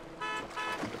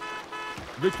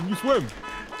 Vic, can you swim?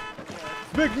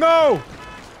 Vic, no!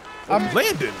 I'm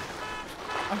Landon.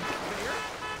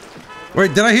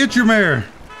 Wait, did I hit you, Mayor?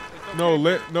 No,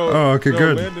 no. Oh, okay, no,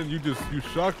 good. Landon, you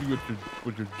shocked me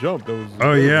with your jump. That was.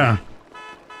 Oh yeah.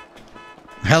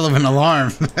 Hell of an alarm.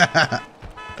 Vic is under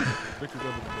the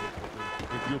boat.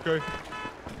 Vic, you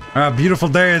okay? Beautiful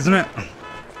day, isn't it?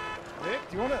 Vic,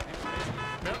 do you wanna?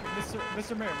 No,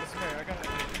 Mr. Mayor, I got it.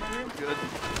 Good.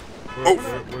 Oh.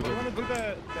 You wanna do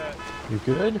that? You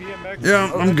good? BMX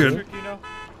Yeah, I'm good. trick, you know?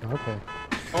 Okay.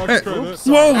 Oh, Hey, try that.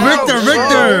 whoa, Victor! Look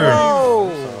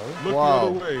the Wow.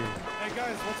 other way. Hey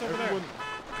guys, what's over there?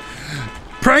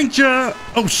 Pranked ya!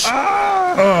 Oh,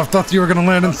 oh, I thought you were gonna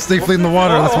land in safely in the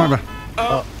water. That's my bad.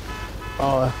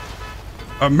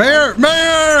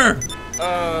 Mayor!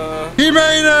 He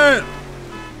made it!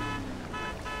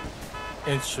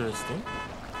 Interesting.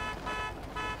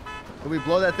 Could we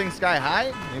blow that thing sky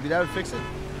high? Maybe that would fix it.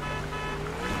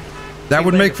 That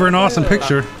would make for an awesome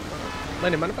picture.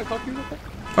 Landon, mind if I talk to you real quick?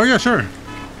 Oh yeah, sure.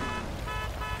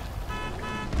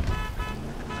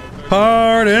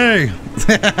 Party!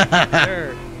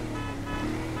 There.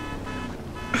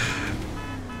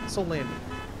 So Landon,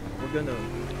 we're gonna,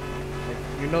 like,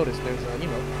 you notice there's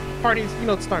parties,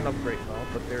 it's starting up great and all,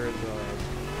 but there's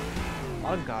a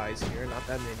lot of guys here, not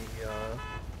that many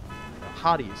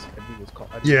hotties, as we would call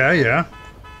it. Yeah.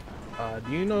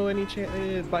 Do you know any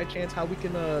by chance how we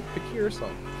can procure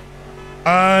some?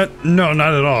 No,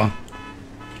 not at all.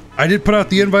 I did put out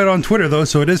the invite on Twitter though,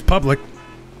 so it is public.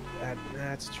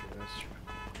 That's true.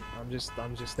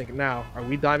 I'm just thinking now. Are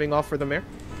we diving off for the mayor?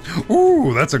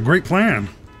 Ooh, that's a great plan.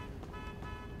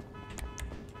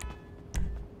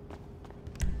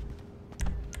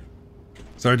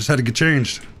 So I just had to get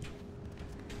changed.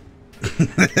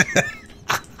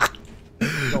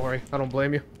 Don't worry, I don't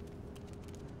blame you.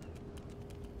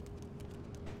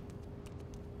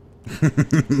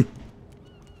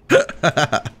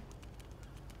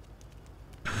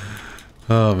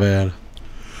 Oh man.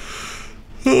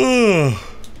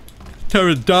 Time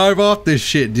to dive off this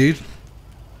shit, dude.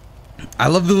 I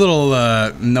love the little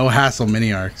no hassle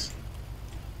mini arcs.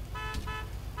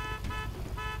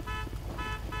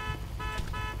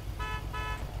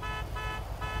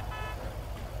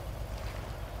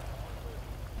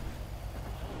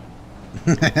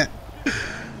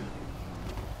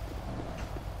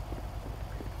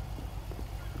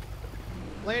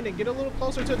 Landon, get a little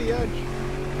closer to the edge.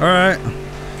 All right,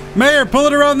 Mayor, pull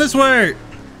it around this way.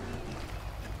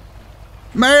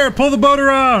 Mayor, pull the boat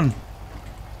around.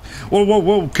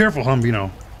 Whoa, careful,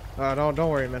 Humbino. Don't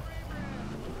worry, man.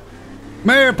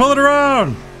 Mayor, pull it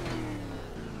around.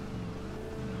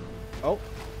 Oh. All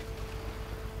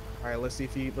right, let's see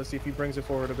if he brings it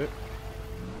forward a bit.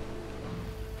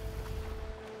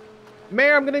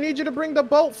 Mayor, I'm gonna need you to bring the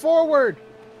boat forward.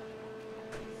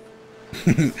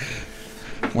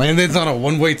 Landon's on a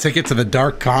one-way ticket to the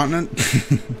Dark Continent.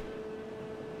 All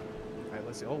right,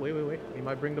 let's see. Oh, wait. We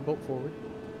might bring the boat forward.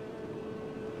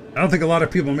 I don't think a lot of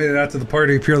people made it out to the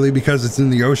party purely because it's in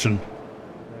the ocean.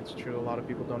 That's true. A lot of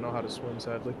people don't know how to swim,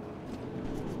 sadly.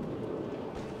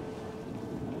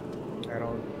 I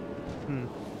don't.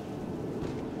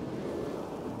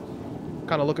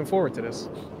 Kind of looking forward to this.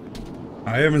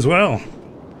 I am as well.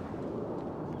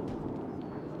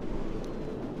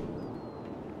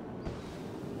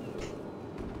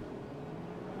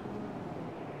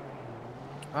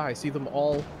 I see them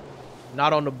all,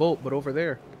 not on the boat, but over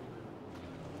there.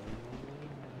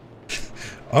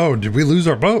 Oh, did we lose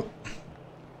our boat?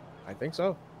 I think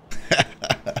so.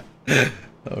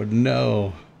 Oh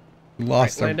no. We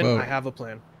lost our Landon, boat. I have a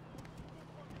plan.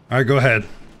 All right, go ahead.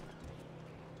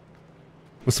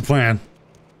 What's the plan?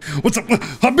 What's up?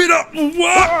 Habita!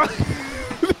 What?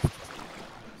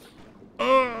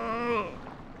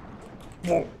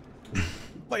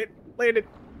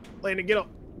 Landon, get up.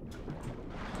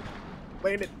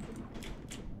 Landon.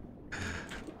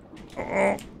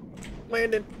 Oh.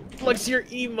 Landon. Flex your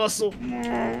E muscle.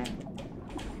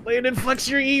 Landon, flex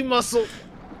your E muscle.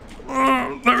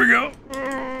 There we go.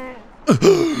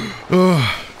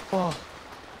 Oh.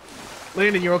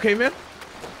 Landon, you okay, man?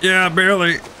 Yeah,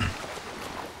 barely. Are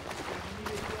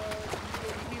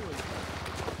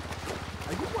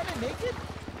you running naked?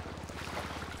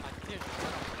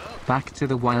 Back to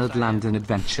the wild Landon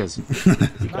adventures.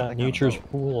 You got nature's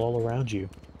pool all around you.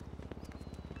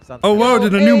 Oh, whoa,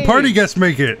 did a new party guest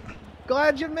make it?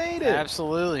 Glad you made it.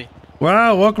 Absolutely.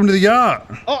 Wow, welcome to the yacht.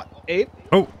 Oh, Abe.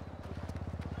 Oh.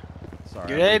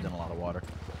 Sorry, you Abe? In a lot of water.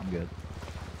 I'm good.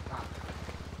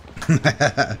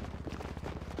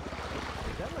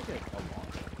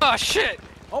 Oh shit!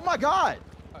 Oh my god!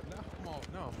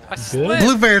 I slipped.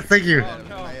 Blue Bear, thank you. Oh,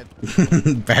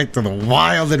 no. Back to the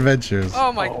wild adventures.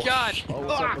 Oh my god! Oh,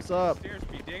 what's up? What's up? Stairs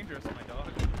be dangerous, my dog.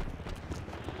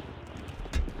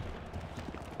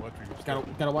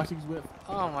 Gotta watch these whip.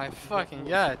 Oh my fucking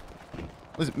god!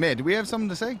 Listen, man, do we have something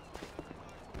to say?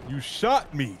 You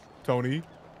shot me, Tony.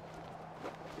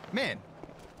 Man,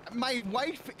 my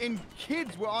wife and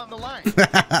kids were on the line.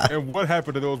 And what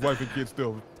happened to those wife and kids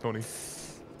still, Tony?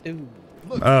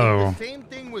 Look, Oh. the same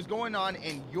thing was going on,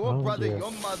 and your brother,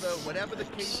 your mother, whatever the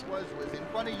case was in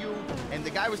front of you, and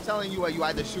the guy was telling you, you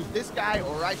either shoot this guy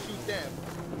or I shoot them.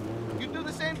 You do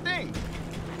the same thing.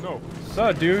 No. What's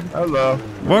up, dude? Hello.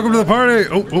 Welcome to the party.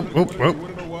 Oh.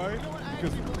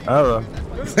 Hello.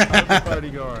 How's the party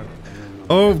going?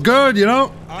 Oh, good, you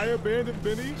know. I abandoned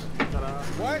Benny.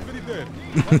 Why is Benny dead?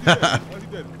 Why is he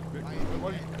dead? Why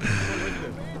is he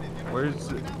dead?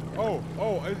 Where's it? Oh,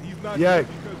 he's not Yeah. dead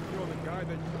because the guy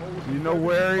that You know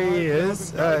where he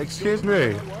is? Excuse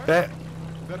me. That.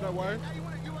 Is that not why?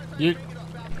 You.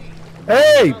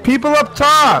 Hey, people up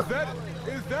top!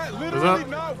 Is that literally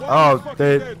not why? Oh,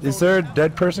 is there a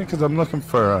dead person? Because I'm looking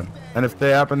for one. And if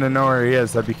they happen to know where he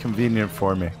is, that'd be convenient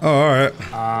for me. Oh, all right.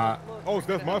 Oh, so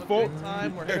that's my fault?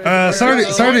 Sorry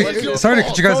to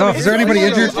cut you guys off. Is there anybody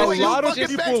injured? A lot of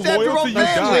people loyal to you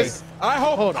guys. I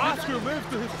hope Oscar lives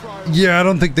to his trial. Yeah, I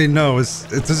don't think they know.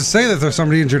 Does it say that there's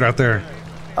somebody injured out there?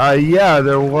 Yeah,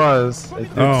 there was. It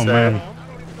did Oh, say. man.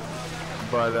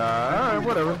 But, alright,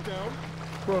 whatever.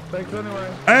 Cool, thanks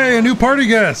anyway. Hey, a new party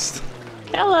guest.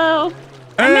 Hello.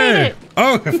 Hey. I made it.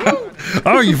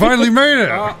 Oh, you finally made it.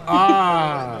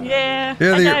 Yeah, Yeah,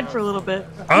 I the- died for a little bit.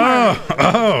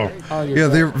 Oh. Yeah,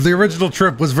 the original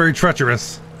trip was very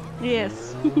treacherous.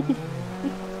 Yes.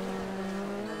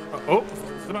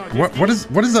 What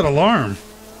is that alarm?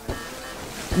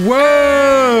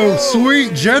 Whoa,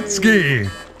 sweet jet ski.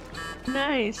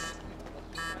 Nice.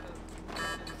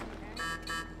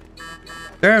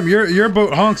 Damn, your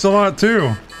boat honks a lot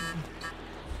too.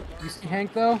 You see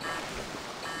Hank though?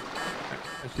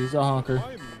 She's a honker.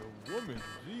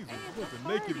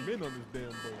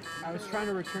 I was trying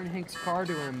to return Hank's car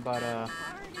to him, but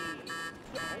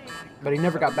he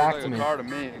never got back to me. Car to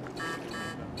me.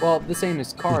 Well, this ain't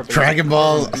his car. But Dragon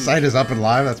Ball site is up and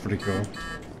live. That's pretty cool.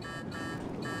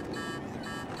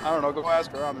 I don't know. Go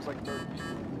ask around. There's like 30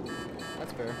 people.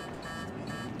 That's fair.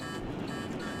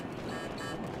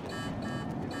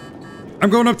 I'm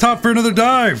going up top for another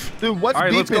dive. Dude, what's All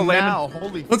right, let's go, beeping Landon. now?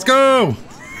 Holy Let's go.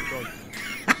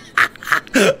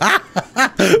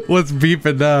 What's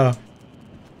beeping now?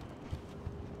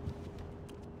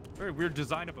 Very weird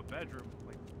design of a bedroom.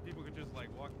 Like people could just like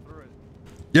walk through it.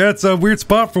 Yeah, it's a weird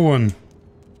spot for one.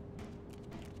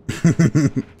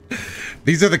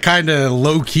 These are the kind of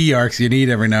low-key arcs you need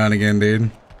every now and again,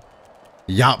 dude.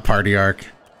 Yacht party arc.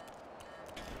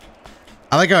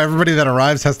 I like how everybody that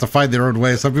arrives has to find their own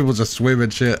way. Some people just swim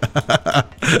and shit.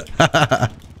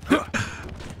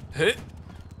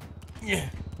 Yeah.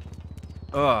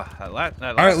 Oh, that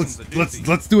All right,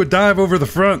 let's do a dive over the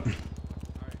front.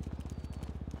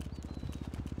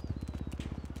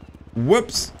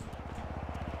 Whoops.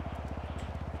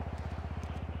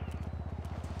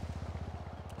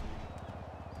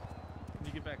 Can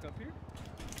you get back up here?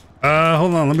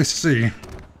 Hold on, let me see.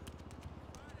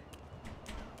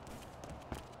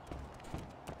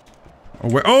 Oh,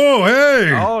 wait. Oh,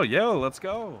 hey! Oh, yo, let's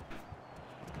go.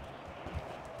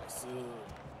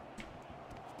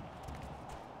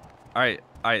 All right,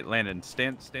 Landon,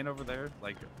 stand over there,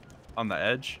 like on the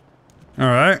edge. All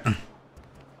right.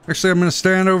 Actually, I'm gonna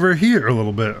stand over here a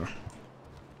little bit.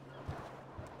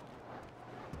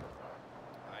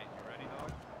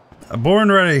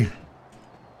 Born ready.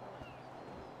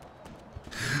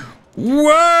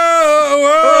 Whoa!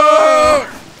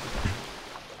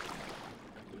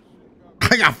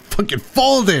 I got fucking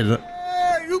folded.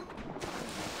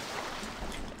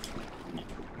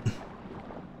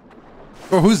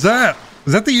 Oh, who's that?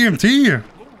 Is that the EMT?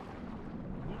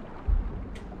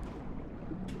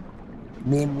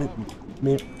 Why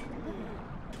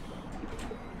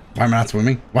am I not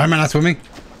swimming? Why am I not swimming?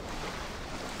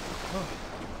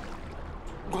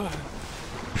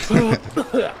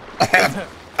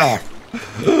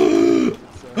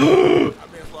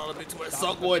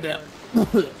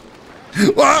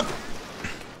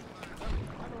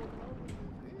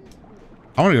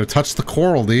 I want to go touch the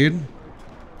coral, dude.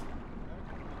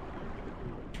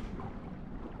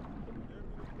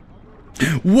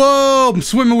 Whoa, I'm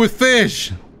swimming with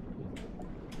fish.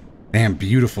 Damn,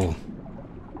 beautiful.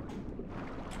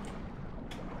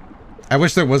 I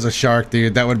wish there was a shark,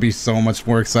 dude. That would be so much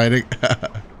more exciting.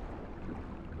 Got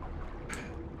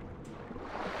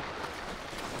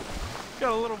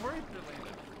a little break.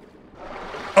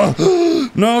 Oh,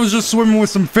 no, I was just swimming with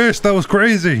some fish. That was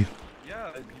crazy.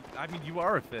 Yeah, I mean, you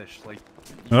are a fish. Like,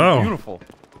 oh, beautiful.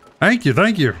 Thank you,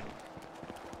 thank you.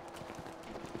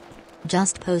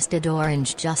 Just posted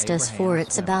orange justice for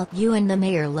it's about you and the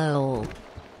mayor, lol.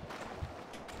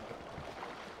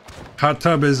 Hot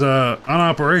tub is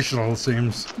unoperational, it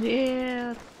seems.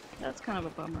 Yeah, that's kind of a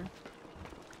bummer.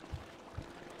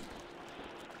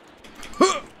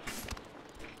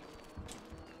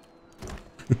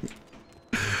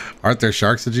 Aren't there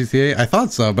sharks at GTA? I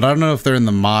thought so, but I don't know if they're in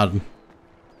the mod.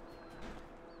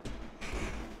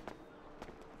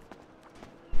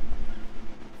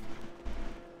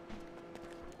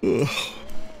 Ugh.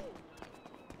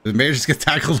 Did Mayor just get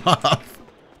tackled off?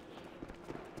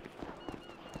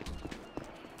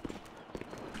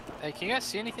 Hey, can you guys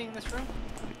see anything in this room?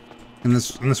 In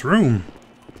this room?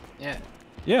 Yeah.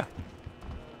 Yeah.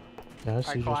 Yeah, I see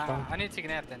Alright, cool. just fine. I need to take a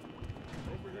nap then.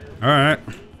 Alright.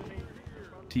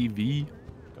 TV.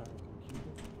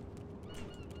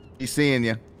 He's seeing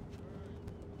you.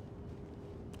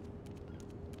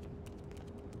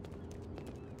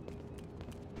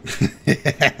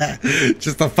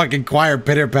 Just a fucking choir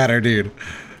pitter patter, dude.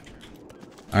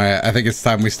 Alright, I think it's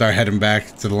time we start heading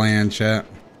back to the land, chat.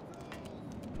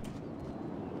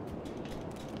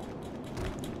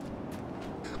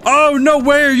 Oh, no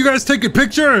way! Are you guys taking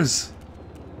pictures?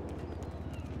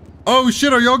 Oh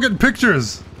shit, are y'all getting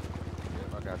pictures?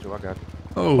 I got you, I got you.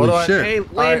 Oh shit. Hey,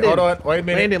 Landon. Right, hold on, wait a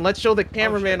minute. Landon, let's show the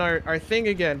cameraman our thing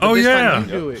again. Oh, this yeah. Time you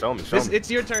do it. Show me.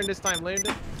 It's your turn this time,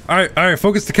 Landon. Alright,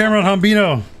 focus the camera on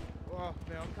Hambino. Oh,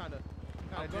 man, I'm kind of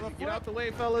dizzy. Get out the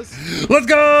way, fellas. Let's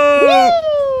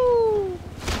go!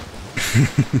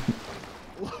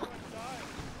 Woo!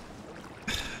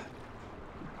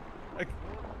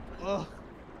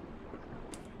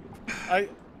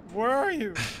 Where are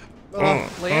you?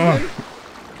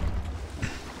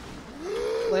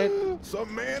 Landon?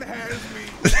 Some man has me.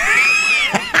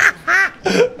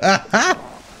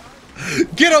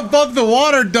 Get above the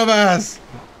water, dumbass!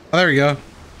 Oh, there we go.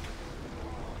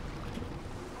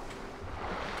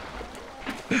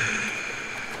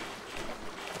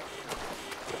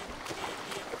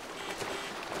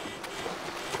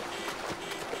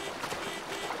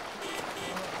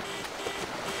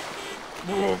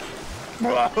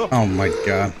 Oh my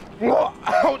god.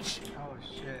 Ouch! Oh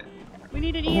shit. We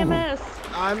need an EMS.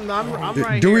 I'm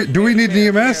right Do here. we need an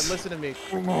EMS? Mayor, listen to me.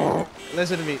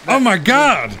 Listen to me. Oh my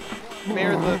god!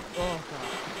 Mayor, Mayor,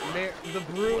 the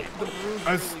bruise is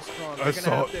really strong. You're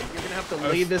gonna have to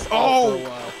lay this off for a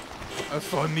while. I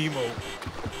saw Nemo.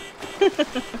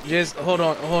 Just hold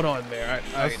on, Mayor.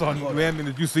 I saw Landon.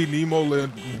 Did you see Nemo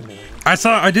land?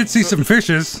 I did see some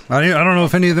fishes. I don't know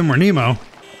if any of them were Nemo.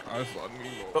 I saw Nemo.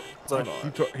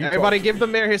 Everybody give the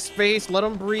mayor his space. Let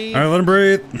him breathe. Alright, let him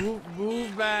breathe.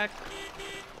 Move back.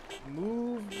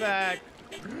 Move back.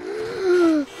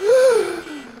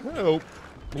 Help,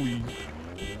 please.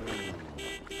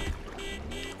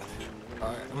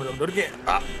 Alright, I'm gonna do it again.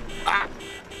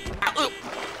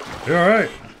 You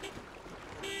alright?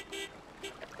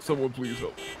 Someone please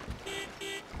help.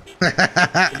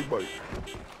 Anybody.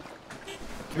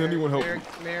 Can anyone help me?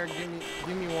 Mayor,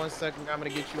 give me 1 second. I'm gonna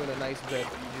get you in a nice bed.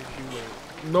 You wait.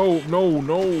 No,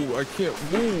 I can't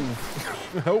move.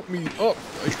 Help me up.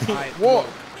 I can't walk.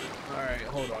 Alright,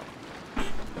 hold on.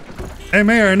 Hey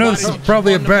Mayor, I know this is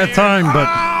probably a bad time, but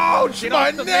Ouch!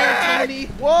 My neck!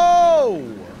 Whoa!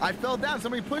 I fell down.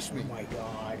 Somebody pushed me. Oh my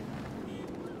god.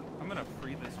 I'm gonna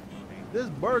free this movie. This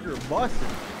burger busted.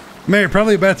 Mayor,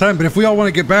 probably a bad time, but if we all want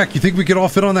to get back, you think we could all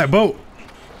fit on that boat?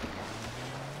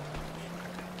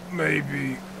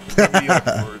 Maybe.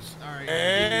 Alright,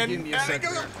 Give me a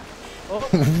second.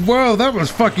 Whoa, that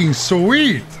was fucking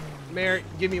sweet. Mayor,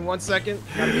 give me 1 second.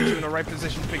 Gotta get you in the right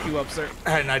position to pick you up, sir.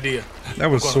 I had an idea.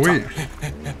 That was sweet.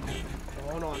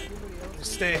 Hold on.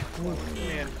 Just stay.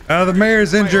 Man. The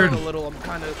mayor's injured. A little. I'm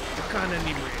kind of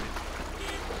inebriated.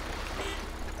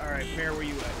 All All right, Mayor, where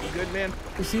you at? You good, man?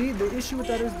 You see, the issue with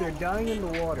that is they're dying in the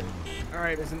water. All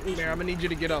right, Mayor, I'm gonna need you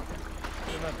to get up.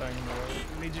 You're not dying in the water.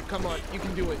 I need you. Come on, you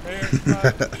can do it. Mayor,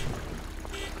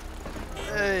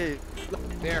 Hey.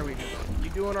 There we go. You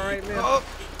doing all right, man? Oh.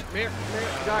 Mayor,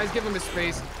 guys, give him his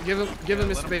space. Give him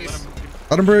his space.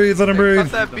 Let him breathe. Let him breathe.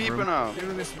 Cut that beeping out. Give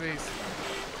him his space.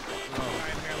 All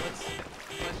right, Mayor,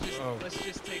 let's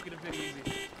just take it a bit easy.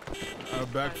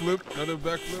 Backflip. Another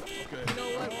backflip. Okay. You know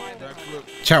what? Backflip.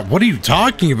 Chat, what are you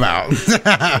talking about?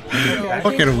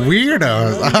 Fucking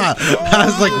weirdos. I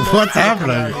was like, what's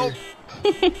happening?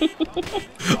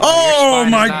 Oh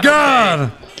my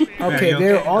god! Okay,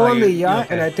 they're all on the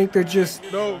yacht, and I think they're just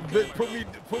put me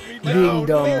being down.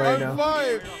 dumb No, right now.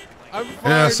 I'm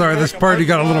fine. Yeah, sorry, this party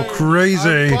got a little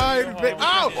crazy.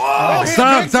 Ow!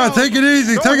 Stop, take it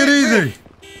easy, take it easy.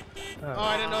 Oh,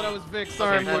 I didn't know that was Vic.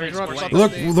 Sorry, I'm more drunk.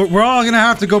 Look, we're all gonna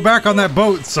have to go back on that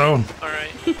boat, so. Alright.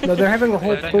 No, they're having a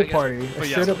whole pool party. A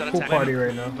straight up pool party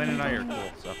right now. Lynn and I are cool,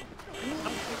 so.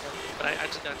 But I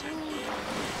just got attacked.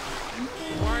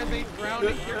 Why are they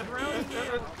drowning? You're drowning.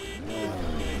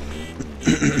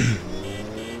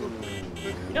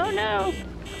 No, no.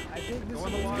 I think this is the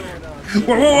water.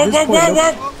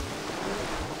 Whoa!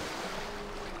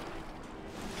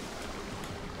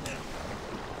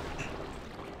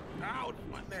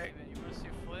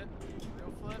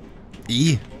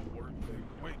 E.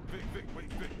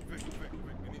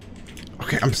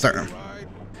 Okay, I'm starting.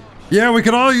 Yeah, we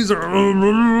could all use our.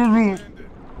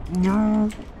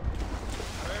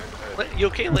 You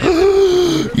okay,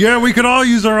 Landon? Yeah, we could all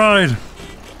use a ride.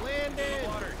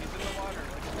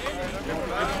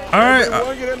 All right,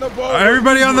 everybody on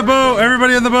the boat.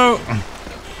 Everybody on the boat.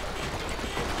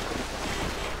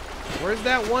 Where's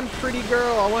that one pretty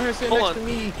girl? I want her sitting next to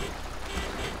me.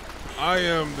 I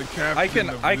am the captain.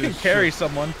 I can carry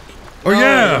someone. Oh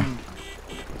yeah.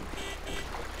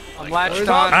 I'm latched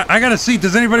on. I got a seat.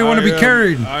 Does anybody want to be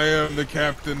carried? I am the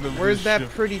captain of Where's this that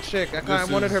ship. pretty chick? I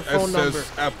wanted her phone number.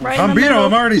 Bambino,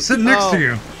 I'm already sitting next to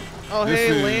you. Oh,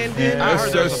 hey, Landon. I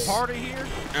heard there's a party here.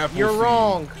 You're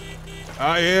wrong.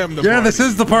 I am the Yeah, party. this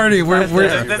is the party. We're actually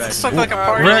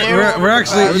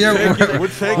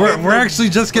we're actually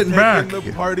just getting back.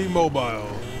 The party mobile.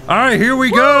 All right, here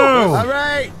we go. All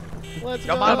right. Let's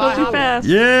go. Not too fast.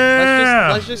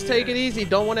 Yeah. Let's just take it easy.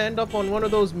 Don't want to end up on one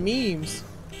of those memes.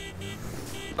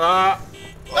 Darn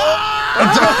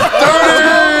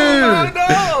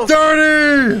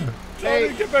it!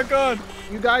 Hey, get back on.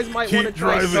 You guys might want to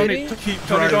try sitting.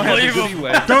 Don't leave him.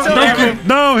 Don't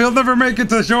no, he'll never make it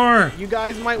to shore. You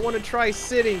guys might want to try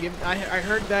sitting. I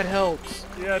heard that helps.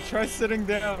 Yeah, try sitting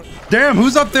down. Damn,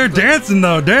 who's up there dancing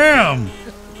though? Damn.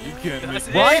 You can't miss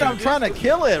Right, I'm trying to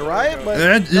kill it, right? But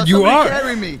And you are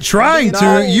trying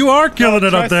to. You are killing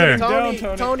it up there.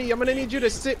 Tony, I'm gonna need you to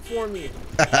sit for me.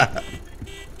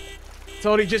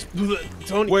 Tony, just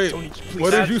Tony. Wait, Tony, please. what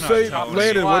did you say,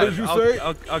 Landon? What did you say?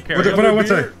 I'll carry it. What I want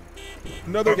to say?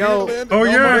 Another Yo, beer, Landon? Oh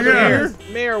yeah.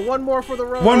 Mayor, one more for the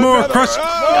road. One more. Crush it,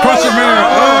 Mayor.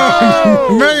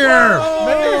 Oh, Mayor.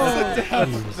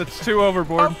 That's two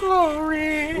overboard.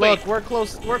 Look, we're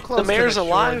close. We're close. The mayor's to the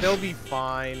alive. Shore. They'll be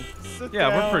fine.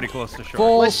 Yeah, we're pretty close to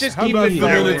shore. Let's just keep about it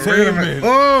some moving. entertainment?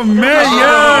 Oh,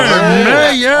 Mayor.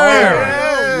 Mayor.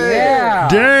 Yeah.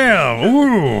 Damn.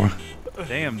 Ooh.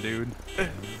 Damn, dude.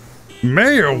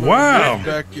 Mayor, wow.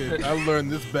 I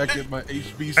learned this back at my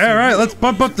HBC. All right, let's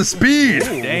bump up the speed.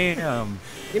 Damn.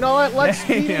 You know what? Let's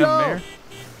speed it up. Mayor.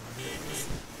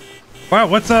 Wow,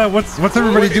 what's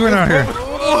everybody doing out here?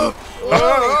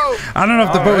 I don't know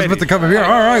if the boat was meant to come here. All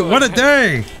right, what a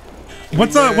day.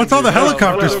 What's all the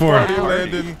helicopters for?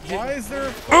 Why is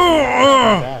there?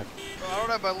 I don't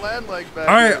have my land leg back.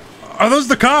 All right, are those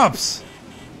the cops?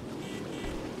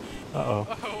 Uh-oh.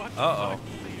 Uh-oh.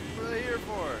 What are they here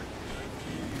for?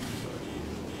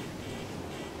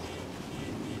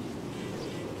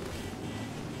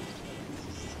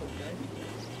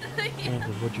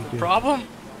 What'd you do? Problem?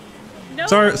 No,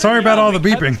 Sorry about all the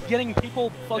beeping. Getting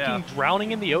people fucking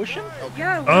drowning in the ocean?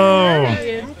 Yeah.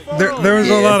 Oh, there was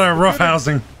a lot of rough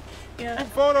housing. Yeah.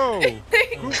 Photo.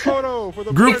 Group photo for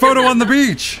the Group photo on the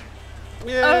beach.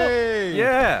 Yay!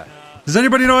 Yeah. Does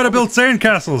anybody know how to build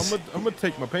sandcastles? I'm gonna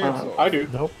take my pants off. I do.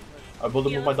 Nope. I build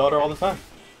them with my daughter all the time.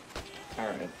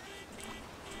 Alright.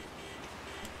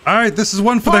 All right, this is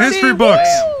one for the history books.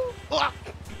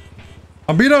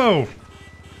 Ambito.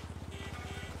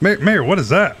 Mayor, what is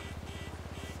that?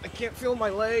 I can't feel my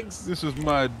legs. This is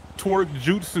my twerk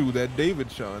jutsu that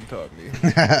David Sean taught me.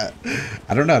 I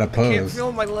don't know how to I can't pose.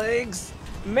 feel my legs.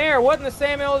 Mayor, what in the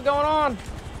Samuel is going on?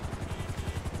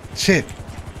 Shit.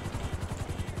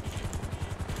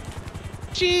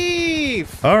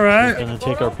 Chief! All right. Gonna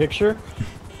take our picture.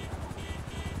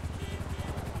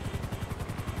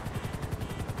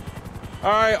 All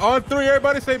right, on three,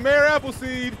 everybody say Mayor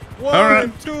Appleseed. One,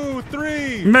 right. 2,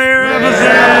 3. Mayor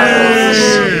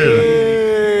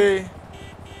Appleseed!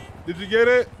 Did you get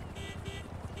it?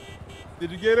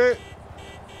 Did you get it?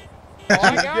 Oh,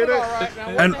 I got it all right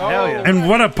now. And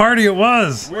what a party it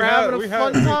was! We're having a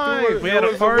fun time. We had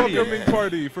a party. Welcoming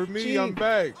party for me. Chief, I'm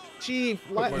back. Chief,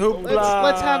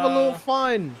 let's have a little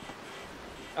fun.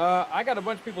 I got a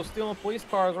bunch of people stealing police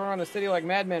cars around the city like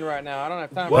madmen right now. I don't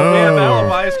have time. Well, we have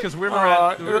alibis because we're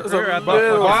at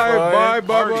Bye,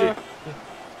 Bubba.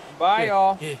 Bye,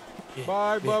 y'all.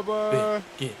 Bye, Bubba.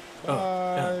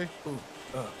 Bye.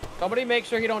 Somebody make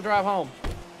sure he don't drive home.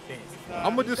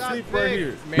 I'm gonna just sleep right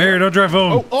here. Mayor, don't drive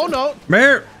home. Oh no.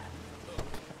 Mayor.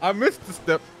 I missed the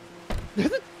step.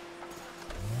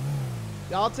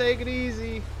 Y'all take it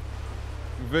easy.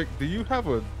 Vic, do you have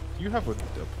a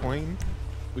plane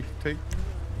we can take?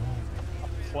 A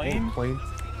plane? Plane.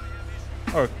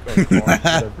 Or a car,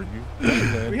 whatever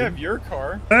you. We have your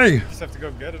car. Hey. You just have to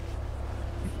go get it.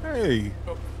 Hey.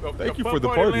 Thank you for the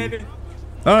party.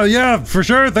 Oh yeah, for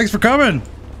sure. Thanks for coming.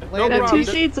 I have 2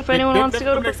 seats if anyone wants to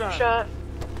go to Burger Shot.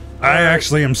 I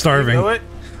actually am starving.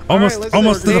 Almost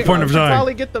to the point of dying.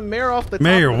 Probably get the mayor off the top.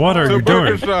 Mayor, what are you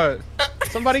doing?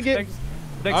 Somebody get.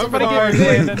 Somebody fine,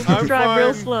 get Landon. Just drive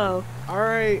real slow. All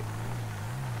right.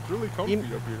 It's really comfy up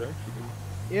here, actually.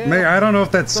 Yeah. Mayor, I don't know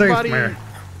if that's safe, Mayor.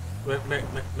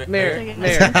 Mayor,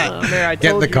 I Get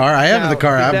told the you. car. I have Now, the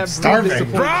car. did I'm that starving.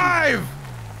 disappoint you? Drive!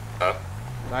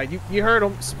 You heard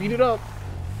him. Speed it up.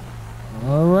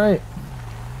 All right.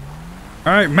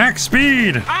 All right, max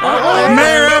speed.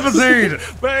 Mayor Appleseed.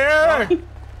 Mayor.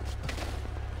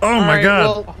 Oh my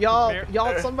God. Well,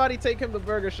 y'all, somebody take him to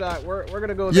Burger Shot. We're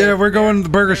gonna go. Yeah, there. we're going to the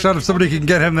Burger Shot if somebody can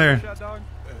get him there.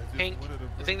 Hank,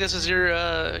 I think this is your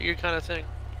kind of thing.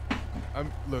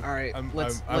 Look, all right,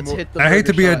 let's hit the. I hate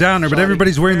to be a downer, but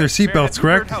everybody's wearing their seatbelts,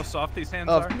 correct? How soft these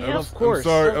hands are? Of course.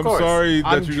 I'm sorry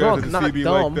that you guys drunk, had to see me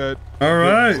dumb. like that. All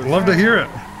right, love to hear it.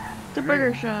 The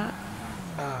Burger Shot.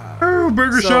 Oh,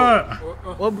 Burger Shot.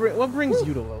 What brings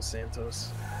you to Los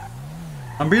Santos?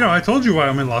 Ambino, I told you why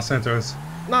I'm in Los Santos.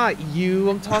 Not you.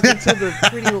 I'm talking to the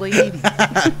pretty lady.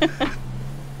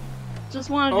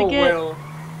 Just wanted to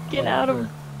get out of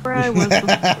where I was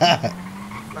before.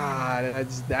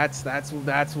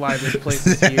 That's why this place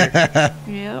is here.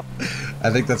 Yep. I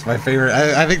think that's my favorite.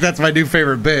 I think that's my new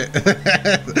favorite bit.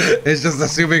 It's just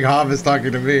assuming Hob is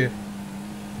talking to me.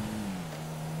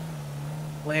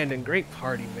 Landon, great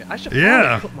party, man. I should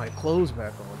Yeah. probably put my clothes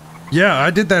back on. Yeah,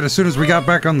 I did that as soon as we got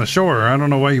back on the shore. I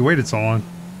don't know why you waited so long.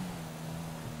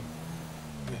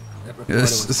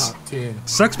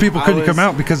 Sucks people couldn't come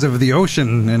out because of the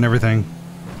ocean and everything.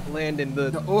 Landon,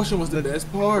 the ocean was the best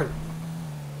part.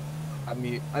 I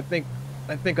mean, I think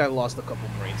I lost a couple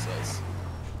brain cells.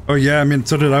 Oh yeah, I mean,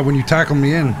 so did I when you tackled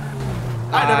me in.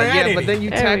 Yeah, but then you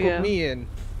tackled me in.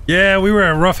 Yeah, we were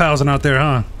at roughhousing out there,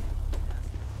 huh?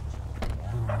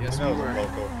 Yes, we were.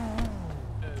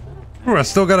 Oh, I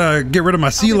still gotta get rid of my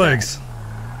sea legs.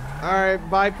 All right,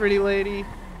 bye, pretty lady.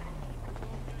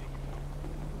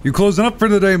 You closing up for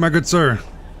the day, my good sir?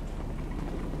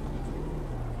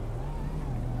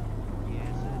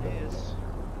 Yes, it is.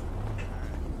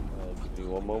 Give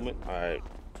me one moment. All right.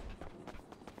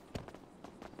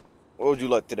 What would you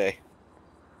like today?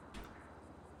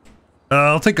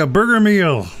 I'll take a burger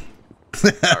meal.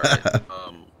 All right.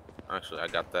 Actually, I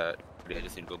got that. I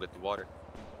just need to go get the water.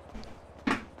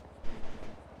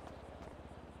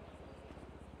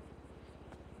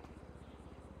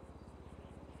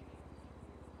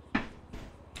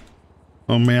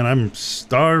 Oh man, I'm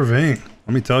starving.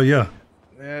 Let me tell you.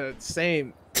 Yeah,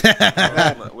 same. Would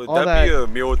that be a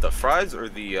meal with the fries or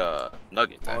the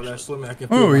nuggets?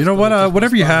 Oh, you know what?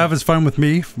 Whatever you have is fine with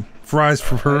me. Fries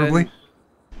preferably.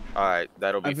 All right,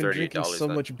 that'll be I've been drinking $38. so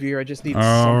much beer. I just need All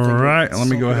something. right, let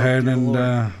me go ahead and.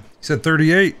 You said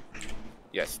 38.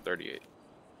 Yes, 38.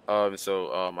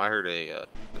 So I heard a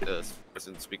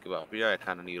person speak about beer. I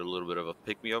kind of need a little bit of a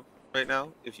pick me up right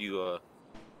now. If you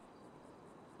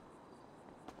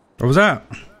What was that?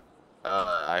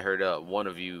 I heard one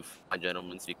of you, fine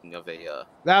gentlemen, speaking of a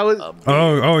that was.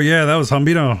 Oh yeah, that was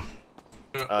Hambino.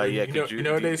 Yeah, you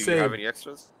know what they say? Do you have any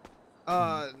extras?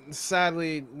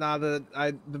 Sadly,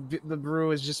 the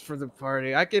brew is just for the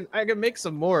party. I can make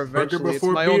some more eventually. It's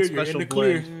before my beer, own you're special in the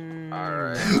clear. blend.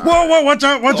 Alright. Whoa, watch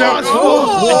out, watch out.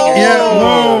 Whoa.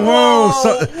 Yeah, whoa.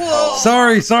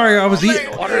 Sorry, I was eating.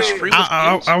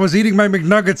 I was eating my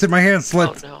McNuggets and my hand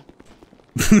slipped. Yeah,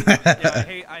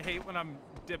 I hate when I'm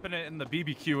dipping it in the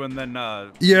BBQ and then.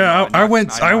 Yeah, I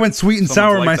went sweet and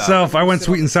sour myself. I went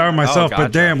sweet and sour myself,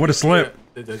 but damn, what a slip.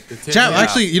 Chat,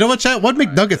 actually, you know what, chat? What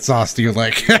McNugget sauce do you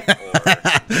like?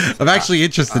 I'm actually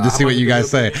interested to see what you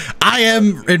guys say. I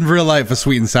am, in real life, a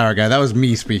sweet and sour guy. That was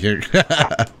me speaking.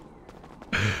 I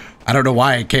don't know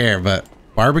why I care, but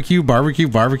barbecue, barbecue,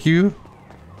 barbecue.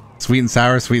 Sweet and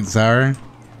sour,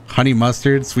 honey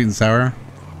mustard, sweet and sour.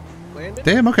 Landon?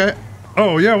 Damn, okay.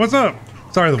 Oh, yeah, what's up?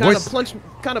 Sorry, the voice.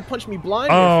 Kind of punched me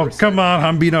blind. Oh, come on,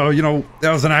 Hambino. You know,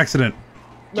 that was an accident.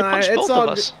 Nah, it's all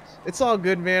good. It's all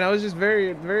good, man. I was just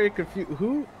very, very confused.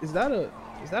 Who is that?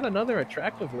 Is that another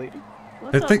attractive lady?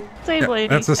 I think same lady.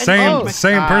 That's the same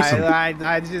person.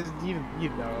 I just you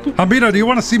know. Hambino, do you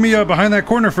want to see me behind that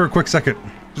corner for a quick second?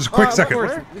 Just a quick second.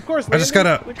 Of course. I just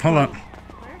gotta hold on.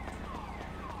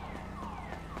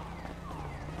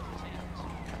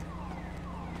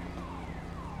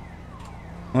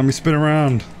 Let me spin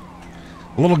around.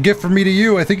 A little gift from me to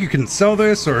you. I think you can sell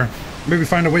this or maybe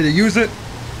find a way to use it.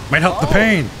 Might help the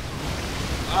pain.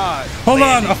 Hold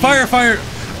on, a firefighter.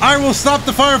 I will stop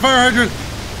the fire hydrant.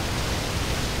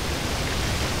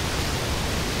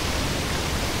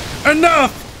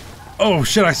 Enough! Oh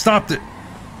shit, I stopped it.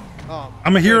 Oh,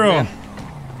 I'm a hero.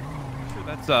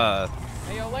 That's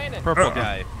purple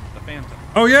guy, the Phantom.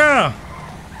 Oh yeah!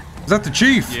 Is that the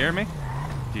chief? You hear me?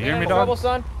 Do you hear me, dog?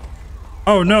 Son?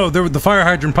 Oh no, there was the fire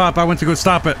hydrant pop. I went to go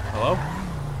stop it. Hello?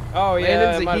 Oh yeah,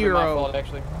 Landon's it might a have been my hero. fault,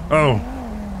 actually. Oh.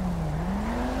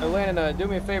 Landon, do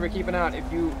me a favor, keeping out. If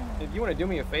you want to do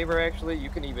me a favor, actually, you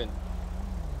can even.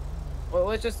 Well,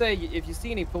 let's just say if you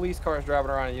see any police cars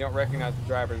driving around and you don't recognize the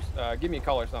drivers, give me a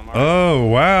call or something. Right? Oh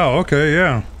wow. Okay,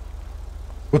 yeah.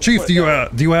 Well, Chief, do I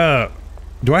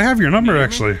have your number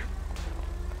actually?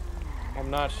 I'm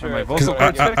not sure.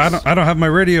 I don't have my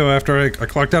radio after I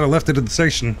clocked out. I left it at the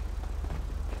station.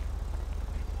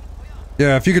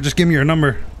 Yeah, if you could just give me your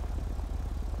number.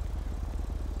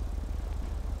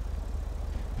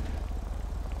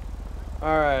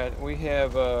 All right, we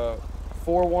have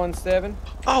 417.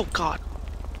 Oh God.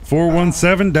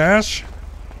 417 dash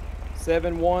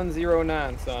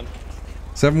 7109, son.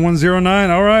 7109.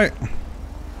 All right.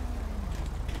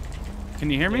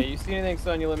 Can you hear me? Yeah, you see anything,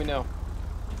 son? You let me know.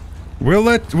 We'll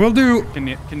do. Can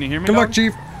you hear me? Good luck,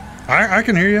 Chief. I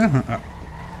can hear you.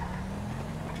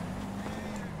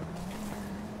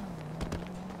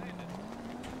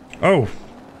 Oh,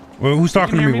 well, who's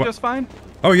talking to me? Me just fine?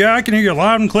 Oh yeah, I can hear you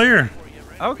loud and clear.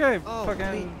 Okay,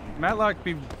 fucking Matlock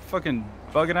be fucking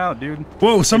bugging out, dude.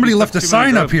 Whoa, somebody left a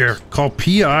sign up here called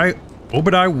P.I.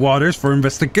 Obadiah Waters for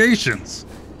investigations.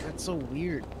 That's so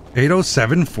weird.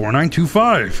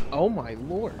 807-4925. Oh my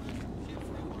lord.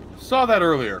 Saw that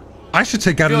earlier. I should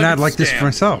take out an ad like this for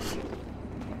myself.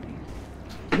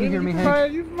 Can you hear me,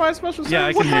 Hank? You provide special service? Yeah,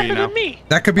 I can hear you now.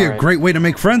 That could be a great way to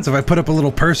make friends if I put up a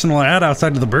little personal ad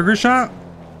outside of the burger shop.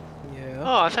 Yeah.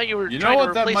 Oh, I thought you were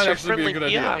trying to replace your friendly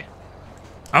PI.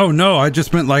 Oh no, I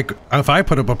just meant like if I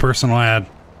put up a personal ad,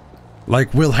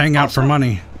 like we'll hang out for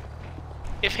money.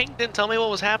 If Hank didn't tell me what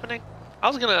was happening, I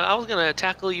was gonna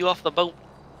tackle you off the boat.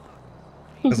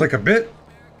 It's like a bit.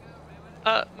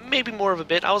 Maybe more of a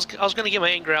bit. I was gonna get my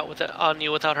anger out on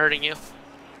you without hurting you.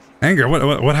 Anger?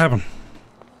 What happened?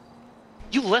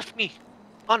 You left me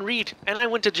on Reed, and I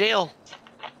went to jail.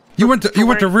 You went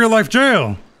to real life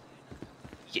jail.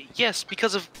 Yes,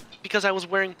 because I was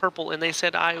wearing purple, and they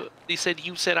said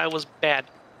you said I was bad.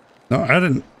 No, I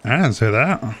didn't say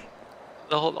that.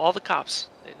 All the cops,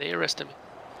 they arrested me.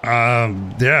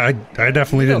 Yeah, I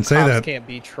definitely didn't say that. Can't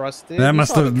be trusted. That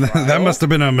must have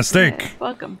been a mistake. Yeah,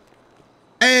 welcome.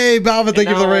 Hey, Balvin, thank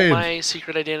you for the raid. My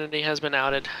secret identity has been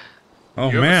outed.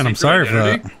 Oh man, I'm sorry for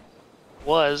that.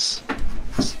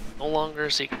 It's no longer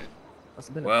a secret. Must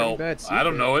have been Well, a pretty bad secret. I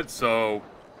don't know it, so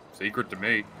secret to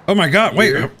me. Oh my God!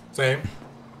 Wait. Same.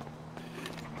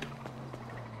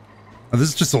 Oh, this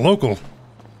is just a local.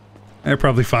 They're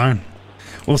probably fine.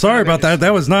 Well, sorry about that.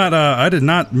 That was not. I did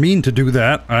not mean to do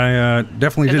that. I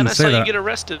definitely didn't say that. And then I saw you get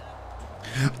arrested.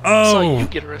 Oh, you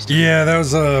get arrested. Yeah,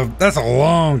 that's a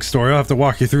long story. I'll have to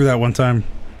walk you through that one time.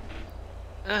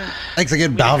 Thanks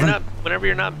again, Balvin. Whenever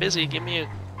you're not busy, give me a.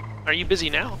 Are you busy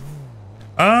now?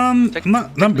 I'm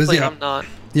not busy. I'm not.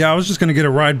 Yeah, I was just gonna get a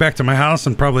ride back to my house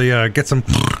and probably get some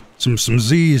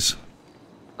Z's.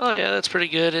 Oh yeah, that's pretty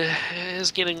good.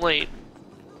 It's getting late.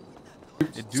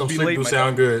 Some sleep will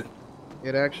sound good.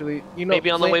 It actually,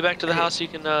 maybe on the way back to the house you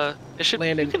can.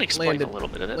 You can explain a little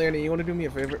bit of it. Landon, you want to do me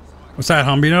a favor? What's that,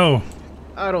 Hambino?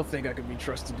 I don't think I could be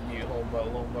trusted to be alone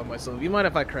by myself. You mind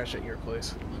if I crash at your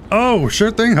place? Oh, sure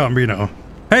thing, Hambino.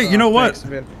 Hey, you know what? Thanks,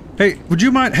 man. Hey, would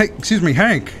you mind? Hey, excuse me,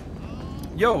 Hank.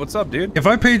 Yo, what's up, dude? If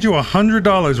I paid you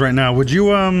 $100 right now, would you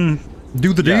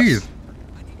do the deed?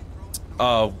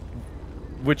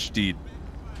 Which deed?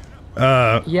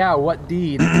 Yeah, what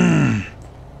deed? There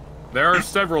are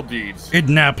several deeds.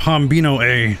 Kidnap Hambino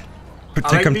A.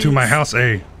 Take him to my house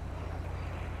A.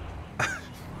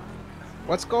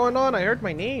 What's going on? I heard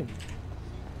my name.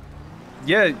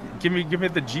 Yeah, give me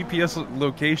the GPS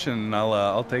location, and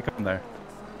I'll take him there.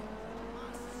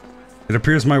 It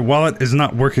appears my wallet is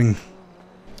not working.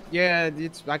 Yeah,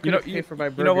 it's I couldn't pay for my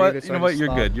burger. You know what? either, so You know I what? just You're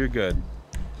stopped. good. You're good.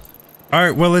 All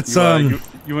right, well it's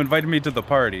you invited me to the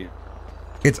party.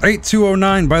 It's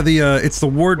 8209 by the it's the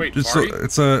ward. Wait,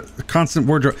 it's a constant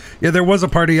wardrobe. Yeah, there was a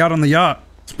party out on the yacht.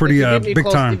 It's pretty If you give me big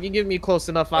close, time. If you give me close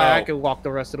enough, I could walk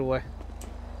the rest of the way.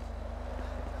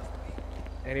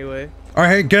 Anyway. All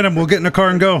right, hey, get him. We'll get in the car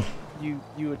and go.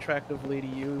 You attractive lady,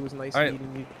 you. It was nice All right.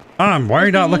 meeting you. Why are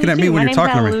you not looking at me when you're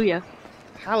talking to me? Hallelujah.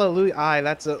 Hallelujah. Aye,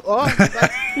 that's a. Oh,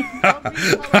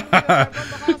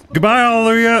 Goodbye,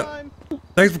 Hallelujah.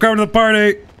 Thanks for coming to the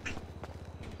party.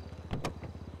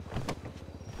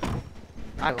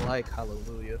 I like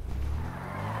Hallelujah.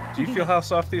 Do you feel how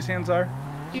soft these hands are?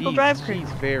 People drive crazy.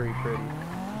 She's very pretty.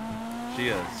 She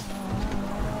is.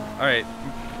 All right,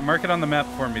 mark it on the map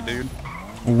for me, dude.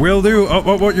 Will do.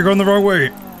 Oh, you're going the wrong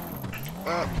way.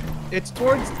 It's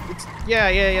towards. It's yeah.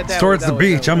 It's towards the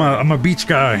beach. I'm a beach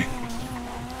guy.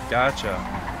 Gotcha.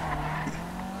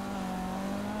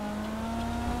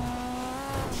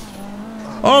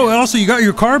 Oh, also you got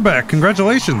your car back.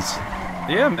 Congratulations.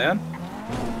 Yeah, man.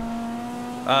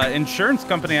 Insurance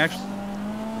company actually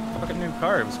took a new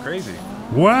car. It was crazy.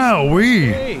 Wow,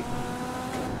 Hey.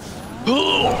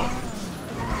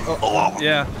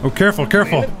 Yeah. Oh, careful.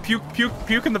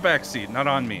 Puke in the back seat, not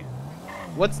on me.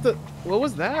 What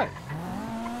was that?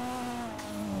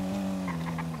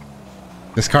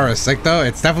 This car is sick though.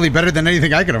 It's definitely better than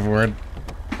anything I could afford.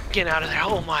 Get out of there!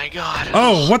 Oh my god!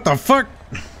 Oh, what the fuck?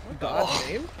 God's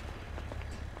name?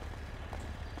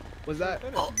 Was that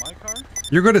my car?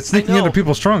 You're good at sneaking into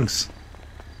people's trunks.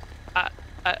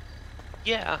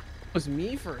 Yeah. It was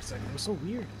me for a second. It was so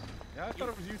weird. Yeah, I thought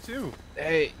it was you too.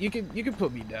 Hey, you can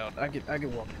put me down. I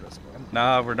can walk the rest of the way.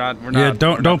 Nah, we're not. Yeah,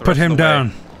 don't put him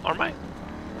down. Or my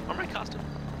costume.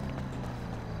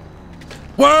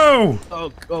 Whoa!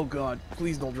 Oh god!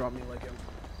 Please don't drop me like him.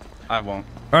 I won't.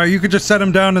 All right, you could just set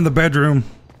him down in the bedroom.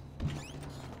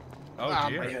 Oh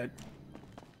dear. My head.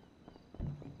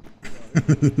 Nice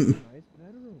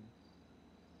bedroom.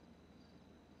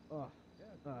 Oh,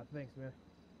 thanks, man.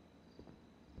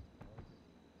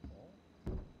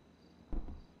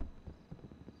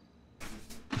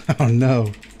 Oh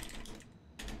no.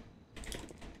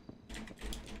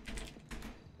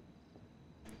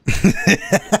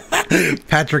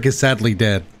 Patrick is sadly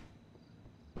dead.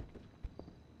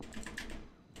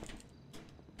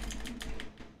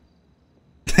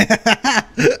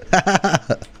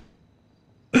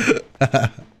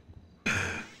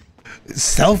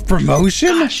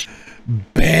 Self-promotion?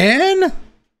 Ban?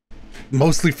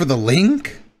 Mostly for the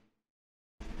link?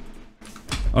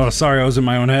 Oh, sorry, I was in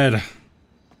my own head.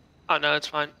 Oh no, it's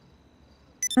fine.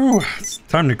 Oh, it's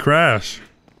time to crash.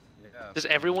 Does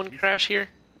everyone crash here?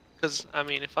 Because I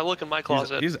mean, if I look in my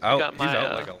closet, He's I out. got my, He's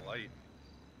out like a light.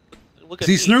 Look at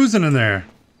He's snoozing in there.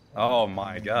 Oh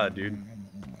my god, dude.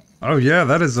 Oh yeah,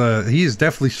 that is he is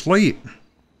definitely sleep.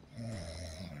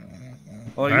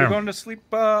 Well, you're going to sleep,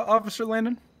 Officer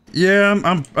Landon? Yeah,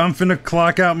 I'm finna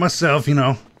clock out myself, you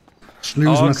know.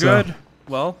 Snooze All myself. good.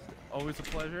 Well, always a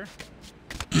pleasure.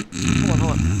 Hold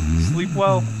on. Sleep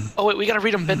well. Oh wait, we gotta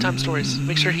read him bedtime stories.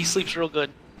 Make sure he sleeps real good.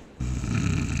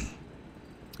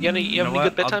 You have any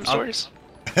good bedtime stories?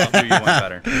 I'll do you one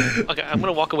better. Okay, I'm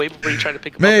gonna walk away before you try to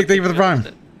pick him Meg, up. thank you for the prime.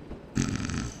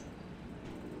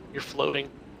 You're floating.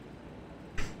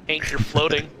 Hank, you're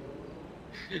floating.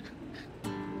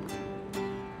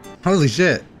 Holy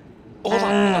shit. Hold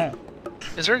on.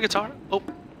 Is there a guitar? Oh.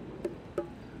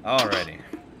 Alrighty.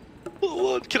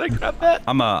 Oh, can I grab that?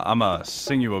 I'm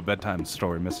sing you a bedtime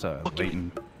story, Mr.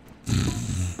 Layton.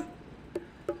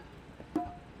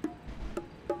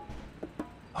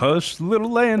 Hush,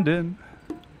 little Landon.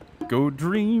 Go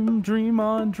dream, dream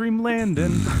on, dream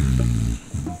Landon.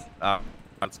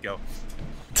 Let's go.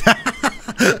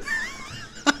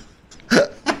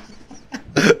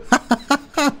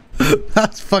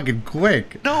 That's fucking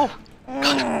quick. No.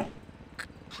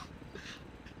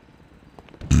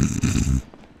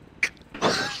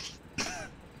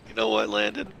 You know what,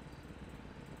 Landon?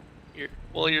 You're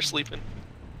sleeping.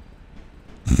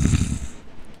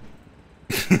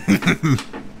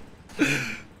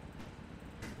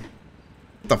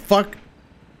 What the fuck?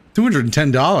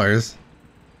 $210?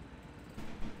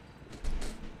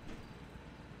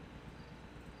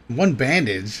 1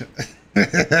 bandage.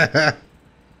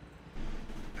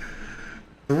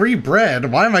 3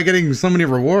 bread. Why am I getting so many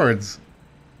rewards?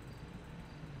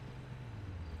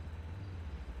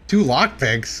 2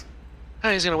 lockpicks.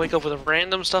 Oh, he's gonna wake up with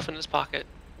random stuff in his pocket.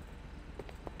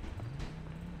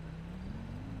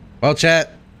 Well,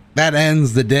 chat, that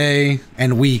ends the day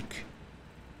and week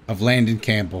of Landon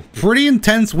Campbell. Pretty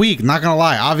intense week, not gonna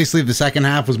lie. Obviously, the second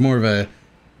half was more of a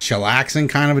chillaxing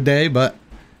kind of a day, but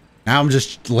now I'm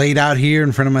just laid out here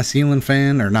in front of my ceiling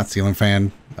fan, or not ceiling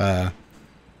fan. I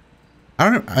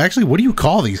don't know. Actually, what do you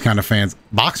call these kind of fans?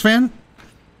 Box fan?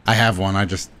 I have one. I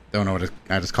just don't know what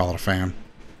I just call it a fan.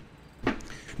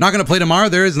 Not gonna play tomorrow.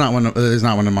 There is not one. There's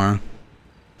not one tomorrow.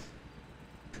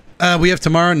 We have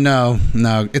tomorrow. No.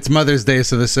 It's Mother's Day,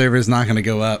 so the server is not gonna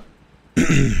go up.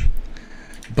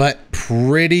 But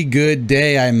pretty good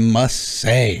day, I must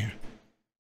say.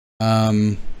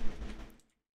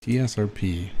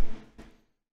 TSRP.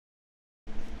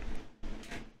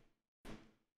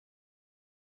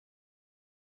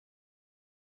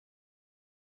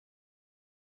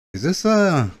 Is this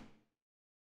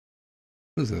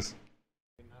who's this?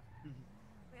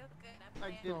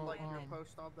 I did like your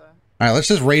post all day. All right, let's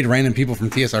just raid random people from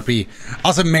TSRP.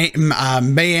 Also,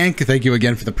 Mayank, thank you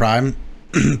again for the Prime.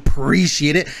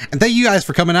 Appreciate it, and thank you guys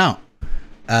for coming out.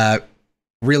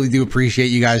 Really do appreciate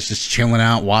you guys just chilling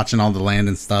out, watching all the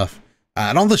Landon stuff,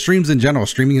 and all the streams in general.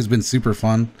 Streaming has been super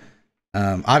fun.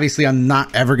 Obviously, I'm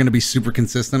not ever going to be super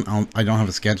consistent. I don't have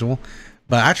a schedule,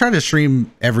 but I try to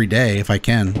stream every day if I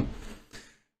can.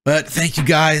 But thank you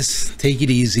guys. Take it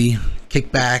easy.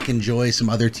 Kick back. Enjoy some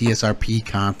other TSRP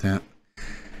content.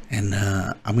 And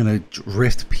I'm going to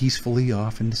drift peacefully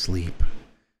off into sleep.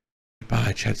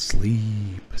 Goodbye, chat.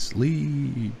 Sleep.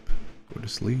 Sleep. Go to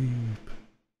sleep.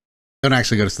 Don't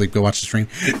actually go to sleep. Go watch the stream.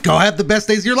 Go have the best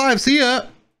days of your life. See ya.